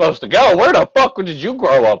hell it was supposed to go. Where the fuck did you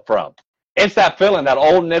grow up from? It's that feeling, that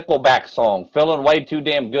old Nickelback song, feeling way too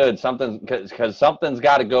damn good. Because something's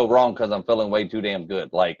got to go wrong because I'm feeling way too damn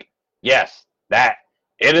good. Like, yes, that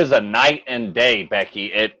it is a night and day,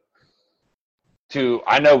 Becky.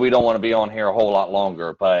 I know we don't want to be on here a whole lot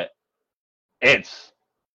longer, but it's.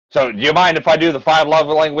 So, do you mind if I do the 5 love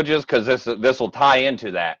languages? Because this will tie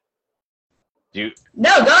into that.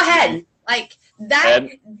 No, go ahead. Like that.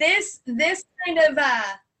 Ed? This kind of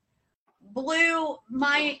blew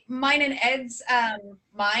mine and Ed's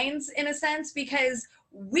minds in a sense, because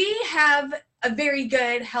we have a very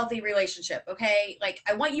good, healthy relationship. Okay, like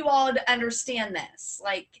I want you all to understand this.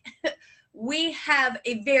 Like we have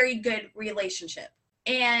a very good relationship,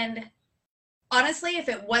 and honestly, if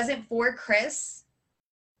it wasn't for Chris,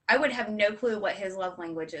 I would have no clue what his love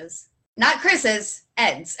language is. Not Chris's,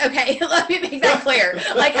 Ed's. Okay, let me make that clear.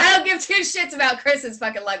 Like, I don't give 2 shits about Chris's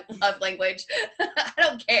fucking love language. I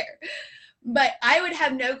don't care. But I would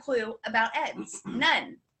have no clue about Ed's.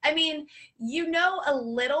 None. I mean, you know a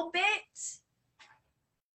little bit,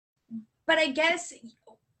 but I guess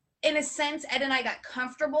in a sense, Ed and I got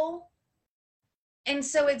comfortable. And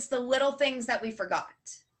so it's the little things that we forgot.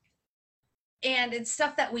 And it's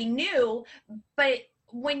stuff that we knew, but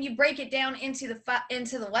when you break it down into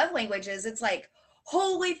the love languages, it's like,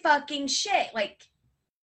 holy fucking shit. Like,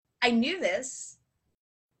 I knew this,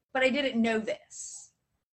 but I didn't know this.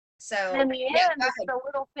 So in the end, it's the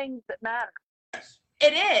little things that matter.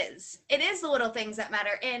 It is the little things that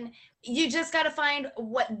matter. And you just got to find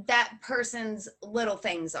what that person's little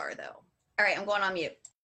things are, though. All right, I'm going on mute.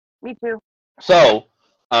 Me too. So,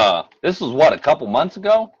 this was what, a couple months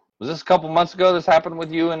ago? Was this a couple months ago this happened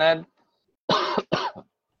with you and Ed?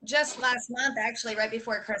 Just last month, actually, right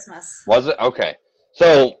before Christmas. Was it? Okay.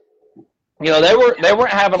 So, they weren't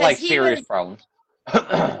having like serious problems.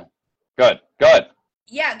 Good.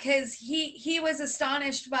 Yeah, because he was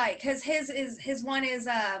astonished by, because his one is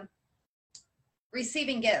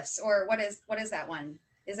receiving gifts, or what is that one?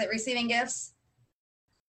 Is it receiving gifts?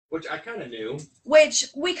 Which I kind of knew. Which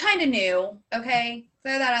we kind of knew, okay?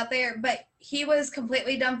 Throw that out there. But he was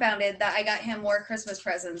completely dumbfounded that I got him more Christmas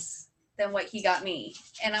presents than what he got me.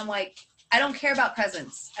 And I'm like, I don't care about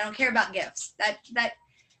presents. I don't care about gifts.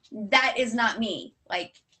 That is not me.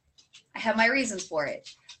 Like, I have my reasons for it.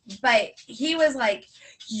 But he was like,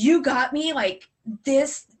 you got me like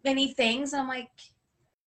this many things? And I'm like,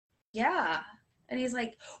 yeah. And he's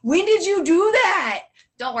like, when did you do that?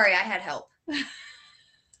 Don't worry, I had help.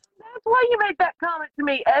 That's why you made that comment to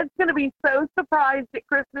me. Ed's going to be so surprised at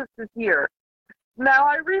Christmas this year. Now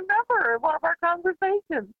I remember one of our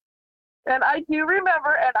conversations. And I do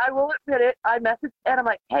remember, and I will admit it, I messaged Ed. I'm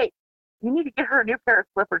like, hey, you need to get her a new pair of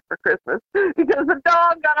slippers for Christmas because the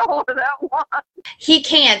dog got a hold of that one. He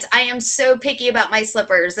can't. I am so picky about my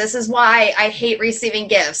slippers. This is why I hate receiving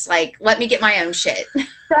gifts. Like, let me get my own shit.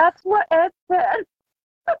 That's what Ed said.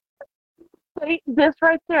 This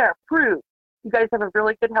right there proves you guys have a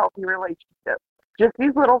really good, healthy relationship. Just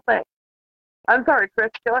these little things. I'm sorry,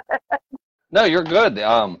 Chris. Go ahead. No, you're good.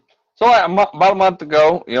 So about a month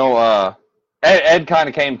ago, Ed kind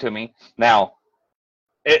of came to me. Now,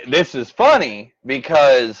 this is funny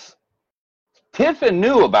because Tiffin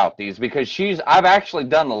knew about these because I've actually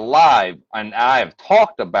done a live and I have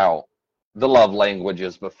talked about the love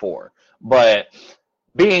languages before. But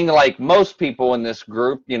being like most people in this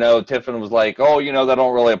group, Tiffin was like, oh, that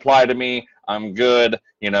don't really apply to me. I'm good.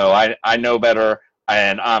 I know better.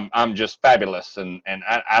 And I'm just fabulous, and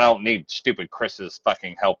I don't need stupid Chris's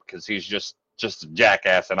fucking help because he's just a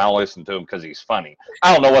jackass, and I'll listen to him because he's funny.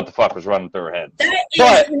 I don't know what the fuck was running through her head.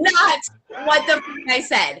 That is not what the fuck I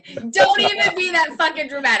said. Don't even be that fucking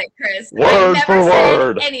dramatic, Chris. Word I for never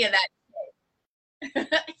word. said any of that shit.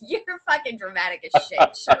 You're fucking dramatic as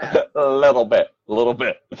shit. Shut up. A little bit.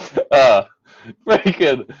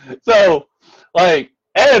 Freaking. So, like,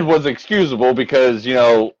 Ed was excusable because,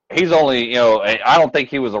 he's only, I don't think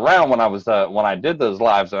he was around when I did those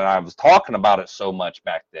lives and I was talking about it so much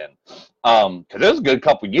back then. Because it was a good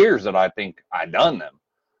couple years that I think I done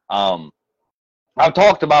them. I've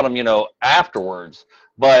talked about them, afterwards.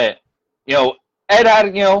 But, Ed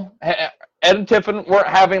had, Ed and Tiffin weren't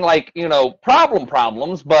having like, you know,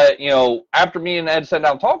 problems, but, you know, after me and Ed sat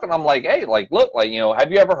down talking, I'm like, hey, like, look, like, you know,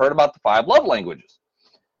 have you ever heard about the 5 love languages?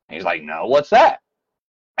 And he's like, no, what's that?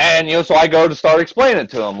 And, you know, so I go to start explaining it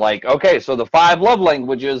to him, like, okay, so the 5 love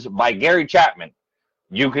languages by Gary Chapman.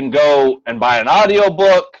 You can go and buy an audio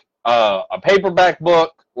book, a paperback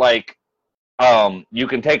book, like, you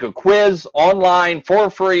can take a quiz online for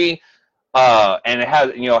free, and it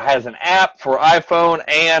has, you know, has an app for iPhone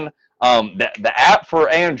and the app for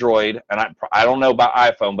Android, and I don't know about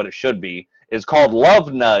iPhone, but it should be, is called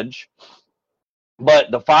Love Nudge.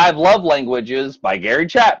 But the 5 love languages by Gary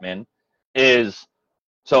Chapman is,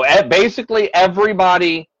 so basically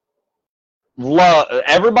everybody's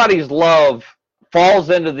love falls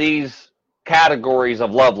into these categories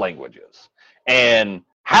of love languages. And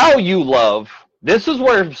how you love, this is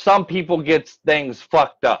where some people get things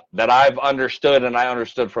fucked up that I've understood, and I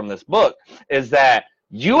understood from this book, is that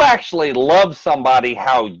you actually love somebody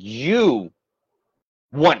how you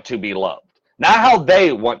want to be loved, not how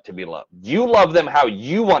they want to be loved. You love them how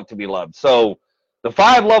you want to be loved. So the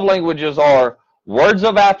 5 love languages are words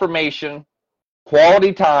of affirmation,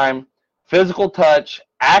 quality time, physical touch,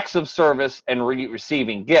 acts of service, and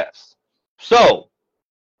receiving gifts. So,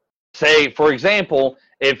 say, for example,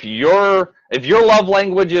 if your love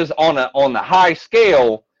language is on the high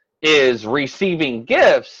scale is receiving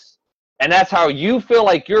gifts, and that's how you feel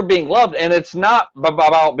like you're being loved, and it's not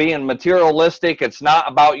about being materialistic, it's not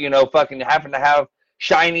about, you know, fucking having to have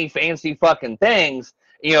shiny, fancy fucking things,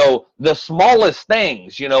 you know, the smallest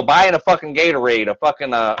things, you know, buying a fucking Gatorade, a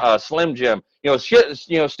fucking Slim Jim, you know, shit,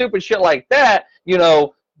 you know, stupid shit like that, you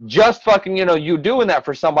know, just fucking, you know, you doing that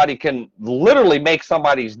for somebody can literally make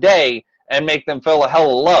somebody's day and make them feel a hell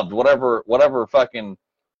of loved. Whatever fucking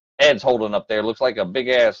Ed's holding up there looks like a big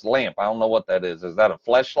ass lamp. I don't know what that is. Is that a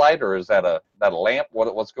fleshlight or is that a lamp?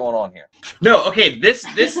 What's going on here? No, okay. This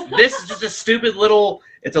is just a stupid little.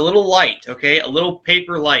 It's a little light, okay, a little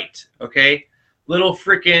paper light, okay, little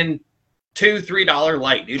freaking $2-3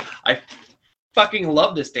 light, dude. I fucking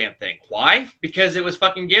love this damn thing. Why? Because it was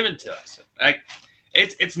fucking given to us. Like,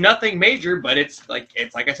 it's nothing major, but it's like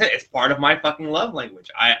I said, it's part of my fucking love language.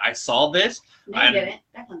 I saw this. No, you didn't.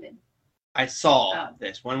 Declan did. I saw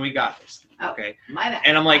this when we got this. Okay. My bad.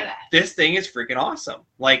 And I'm like, this thing is freaking awesome.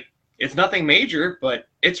 Like, it's nothing major, but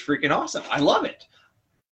it's freaking awesome. I love it.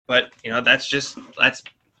 But, you know, that's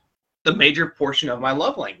the major portion of my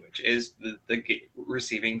love language is the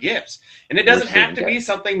receiving gifts. And it doesn't have to be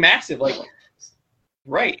something massive. Like,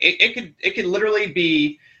 right. It could literally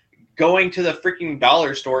be going to the freaking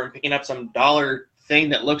dollar store and picking up some dollar thing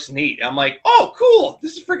that looks neat. I'm like, oh, cool.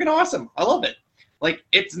 This is freaking awesome. I love it. Like,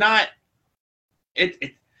 it's not, it's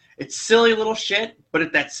silly little shit,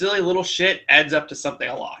 but that silly little shit adds up to something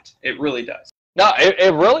a lot. It really does. No,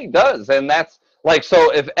 it really does. And that's like,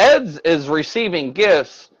 so if Ed's is receiving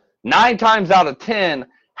gifts, 9 times out of 10,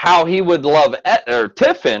 how he would love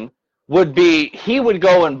Tiffin would be, he would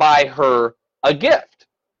go and buy her a gift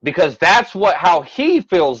because that's how he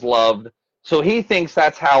feels loved. So he thinks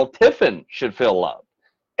that's how Tiffin should feel loved.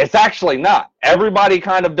 It's actually not. Everybody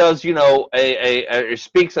kind of does, you know,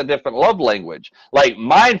 speaks a different love language. Like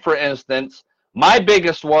mine, for instance, my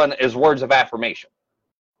biggest one is words of affirmation.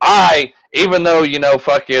 Even though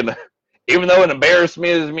it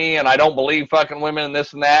embarrasses me and I don't believe fucking women and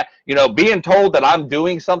this and that, you know, being told that I'm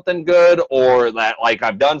doing something good or that like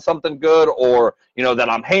I've done something good or, you know, that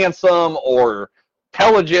I'm handsome or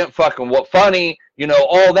intelligent, funny, you know,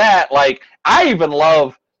 all that. Like I even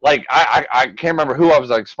love, like, I can't remember who I was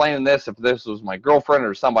explaining this, if this was my girlfriend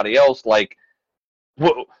or somebody else. Like,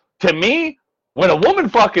 to me, when a woman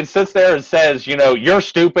fucking sits there and says, you know, you're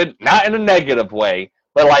stupid, not in a negative way,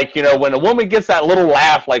 but like, you know, when a woman gets that little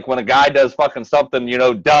laugh, like when a guy does fucking something, you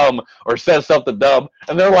know, dumb or says something dumb,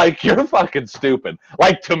 and they're like, you're fucking stupid.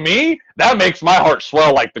 Like, to me, that makes my heart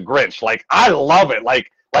swell like the Grinch. Like, I love it.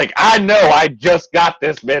 Like I know I just got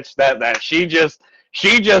this bitch that she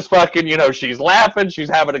just fucking, you know, she's laughing, she's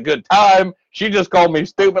having a good time, she just called me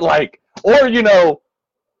stupid, like, or, you know,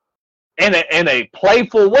 in a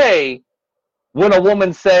playful way, when a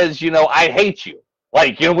woman says, you know, I hate you.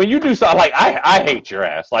 Like, you know, when you do something like, I hate your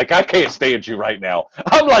ass, like, I can't stand you right now.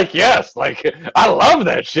 I'm like, yes, like, I love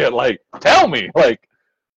that shit, like, tell me, like,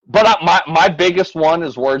 but my biggest one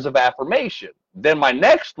is words of affirmation. Then my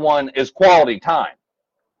next one is quality time.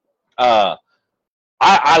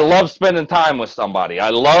 I love spending time with somebody. I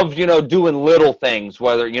love, you know, doing little things,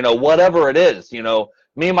 whether, you know, whatever it is, you know,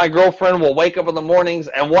 me and my girlfriend will wake up in the mornings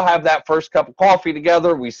and we'll have that first cup of coffee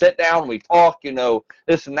together. We sit down, we talk, you know,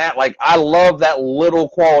 this and that. Like, I love that little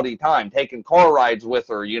quality time, taking car rides with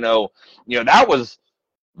her, you know, that was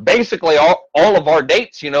basically all of our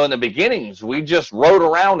dates, in the beginnings, we just rode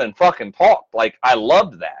around and fucking talked. Like, I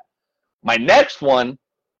loved that. My next one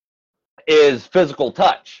is physical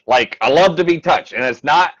touch. Like, I love to be touched, and it's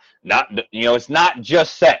not it's not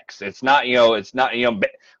just sex. It's not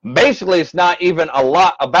basically it's not even a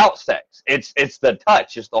lot about sex. It's the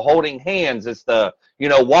touch. It's the holding hands. It's the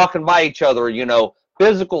walking by each other.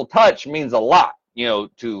 Physical touch means a lot.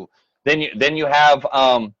 To then you have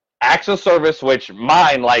acts of service, which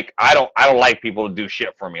mine, like, I don't like people to do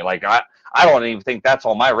shit for me. Like, I don't even think that's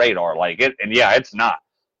on my radar. Like, it's not.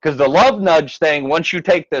 Because the love nudge thing, once you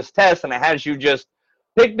take this test and it has you just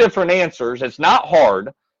pick different answers, it's not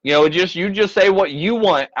hard. You just say what you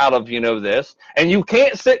want out of, this. And you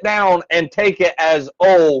can't sit down and take it as,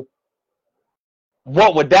 oh,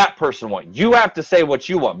 what would that person want? You have to say what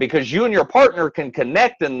you want, because you and your partner can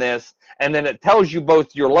connect in this, and then it tells you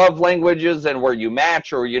both your love languages and where you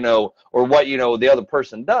match, or or what the other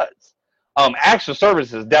person does. Acts of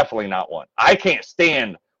service is definitely not one. I can't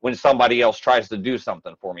stand when somebody else tries to do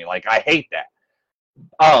something for me. Like, I hate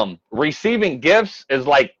that. Receiving gifts is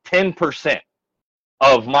like 10%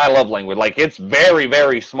 of my love language. Like, it's very,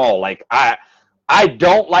 very small. Like, I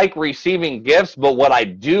don't like receiving gifts, but what I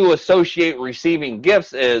do associate receiving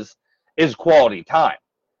gifts is quality time.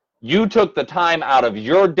 You took the time out of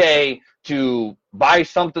your day to buy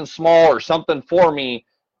something small or something for me,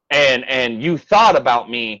 and you thought about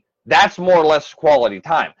me. That's more or less quality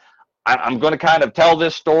time. I'm going to kind of tell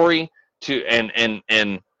this story in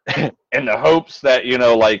the hopes that,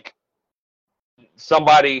 like,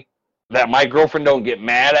 somebody, that my girlfriend don't get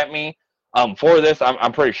mad at me for this.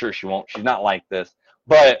 I'm pretty sure she won't. She's not like this.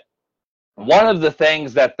 But one of the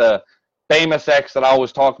things that the famous ex that I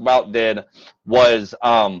always talk about did was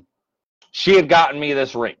she had gotten me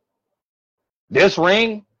this ring. This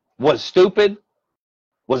ring was stupid,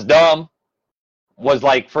 was dumb, was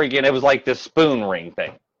like freaking, it was like this spoon ring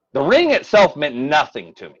thing. The ring itself meant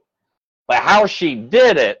nothing to me. But how she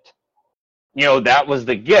did it, that was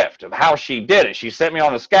the gift of how she did it. She sent me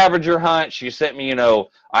on a scavenger hunt. She sent me,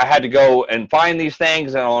 I had to go and find these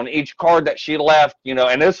things, and on each card that she left,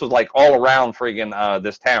 and this was like all around friggin'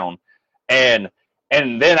 this town. And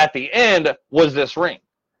then at the end was this ring.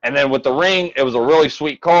 And then with the ring, it was a really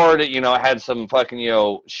sweet card. It had some fucking,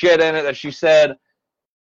 shit in it that she said.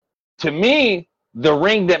 To me, the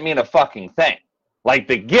ring didn't mean a fucking thing. Like,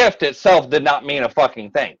 the gift itself did not mean a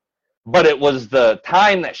fucking thing. But it was the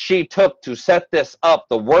time that she took to set this up,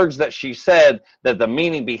 the words that she said, that the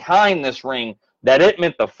meaning behind this ring, that it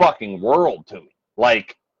meant the fucking world to me.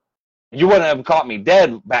 Like, you wouldn't have caught me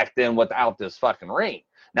dead back then without this fucking ring.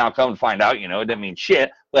 Now, come to find out, it didn't mean shit.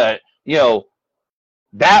 But,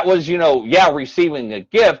 that was, receiving a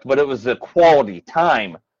gift, but it was the quality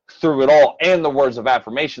time through it all, and the words of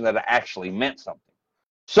affirmation that it actually meant something.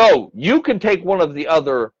 So you can take one of the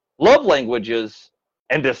other love languages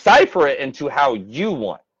and decipher it into how you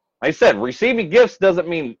want. Like I said, receiving gifts doesn't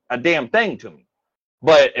mean a damn thing to me.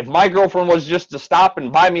 But if my girlfriend was just to stop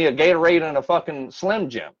and buy me a Gatorade and a fucking Slim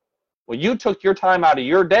Jim, well, you took your time out of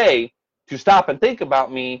your day to stop and think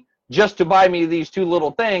about me just to buy me these two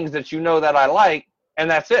little things that that I like, and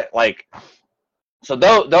that's it. Like, so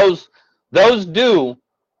those do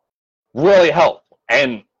really help.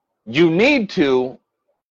 And you need to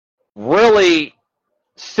really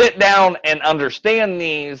sit down and understand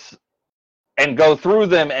these and go through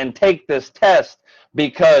them and take this test,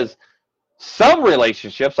 because some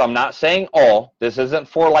relationships, I'm not saying all, this isn't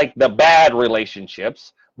for like the bad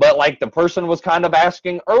relationships, but like the person was kind of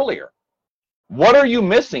asking earlier, what are you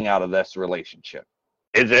missing out of this relationship?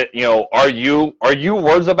 Is it, are you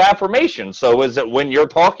words of affirmation? So is it when you're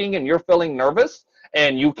talking and you're feeling nervous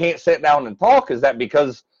and you can't sit down and talk? Is that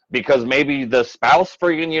because maybe the spouse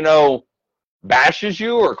freaking, bashes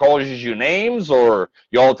you or calls you names, or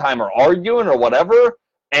you all the time are arguing or whatever,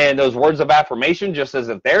 and those words of affirmation just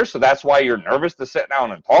isn't there, so that's why you're nervous to sit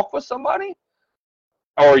down and talk with somebody?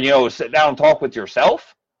 Or, sit down and talk with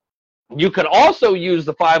yourself? You could also use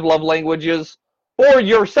the 5 love languages for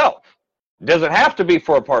yourself. It doesn't have to be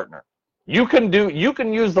for a partner. You can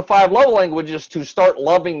use the 5 love languages to start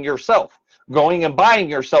loving yourself, going and buying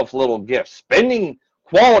yourself little gifts, spending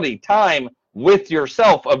quality time with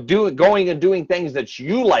yourself, of going and doing things that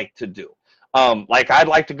you like to do. Like, I'd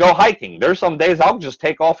like to go hiking. There's some days I'll just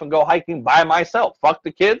take off and go hiking by myself. Fuck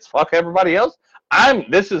the kids, fuck everybody else.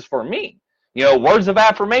 This is for me. Words of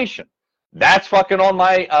affirmation. That's fucking on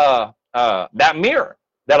my that mirror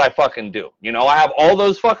that I fucking do. I have all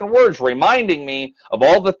those fucking words reminding me of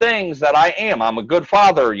all the things that I am. I'm a good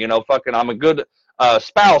father, I'm a good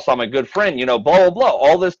spouse, I'm a good friend, blah, blah, blah,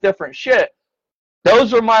 all this different shit.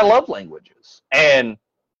 Those are my love languages. And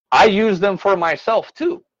I use them for myself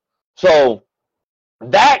too. So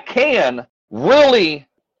that can really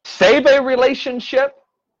save a relationship,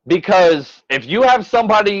 because if you have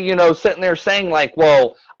somebody, you know, sitting there saying like,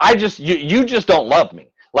 well, you just don't love me.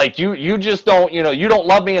 Like you just don't, you know, you don't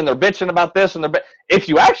love me, and they're bitching about this and if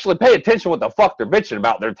you actually pay attention what the fuck they're bitching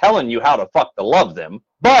about, they're telling you how to fuck to love them.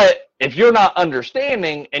 But if you're not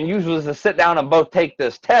understanding and you was to sit down and both take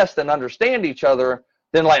this test and understand each other,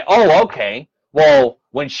 then like, oh, okay, well,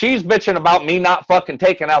 when she's bitching about me not fucking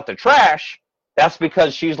taking out the trash, that's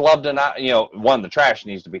because she's loved and not, you know, one, the trash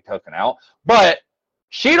needs to be taken out, but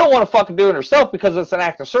she don't want to fucking do it herself because it's an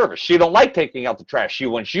act of service. She don't like taking out the trash. She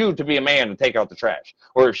wants you to be a man and take out the trash.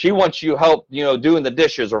 Or if she wants you help, you know, doing the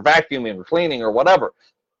dishes or vacuuming or cleaning or whatever,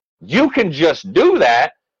 you can just do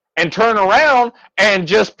that and turn around and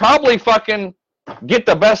just probably fucking get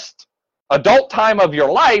the best adult time of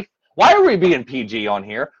your life. Why are we being PG on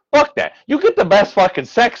here? Fuck that. You get the best fucking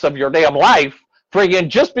sex of your damn life friggin'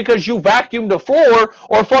 just because you vacuumed the floor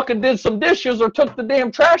or fucking did some dishes or took the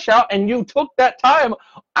damn trash out, and you took that time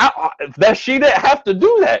out, that she didn't have to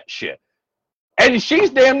do that shit. And she's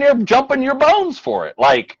damn near jumping your bones for it.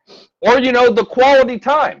 Like, or, you know, the quality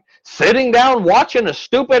time. Sitting down watching a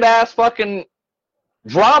stupid ass fucking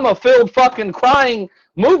drama-filled fucking crying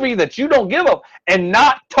movie that you don't give up, and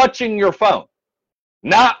not touching your phone.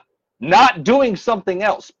 Not doing something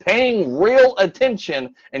else. Paying real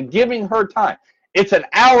attention and giving her time. It's an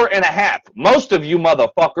hour and a half. Most of you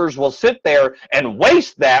motherfuckers will sit there and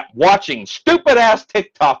waste that watching stupid-ass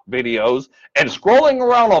TikTok videos and scrolling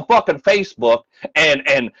around on fucking Facebook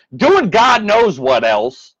and doing God knows what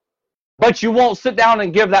else, but you won't sit down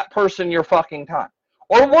and give that person your fucking time.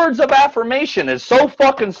 Or words of affirmation is so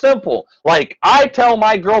fucking simple. Like, I tell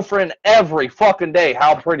my girlfriend every fucking day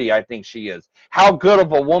how pretty I think she is, how good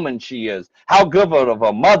of a woman she is, how good of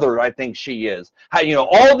a mother I think she is. How, you know,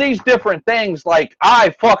 all these different things, like, I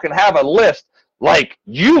fucking have a list. Like,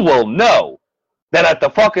 you will know that at the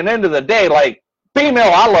fucking end of the day, like,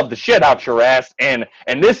 female, I love the shit out your ass, and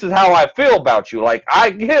this is how I feel about you. Like,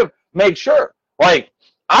 make sure. Like,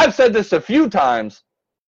 I've said this a few times.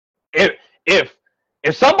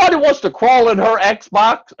 If somebody wants to crawl in her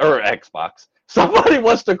Xbox, somebody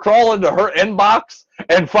wants to crawl into her inbox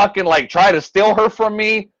and fucking like try to steal her from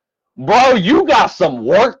me, bro, you got some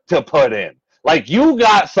work to put in. Like, you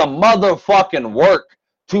got some motherfucking work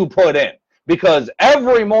to put in. Because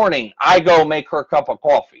every morning I go make her a cup of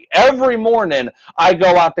coffee. Every morning I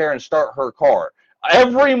go out there and start her car.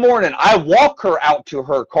 Every morning I walk her out to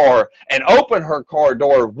her car and open her car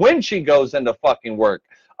door when she goes into fucking work.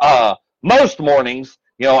 Most mornings,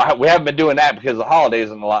 you know, we haven't been doing that because the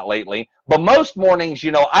holidays and a lot lately, but most mornings,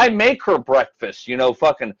 you know, I make her breakfast, you know,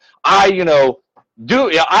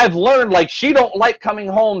 I've learned, like, she don't like coming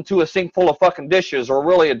home to a sink full of fucking dishes or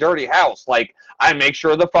really a dirty house. Like, I make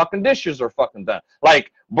sure the fucking dishes are fucking done.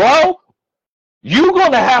 Like, bro, you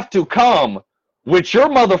gonna have to come with your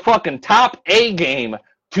motherfucking top A game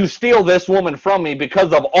to steal this woman from me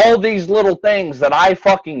because of all these little things that I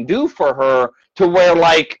fucking do for her, to where,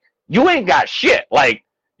 like, you ain't got shit. Like,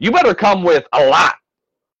 you better come with a lot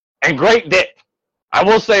and great dick. I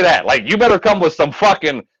will say that. Like, you better come with some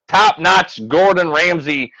fucking top-notch Gordon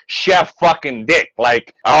Ramsay chef fucking dick.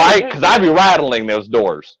 Like, all right? Because I'd be rattling those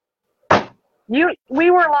doors. We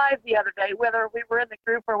were live the other day, whether we were in the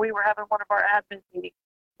group or we were having one of our admin meetings,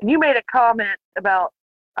 and you made a comment about,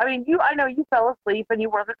 I mean, I know you fell asleep and you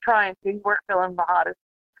wasn't trying to, you weren't feeling the hottest,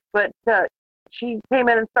 but she came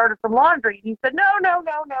in and started some laundry, and you said, no,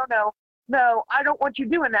 I don't want you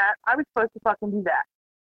doing that. I was supposed to fucking do that.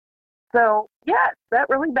 So, yes, that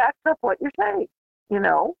really backs up what you're saying, you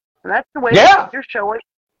know? And that's the way you're showing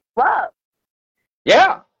love.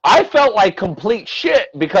 Yeah. I felt like complete shit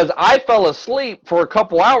because I fell asleep for a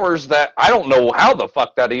couple hours that I don't know how the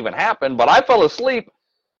fuck that even happened, but I fell asleep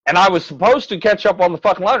and I was supposed to catch up on the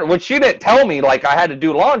fucking laundry, which she didn't tell me like I had to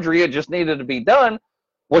do laundry. It just needed to be done.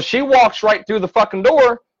 Well, she walks right through the fucking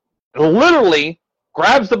door, literally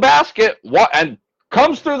grabs the basket and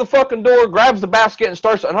comes through the fucking door, grabs the basket and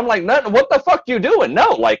starts, and I'm like, nothing, what the fuck you doing? No,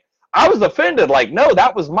 like, I was offended. Like, no,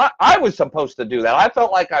 I was supposed to do that. I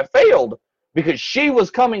felt like I failed because she was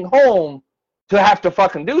coming home to have to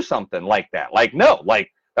fucking do something like that. Like, no,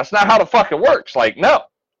 like, that's not how the fuck it works. Like, no.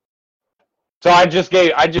 So I just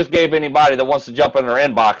gave anybody that wants to jump in her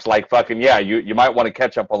inbox, like, fucking, yeah, you might want to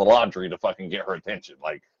catch up on the laundry to fucking get her attention.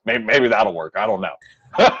 Like, maybe that'll work. I don't know.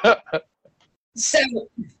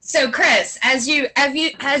 So Chris, as you've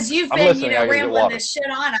been, rambling this shit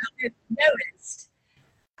on, I don't know if you noticed.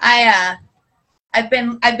 I've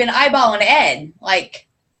been eyeballing Ed. Like,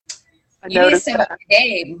 you need to step up your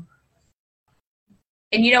game.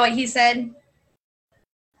 And you know what he said?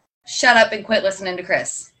 Shut up and quit listening to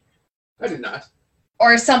Chris. I did not.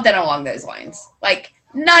 Or something along those lines. Like,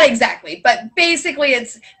 not exactly, but basically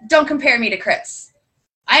it's, don't compare me to Chris.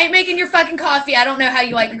 I ain't making your fucking coffee. I don't know how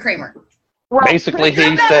you like a creamer. Well, Basically,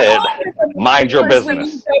 he said, mind your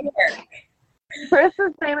business. Chris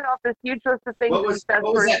is naming off this huge list of things What he was- says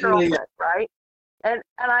what was for his that really? girlfriend, right? And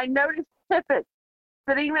I noticed Tippett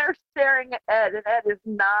sitting there staring at Ed, and Ed is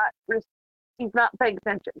not, he's not paying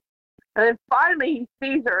attention. And then finally he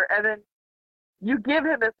sees her, and then you give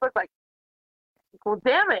him this look like, well,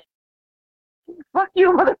 damn it. Fuck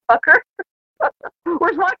you, motherfucker.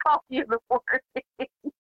 Where's my coffee in the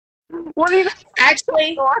morning? What are you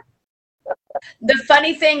Actually, for? the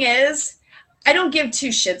funny thing is, I don't give two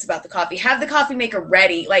shits about the coffee. Have the coffee maker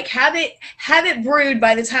ready. Like, have it brewed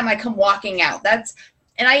by the time I come walking out. That's,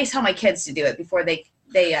 and I tell my kids to do it before they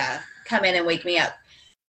come in and wake me up.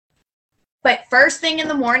 But first thing in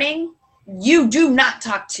the morning, you do not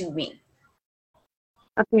talk to me.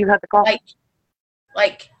 After you had the coffee.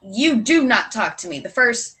 Like, you do not talk to me. The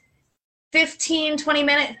first 15, 20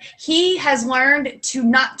 minutes, he has learned to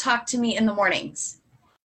not talk to me in the mornings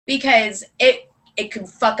because it could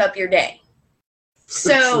fuck up your day.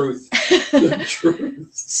 So, The truth.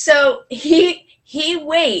 so he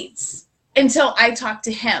waits until I talk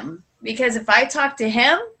to him, because if I talk to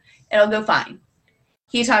him, it'll go fine.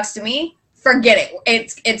 He talks to me, forget it.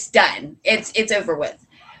 It's done. It's over with.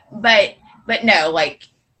 But no, like,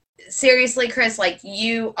 seriously, Chris, like,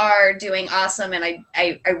 you are doing awesome, and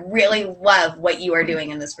I really love what you are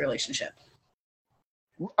doing in this relationship.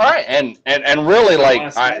 All right, and really,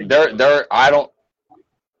 like,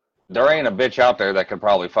 there ain't a bitch out there that could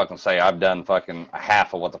probably fucking say I've done fucking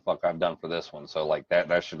half of what the fuck I've done for this one. So like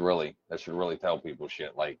that should really tell people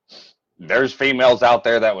shit. Like, there's females out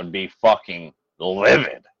there that would be fucking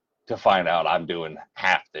livid to find out I'm doing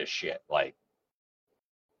half this shit. Like,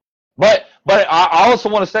 but I also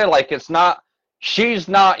want to say, like, she's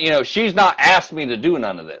not asked me to do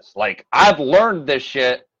none of this. Like, I've learned this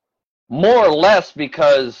shit more or less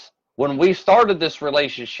because when we started this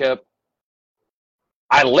relationship,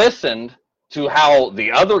 I listened to how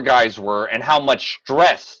the other guys were and how much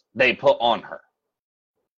stress they put on her.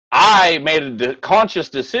 I made a conscious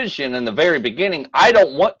decision in the very beginning. I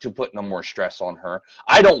don't want to put no more stress on her.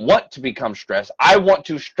 I don't want to become stressed. I want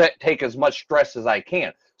to take as much stress as I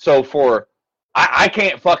can. So I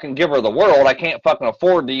can't fucking give her the world. I can't fucking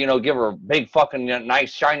afford to, give her big fucking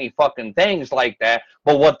nice shiny fucking things like that.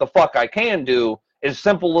 But what the fuck I can do is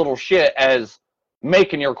simple little shit as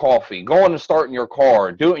making your coffee, going and starting your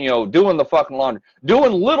car, doing the fucking laundry,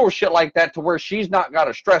 doing little shit like that to where she's not got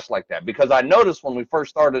to stress like that. Because I noticed when we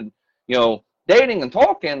first started, dating and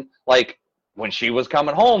talking, like, when she was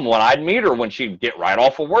coming home, when I'd meet her, when she'd get right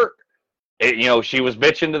off of work, she was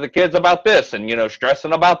bitching to the kids about this and,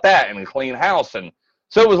 stressing about that and a clean house. And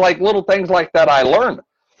so it was like little things like that I learned.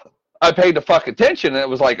 I paid the fuck attention, and it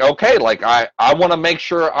was like, okay, like, I want to make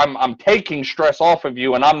sure I'm taking stress off of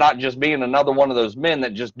you, and I'm not just being another one of those men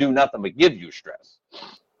that just do nothing but give you stress.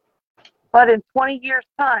 But in 20 years'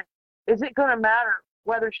 time, is it going to matter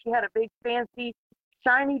whether she had a big, fancy,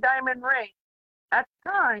 shiny diamond ring at the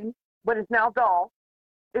time, but is now dull?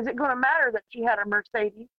 Is it going to matter that she had a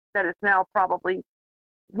Mercedes that is now probably,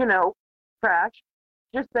 trash?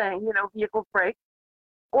 Just saying, vehicle break.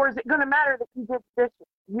 Or is it going to matter that you did dishes?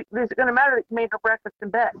 Is it going to matter that you made her breakfast in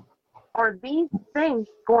bed? Are these things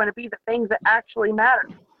going to be the things that actually matter,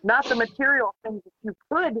 not the material things that you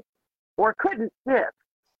could or couldn't give?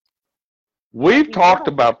 We've talked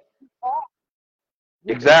about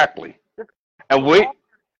exactly, and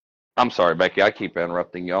I'm sorry, Becky. I keep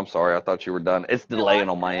interrupting you. I'm sorry. I thought you were done. It's delaying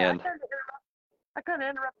on my end. I kind of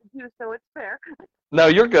interrupted you, so it's fair. No,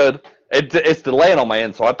 you're good. It's delaying on my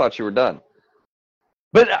end, so I thought you were done.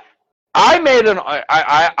 But I made it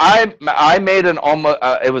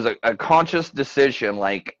was a conscious decision,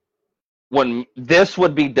 like, when this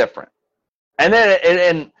would be different. And then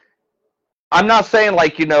and I'm not saying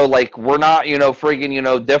like, like we're not,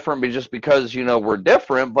 friggin', different, but just because, we're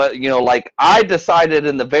different, but, like, I decided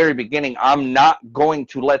in the very beginning, I'm not going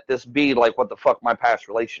to let this be like what the fuck my past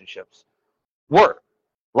relationships were.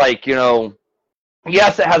 Like,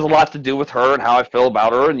 yes, it has a lot to do with her and how I feel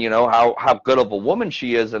about her and, how good of a woman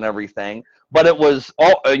she is and everything. But it was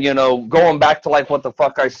all, going back to like what the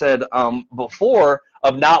fuck I said before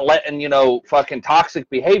of not letting, fucking toxic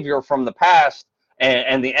behavior from the past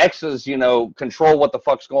and the exes, control what the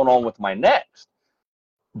fuck's going on with my next.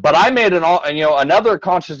 But I made another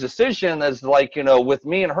conscious decision as like, with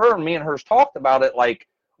me and her's talked about it. Like,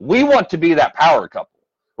 we want to be that power couple.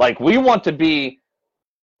 Like, we want to be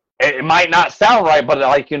it might not sound right, but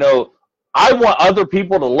like, you know, I want other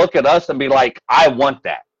people to look at us and be like, I want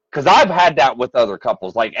that. Because I've had that with other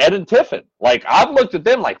couples, like Ed and Tiffin. Like, I've looked at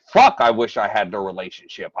them like, fuck, I wish I had their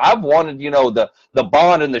relationship. I've wanted, you know, the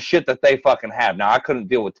bond and the shit that they fucking have. Now, I couldn't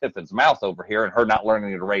deal with Tiffin's mouth over here and her not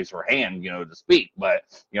learning to raise her hand, you know, to speak. But,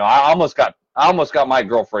 you know, I almost got my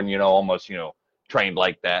girlfriend, you know, almost, you know, trained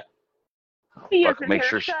like that. He Fuck, isn't make here.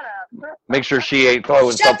 sure Shut up. Make sure she ain't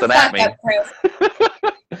throwing Shut something the at fuck me. up, Chris.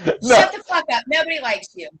 No. Shut the fuck up. Nobody likes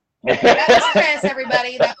you. That was Chris,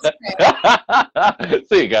 everybody. That was Chris.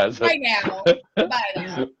 See you guys. Bye now. Bye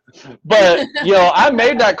now. But you know, I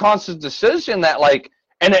made that conscious decision that like,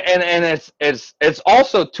 and it's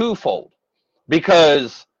also twofold,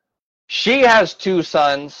 because she has 2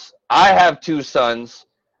 sons, I have 2 sons,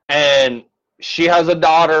 and she has a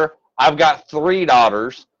daughter. I've got 3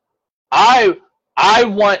 daughters. I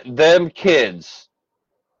want them kids,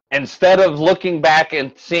 instead of looking back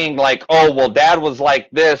and seeing like, oh, well, dad was like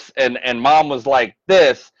this and mom was like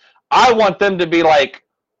this, I want them to be like,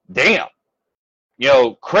 damn, you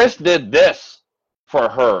know, Chris did this for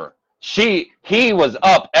her. He was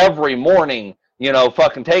up every morning, you know,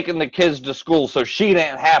 fucking taking the kids to school so she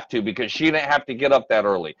didn't have to, because she didn't have to get up that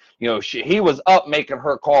early. You know, he was up making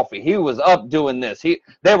her coffee. He was up doing this.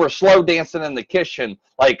 They were slow dancing in the kitchen.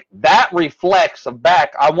 Like, that reflects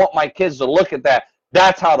back. I want my kids to look at that.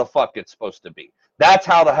 That's how the fuck it's supposed to be. That's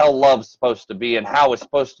how the hell love's supposed to be and how it's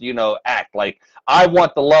supposed to, you know, act. Like, I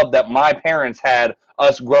want the love that my parents had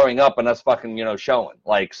us growing up and us fucking, you know, showing.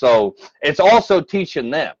 Like, so it's also teaching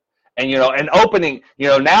them. And, you know, and opening, you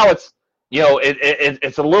know, now it's, you know,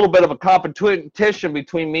 it's a little bit of a competition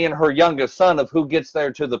between me and her youngest son of who gets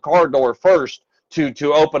there to the car door first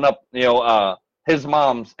to open up, you know, his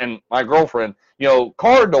mom's and my girlfriend, you know,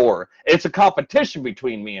 car door. It's a competition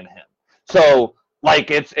between me and him. So,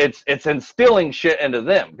 like, it's instilling shit into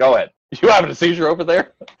them. Go ahead. You having a seizure over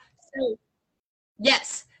there? So,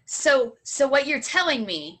 yes. So what you're telling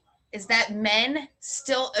me is that men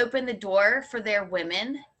still open the door for their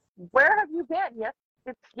women? Where have you been? Yes,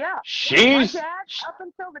 yeah. My dad, up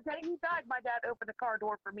until the day he died, my dad opened the car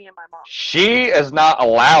door for me and my mom. She is not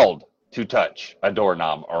allowed to touch a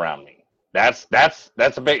doorknob around me. That's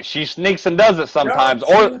a big. She sneaks and does it sometimes,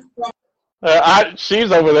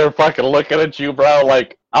 she's over there fucking looking at you, bro.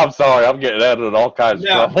 Like, I'm sorry, I'm getting out of all kinds of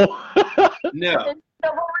trouble. No.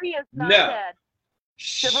 Chivalry is not No. dead.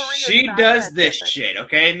 She does this shit,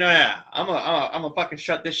 okay? No. I'm gonna fucking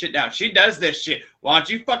shut this shit down. She does this shit. Why don't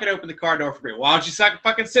you fucking open the car door for me? Why don't you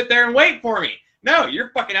fucking sit there and wait for me? No, you're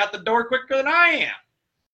fucking out the door quicker than I am.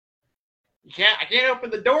 I can't open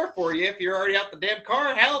the door for you if you're already out the damn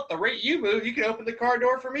car. Hell, at the rate you move, you can open the car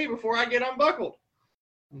door for me before I get unbuckled.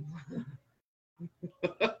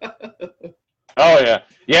 Oh yeah,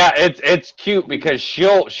 it's cute because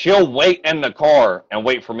she'll wait in the car and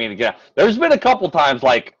wait for me to get out. There's been a couple times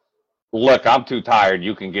like, look, I'm too tired.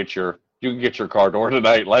 You can get your car door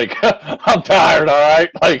tonight. Like, I'm tired. All right.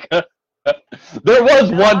 Like, there was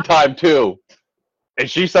one time too, and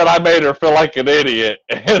she said I made her feel like an idiot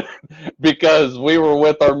because we were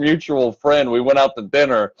with our mutual friend. We went out to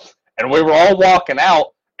dinner, and we were all walking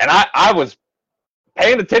out, and I was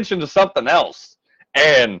paying attention to something else,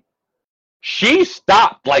 and she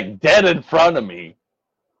stopped like dead in front of me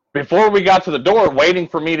before we got to the door, waiting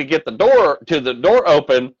for me to get the door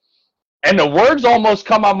open, and the words almost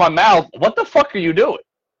come out of my mouth, "What the fuck are you doing?"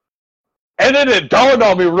 And then it dawned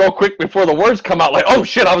on me real quick before the words come out, like, oh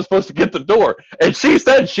shit, I was supposed to get the door. And she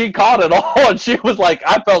said she caught it all, and she was like,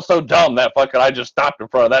 I felt so dumb that fucking I just stopped in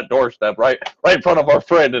front of that doorstep right in front of our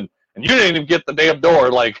friend, and you didn't even get the damn door.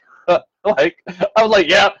 Like, like, I was like,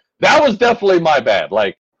 yeah, that was definitely my bad.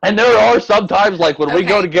 Like, and there are sometimes, like, when we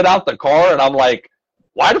go to get out the car, and I'm like,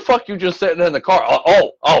 why the fuck you just sitting in the car?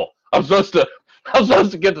 Oh, I'm supposed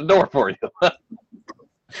to get the door for you.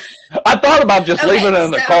 I thought about just leaving it in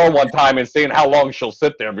the car one time and seeing how long she'll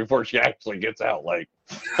sit there before she actually gets out. Like,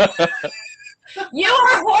 you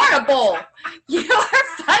are horrible. You are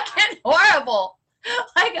fucking horrible.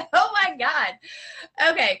 Like, oh my God.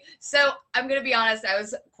 Okay, so I'm going to be honest. I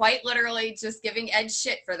was quite literally just giving Ed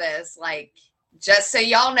shit for this. Like, just so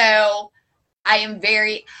y'all know, I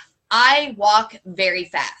walk very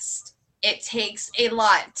fast. It takes a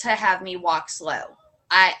lot to have me walk slow.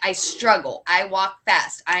 I struggle. I walk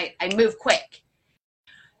fast. I move quick.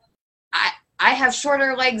 I have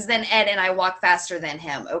shorter legs than Ed, and I walk faster than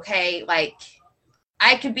him, okay? Like,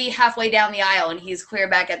 I could be halfway down the aisle, and he's clear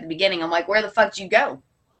back at the beginning. I'm like, where the fuck did you go?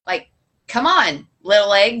 Like, come on, little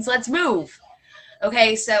legs, let's move.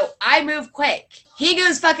 Okay, so I move quick. He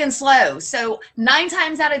goes fucking slow. So 9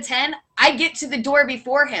 times out of 10, I get to the door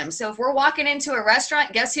before him. So if we're walking into a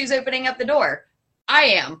restaurant, guess who's opening up the door? I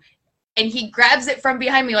am. And he grabs it from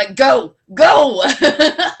behind me like, go, go.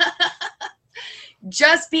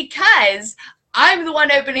 Just because I'm the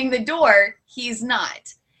one opening the door, he's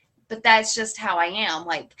not. But that's just how I am.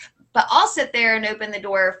 Like, but I'll sit there and open the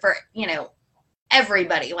door for,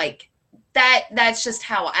 everybody. Like, that's just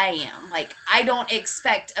how I am. Like, I don't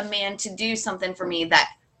expect a man to do something for me that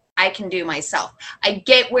I can do myself. I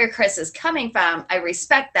get where Chris is coming from. I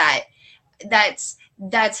respect that.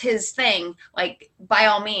 That's his thing. Like, by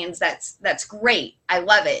all means, that's great. I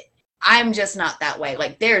love it. I'm just not that way.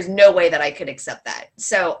 Like, there's no way that I could accept that.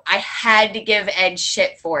 So I had to give Ed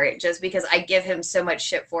shit for it just because I give him so much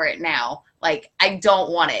shit for it now. Like, I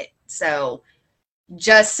don't want it. So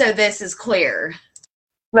just so this is clear.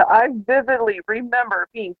 Now, I vividly remember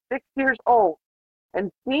being 6 years old and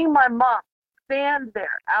seeing my mom stand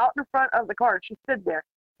there out in front of the car. She stood there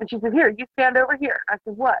and she said, "Here, you stand over here." I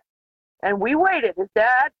said, "What?" And we waited. His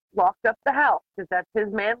dad locked up the house because that's his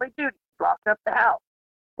manly duty. He locked up the house.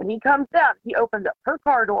 When he comes down, he opens up her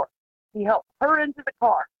car door. He helps her into the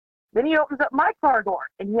car. Then he opens up my car door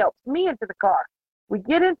and he helps me into the car. We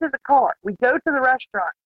get into the car. We go to the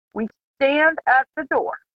restaurant. We stand at the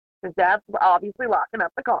door. His dad's obviously locking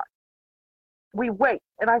up the car. We wait.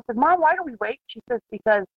 And I said, "Mom, why do we wait?" She says,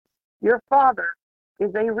 "Because your father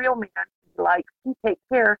is a real man. He likes to take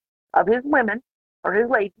care of his women or his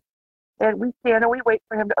ladies. And we stand and we wait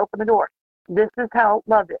for him to open the door. This is how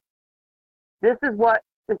love is. This is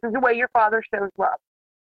the way your father shows love."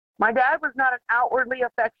 My dad was not an outwardly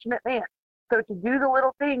affectionate man. So to do the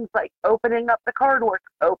little things like opening up the car door,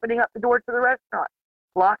 opening up the door to the restaurant,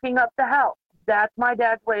 locking up the house, that's my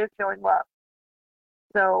dad's way of showing love.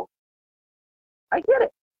 So I get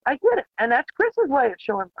it. And that's Chris's way of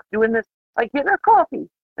showing love. Doing this, like getting her coffee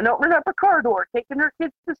and opening up her car door, taking her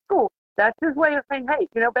kids to school. That's his way of saying, "Hey,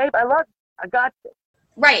 babe, I love you. I got you."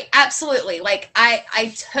 Right, absolutely. Like,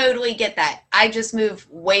 I totally get that. I just move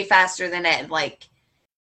way faster than Ed. Like,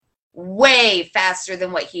 way faster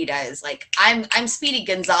than what he does. Like, I'm Speedy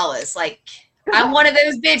Gonzalez. Like, I'm one of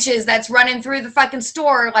those bitches that's running through the fucking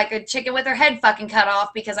store like a chicken with her head fucking cut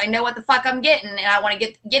off because I know what the fuck I'm getting and I want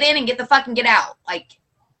to get in and get out. Like,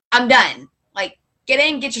 I'm done. Like, get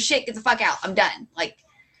in, get your shit, get the fuck out. I'm done. Like,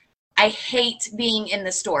 I hate being in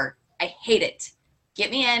the store. I hate it.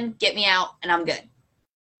 Get me in, get me out, and I'm good.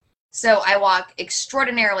 So I walk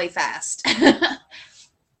extraordinarily fast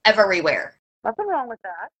everywhere. Nothing wrong with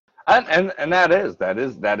that. And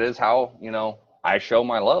that is how I show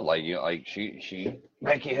my love. Like she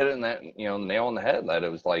Becky hit it in that nail on the head. That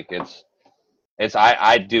it was like it's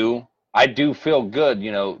I do feel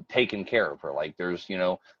good taking care of her. Like there's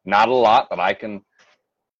not a lot that I can.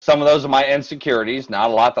 Some of those are my insecurities. Not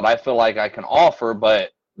a lot that I feel like I can offer,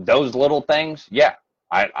 but those little things, yeah,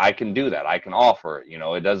 I can do that. I can offer it.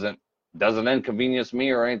 It doesn't inconvenience me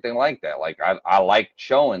or anything like that. Like I like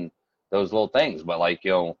showing those little things, but like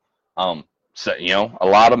so a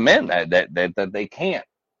lot of men that they can't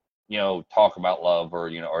talk about love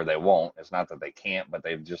or they won't. It's not that they can't, but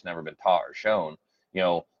they've just never been taught or shown.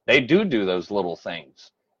 They do those little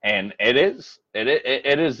things, and it is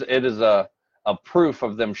a proof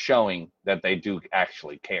of them showing that they do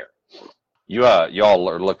actually care. Y'all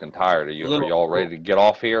are looking tired. Are y'all ready to get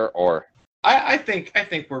off here, or? I think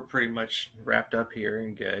we're pretty much wrapped up here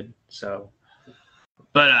and good. So,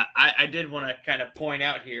 but I did want to kind of point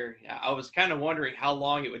out here. I was kind of wondering how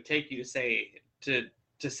long it would take you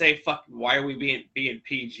to say fuck. Why are we being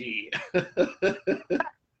PG?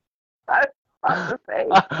 I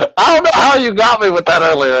don't know how you got me with that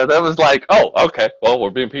earlier. That was like, oh, okay. Well, we're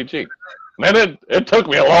being PG. Man, it took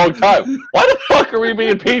me a long time. Why the fuck are we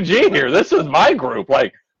being PG here? This is my group.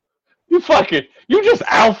 Like, you just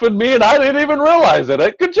alphaed me and I didn't even realize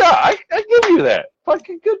it. Good job. I give you that.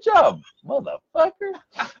 Fucking good job, motherfucker.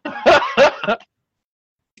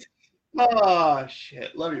 Oh,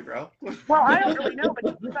 shit. Love you, bro. Well, I don't really know, but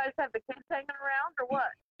do you guys have the kids hanging around or what?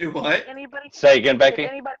 Do what? Anybody? Say again, Becky?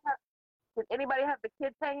 Did anybody have the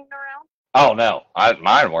kids hanging around? Oh, no.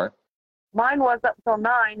 Mine weren't. Mine was up till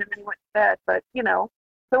 9 and then he went to bed, but,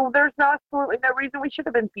 so there's absolutely no reason we should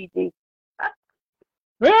have been PG.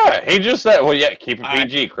 Yeah, he just said, well, yeah, keep it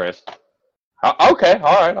PG, Chris. Okay,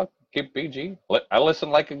 all right, I'll keep it PG. I listen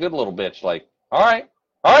like a good little bitch. Like, all right,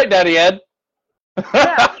 Daddy Ed.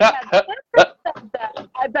 Yeah, that.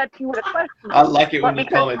 I bet you would have questioned. I like it when you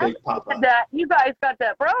call me Big Papa. That you guys got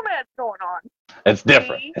that bromance going on. It's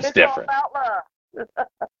different. See? It's different. All about love.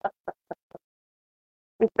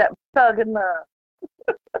 It's that thug and love.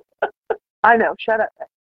 I know. Shut up.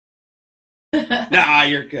 Nah,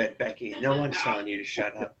 you're good, Becky. No one's telling you to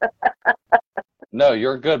shut up. No,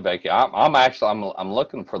 you're good, Becky. I'm actually I'm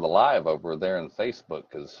looking for the live over there in Facebook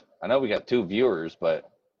because I know we got 2 viewers, but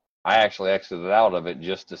I actually exited out of it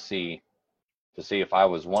just to see if I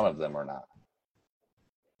was one of them or not.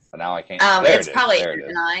 But now I can't. There It's it is. probably There Ed it is.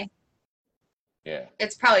 and I. Yeah.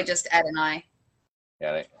 It's probably just Ed and I.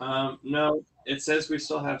 Yeah. No, it says we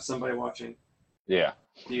still have somebody watching. Yeah.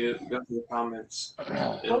 You go to the comments.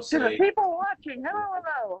 Well, It'll to the say, people watching,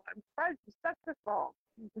 hello. I'm surprised you stuck this long.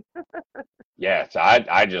 Yeah. So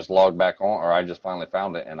I just logged back on, or I just finally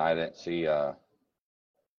found it, and I didn't see.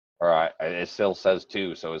 It still says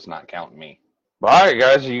 2, so it's not counting me. But all right,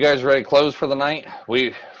 guys, are you guys ready to close for the night?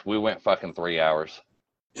 We went fucking 3 hours.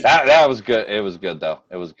 That was good. It was good though.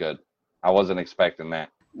 It was good. I wasn't expecting that.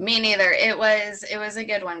 Me neither. It was a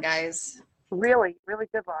good one, guys. Really, really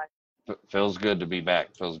good line. Feels good to be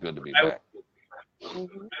back. Feels good to be back.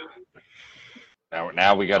 Mm-hmm.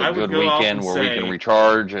 Now we got I a would good go off weekend and where we say- can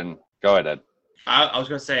recharge and go ahead, Ed. I was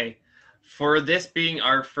going to say, for this being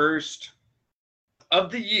our first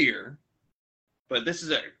of the year, but this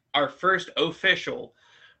is our first official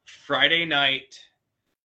Friday night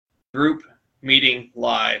group meeting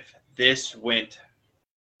live. This went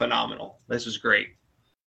phenomenal. This was great.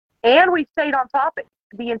 And we stayed on topic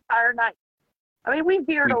the entire night. I mean, we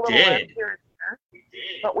veered We a little did. left here and there,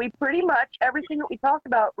 but we pretty much, everything that we talked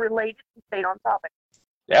about related and stayed on topic.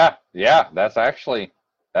 Yeah,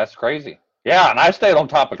 that's crazy. Yeah, and I stayed on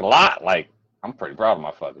topic a lot. Like, I'm pretty proud of my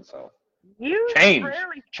fucking self. You Change.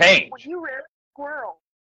 rarely Change. You rarely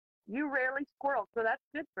squirrel. So that's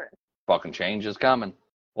good, Chris. Fucking change is coming.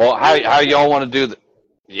 Well, how y'all want to do the?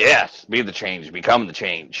 Yes, be the change, become the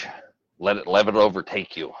change. Let it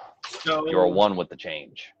overtake you. So, You're one with the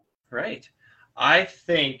change. right. I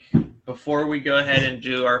think before we go ahead and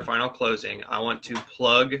do our final closing, I want to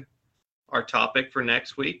plug our topic for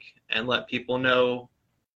next week and let people know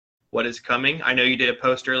what is coming. I know you did a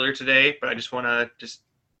post earlier today, but I just want to just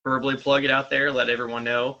verbally plug it out there, let everyone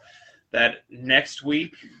know that next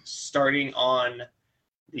week, starting on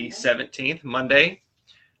the 17th, Monday,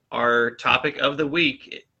 our topic of the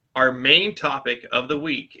week, our main topic of the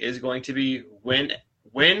week is going to be win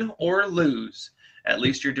or lose. At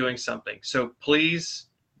least you're doing something. So please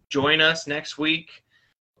join us next week.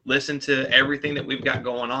 Listen to everything that we've got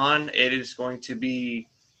going on. It's going to be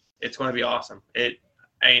awesome.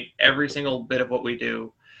 Every single bit of what we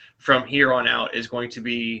do from here on out is going to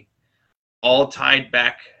be all tied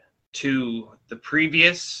back to the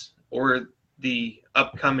previous or the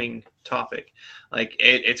upcoming topic. Like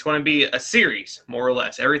it's going to be a series, more or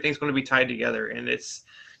less. Everything's going to be tied together, and it's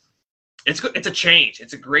a change.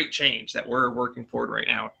 It's a great change that we're working forward right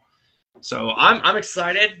now. So I'm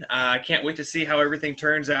excited. I can't wait to see how everything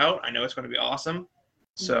turns out. I know it's going to be awesome.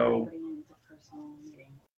 So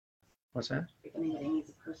what's that?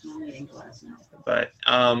 But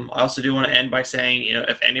I also do want to end by saying,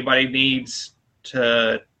 if anybody needs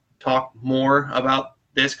to talk more about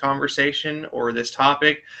this conversation or this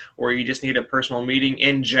topic, or you just need a personal meeting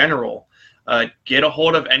in general, get a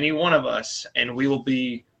hold of any one of us, and we will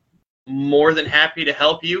be more than happy to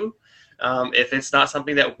help you. If it's not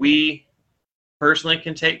something that we personally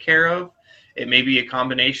can take care of, it may be a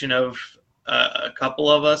combination of a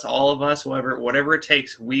couple of us, all of us, whatever it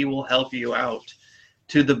takes, we will help you out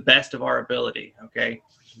to the best of our ability. Okay,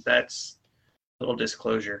 that's a little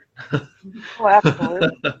disclosure. Oh,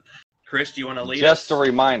 absolutely. Chris, do you want to lead Just us? a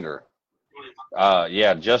reminder.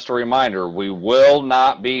 Just a reminder. We will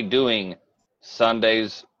not be doing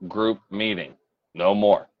Sunday's group meeting. No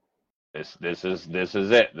more. This is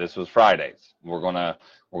it. This was Fridays. We're gonna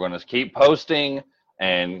keep posting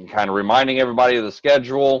and kind of reminding everybody of the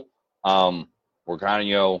schedule. We're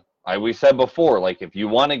kind of, like we said before, like if you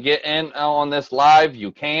want to get in on this live,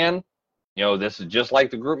 you can. This is just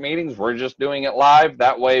like the group meetings. We're just doing it live.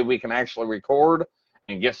 That way we can actually record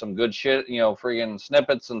and get some good shit, friggin'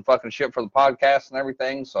 snippets and fucking shit for the podcast and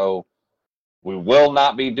everything. So we will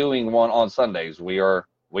not be doing one on Sundays. We are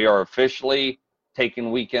officially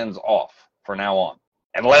taking weekends off for now on,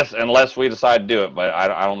 unless we decide to do it. But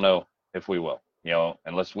I don't know if we will.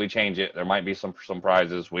 Unless we change it, there might be some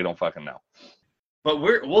surprises. We don't fucking know. But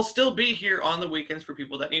we'll still be here on the weekends for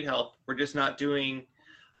people that need help. We're just not doing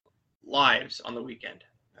lives on the weekend.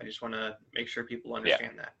 I just want to make sure people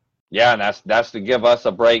understand that. Yeah, and that's to give us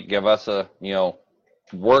a break, give us a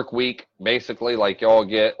work week basically, like y'all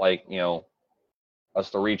get, like us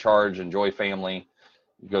to recharge, enjoy family,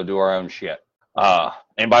 go do our own shit.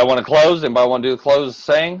 Anybody want to close? Anybody want to do the close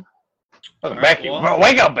saying? All right, Becky, well,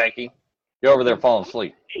 wake up, Becky. You're over there falling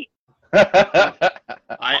asleep.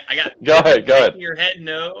 I got Go ahead. shaking your head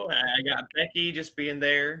no. I got Becky just being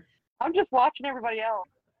there. I'm just watching everybody else.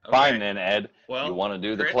 Fine Okay. then, Ed. Well, You want to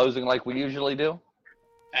do the Chris? closing like we usually do?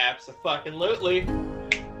 Abso-fucking-lutely.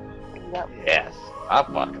 Yep. Yes. I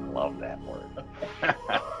fucking love that word.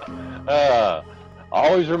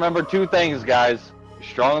 Always remember 2 things, guys. You're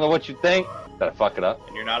stronger than what you think. Gotta fuck it up.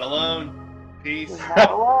 And you're not alone. Peace. You're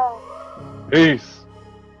not alone. Peace.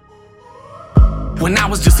 When I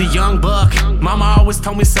was just a young buck, mama always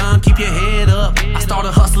told me, son, keep your head up. I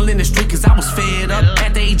started hustling in the street cause I was fed up.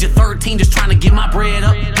 At the age of 13, just trying to get my bread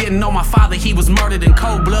up. Didn't know my father, he was murdered in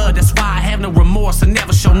cold blood. That's why I have no remorse and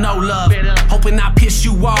never show no love. Hoping I piss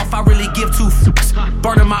you off, I really give 2 fucks.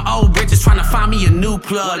 Burning my old bridges, trying to find me a new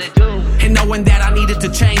plug. And knowing that I needed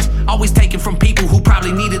to change, always taking from people who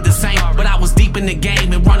probably needed the same. But I was deep in the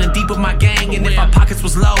game and running deep with my gang. And if our pockets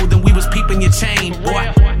was low, then we was peeping your chain.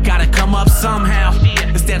 Boy, gotta come up somehow.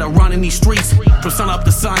 Instead of running these streets from sun up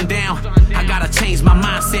to sundown, I gotta change my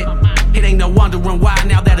mindset. It ain't no wondering why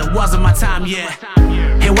now that it wasn't my time yet.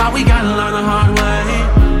 And why we gotta learn the hard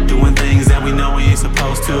way, doing things that we know we ain't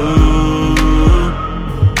supposed to.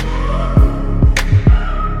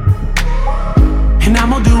 And I'm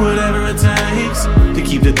gonna do whatever it takes to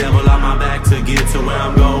keep the devil on my back to get to where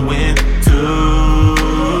I'm going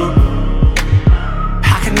to.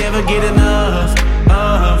 I can never get enough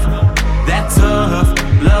of that tough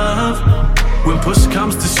love. When push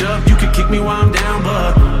comes to shove, you can kick me while I'm down,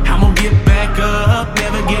 but I'm gonna get back up.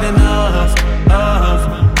 Never get enough of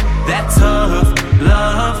that tough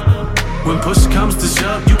love. When push comes to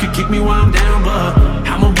shove, you can kick me while I'm down, but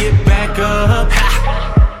I'm gonna get back up.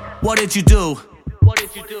 Ha! What did you do? What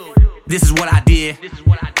did you do? This is what I did. This is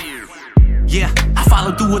what I did. Yeah, I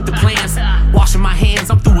followed through with the plans. Washing my hands,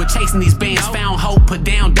 I'm through with chasing these bands. Found hope, put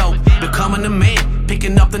down dope, becoming a man.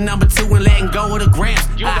 Picking up the number 2 and letting go of the grams.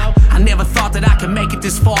 I never thought that I could make it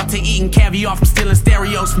this far, to eating caviar from stealing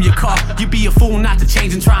stereos from your car. You be a fool not to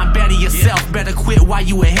change and try and better yourself. Better quit while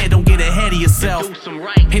you ahead, don't get ahead of yourself.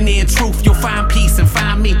 And in truth, you'll find peace and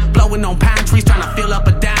find me blowing on pine trees, trying to fill up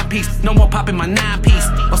a dime piece. No more popping my 9-piece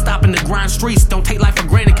or stopping the grind streets. Don't take life for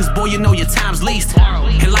granted, cause boy, you know your time's least.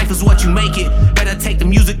 And life is what you make it. Better take the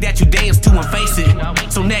music that you dance to and face it.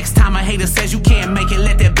 So next time a hater says you can't make it,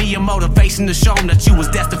 let that be your motivation to show them that you was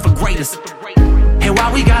destined for greatness. And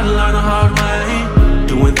why we gotta learn the hard way,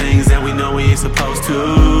 doing things that we know we ain't supposed to.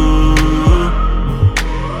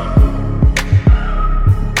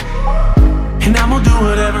 And I'm gonna do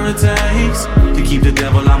whatever it takes to keep the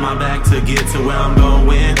devil on my back to get to where I'm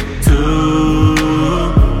going to.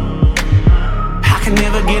 I can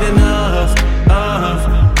never get enough of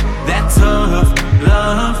that tough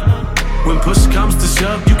love. When push comes to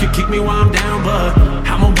shove, you can kick me while I'm down, but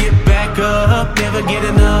I'm gonna get back up. Never get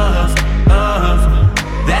enough of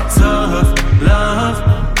that tough love.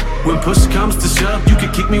 When push comes to shove, you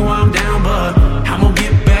can kick me while I'm down, but I'm gonna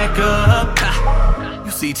get back up.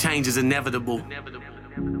 You see, change is inevitable,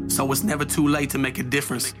 so it's never too late to make a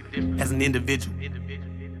difference as an individual.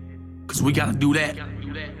 Cause we gotta do that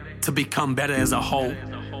to become better as a whole.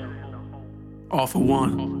 All for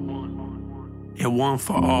one, and one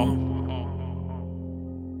for all.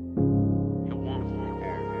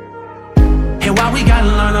 And why we gotta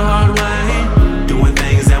learn the hard way, doing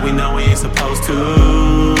things that we know we ain't supposed to.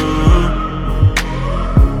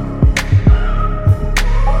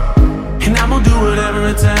 And I'm gonna do whatever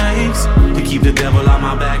it takes to keep the devil on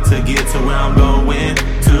my back to get to where I'm going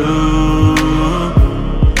to.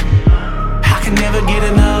 I can never get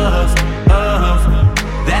enough of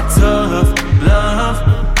that tough love.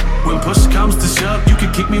 When push comes to shove, you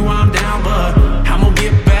can kick me while I'm down, but I'm gonna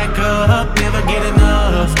get back up. Never get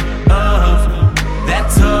enough of that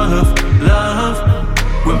tough love.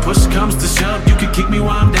 When push comes to shove, you can kick me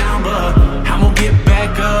while I'm down.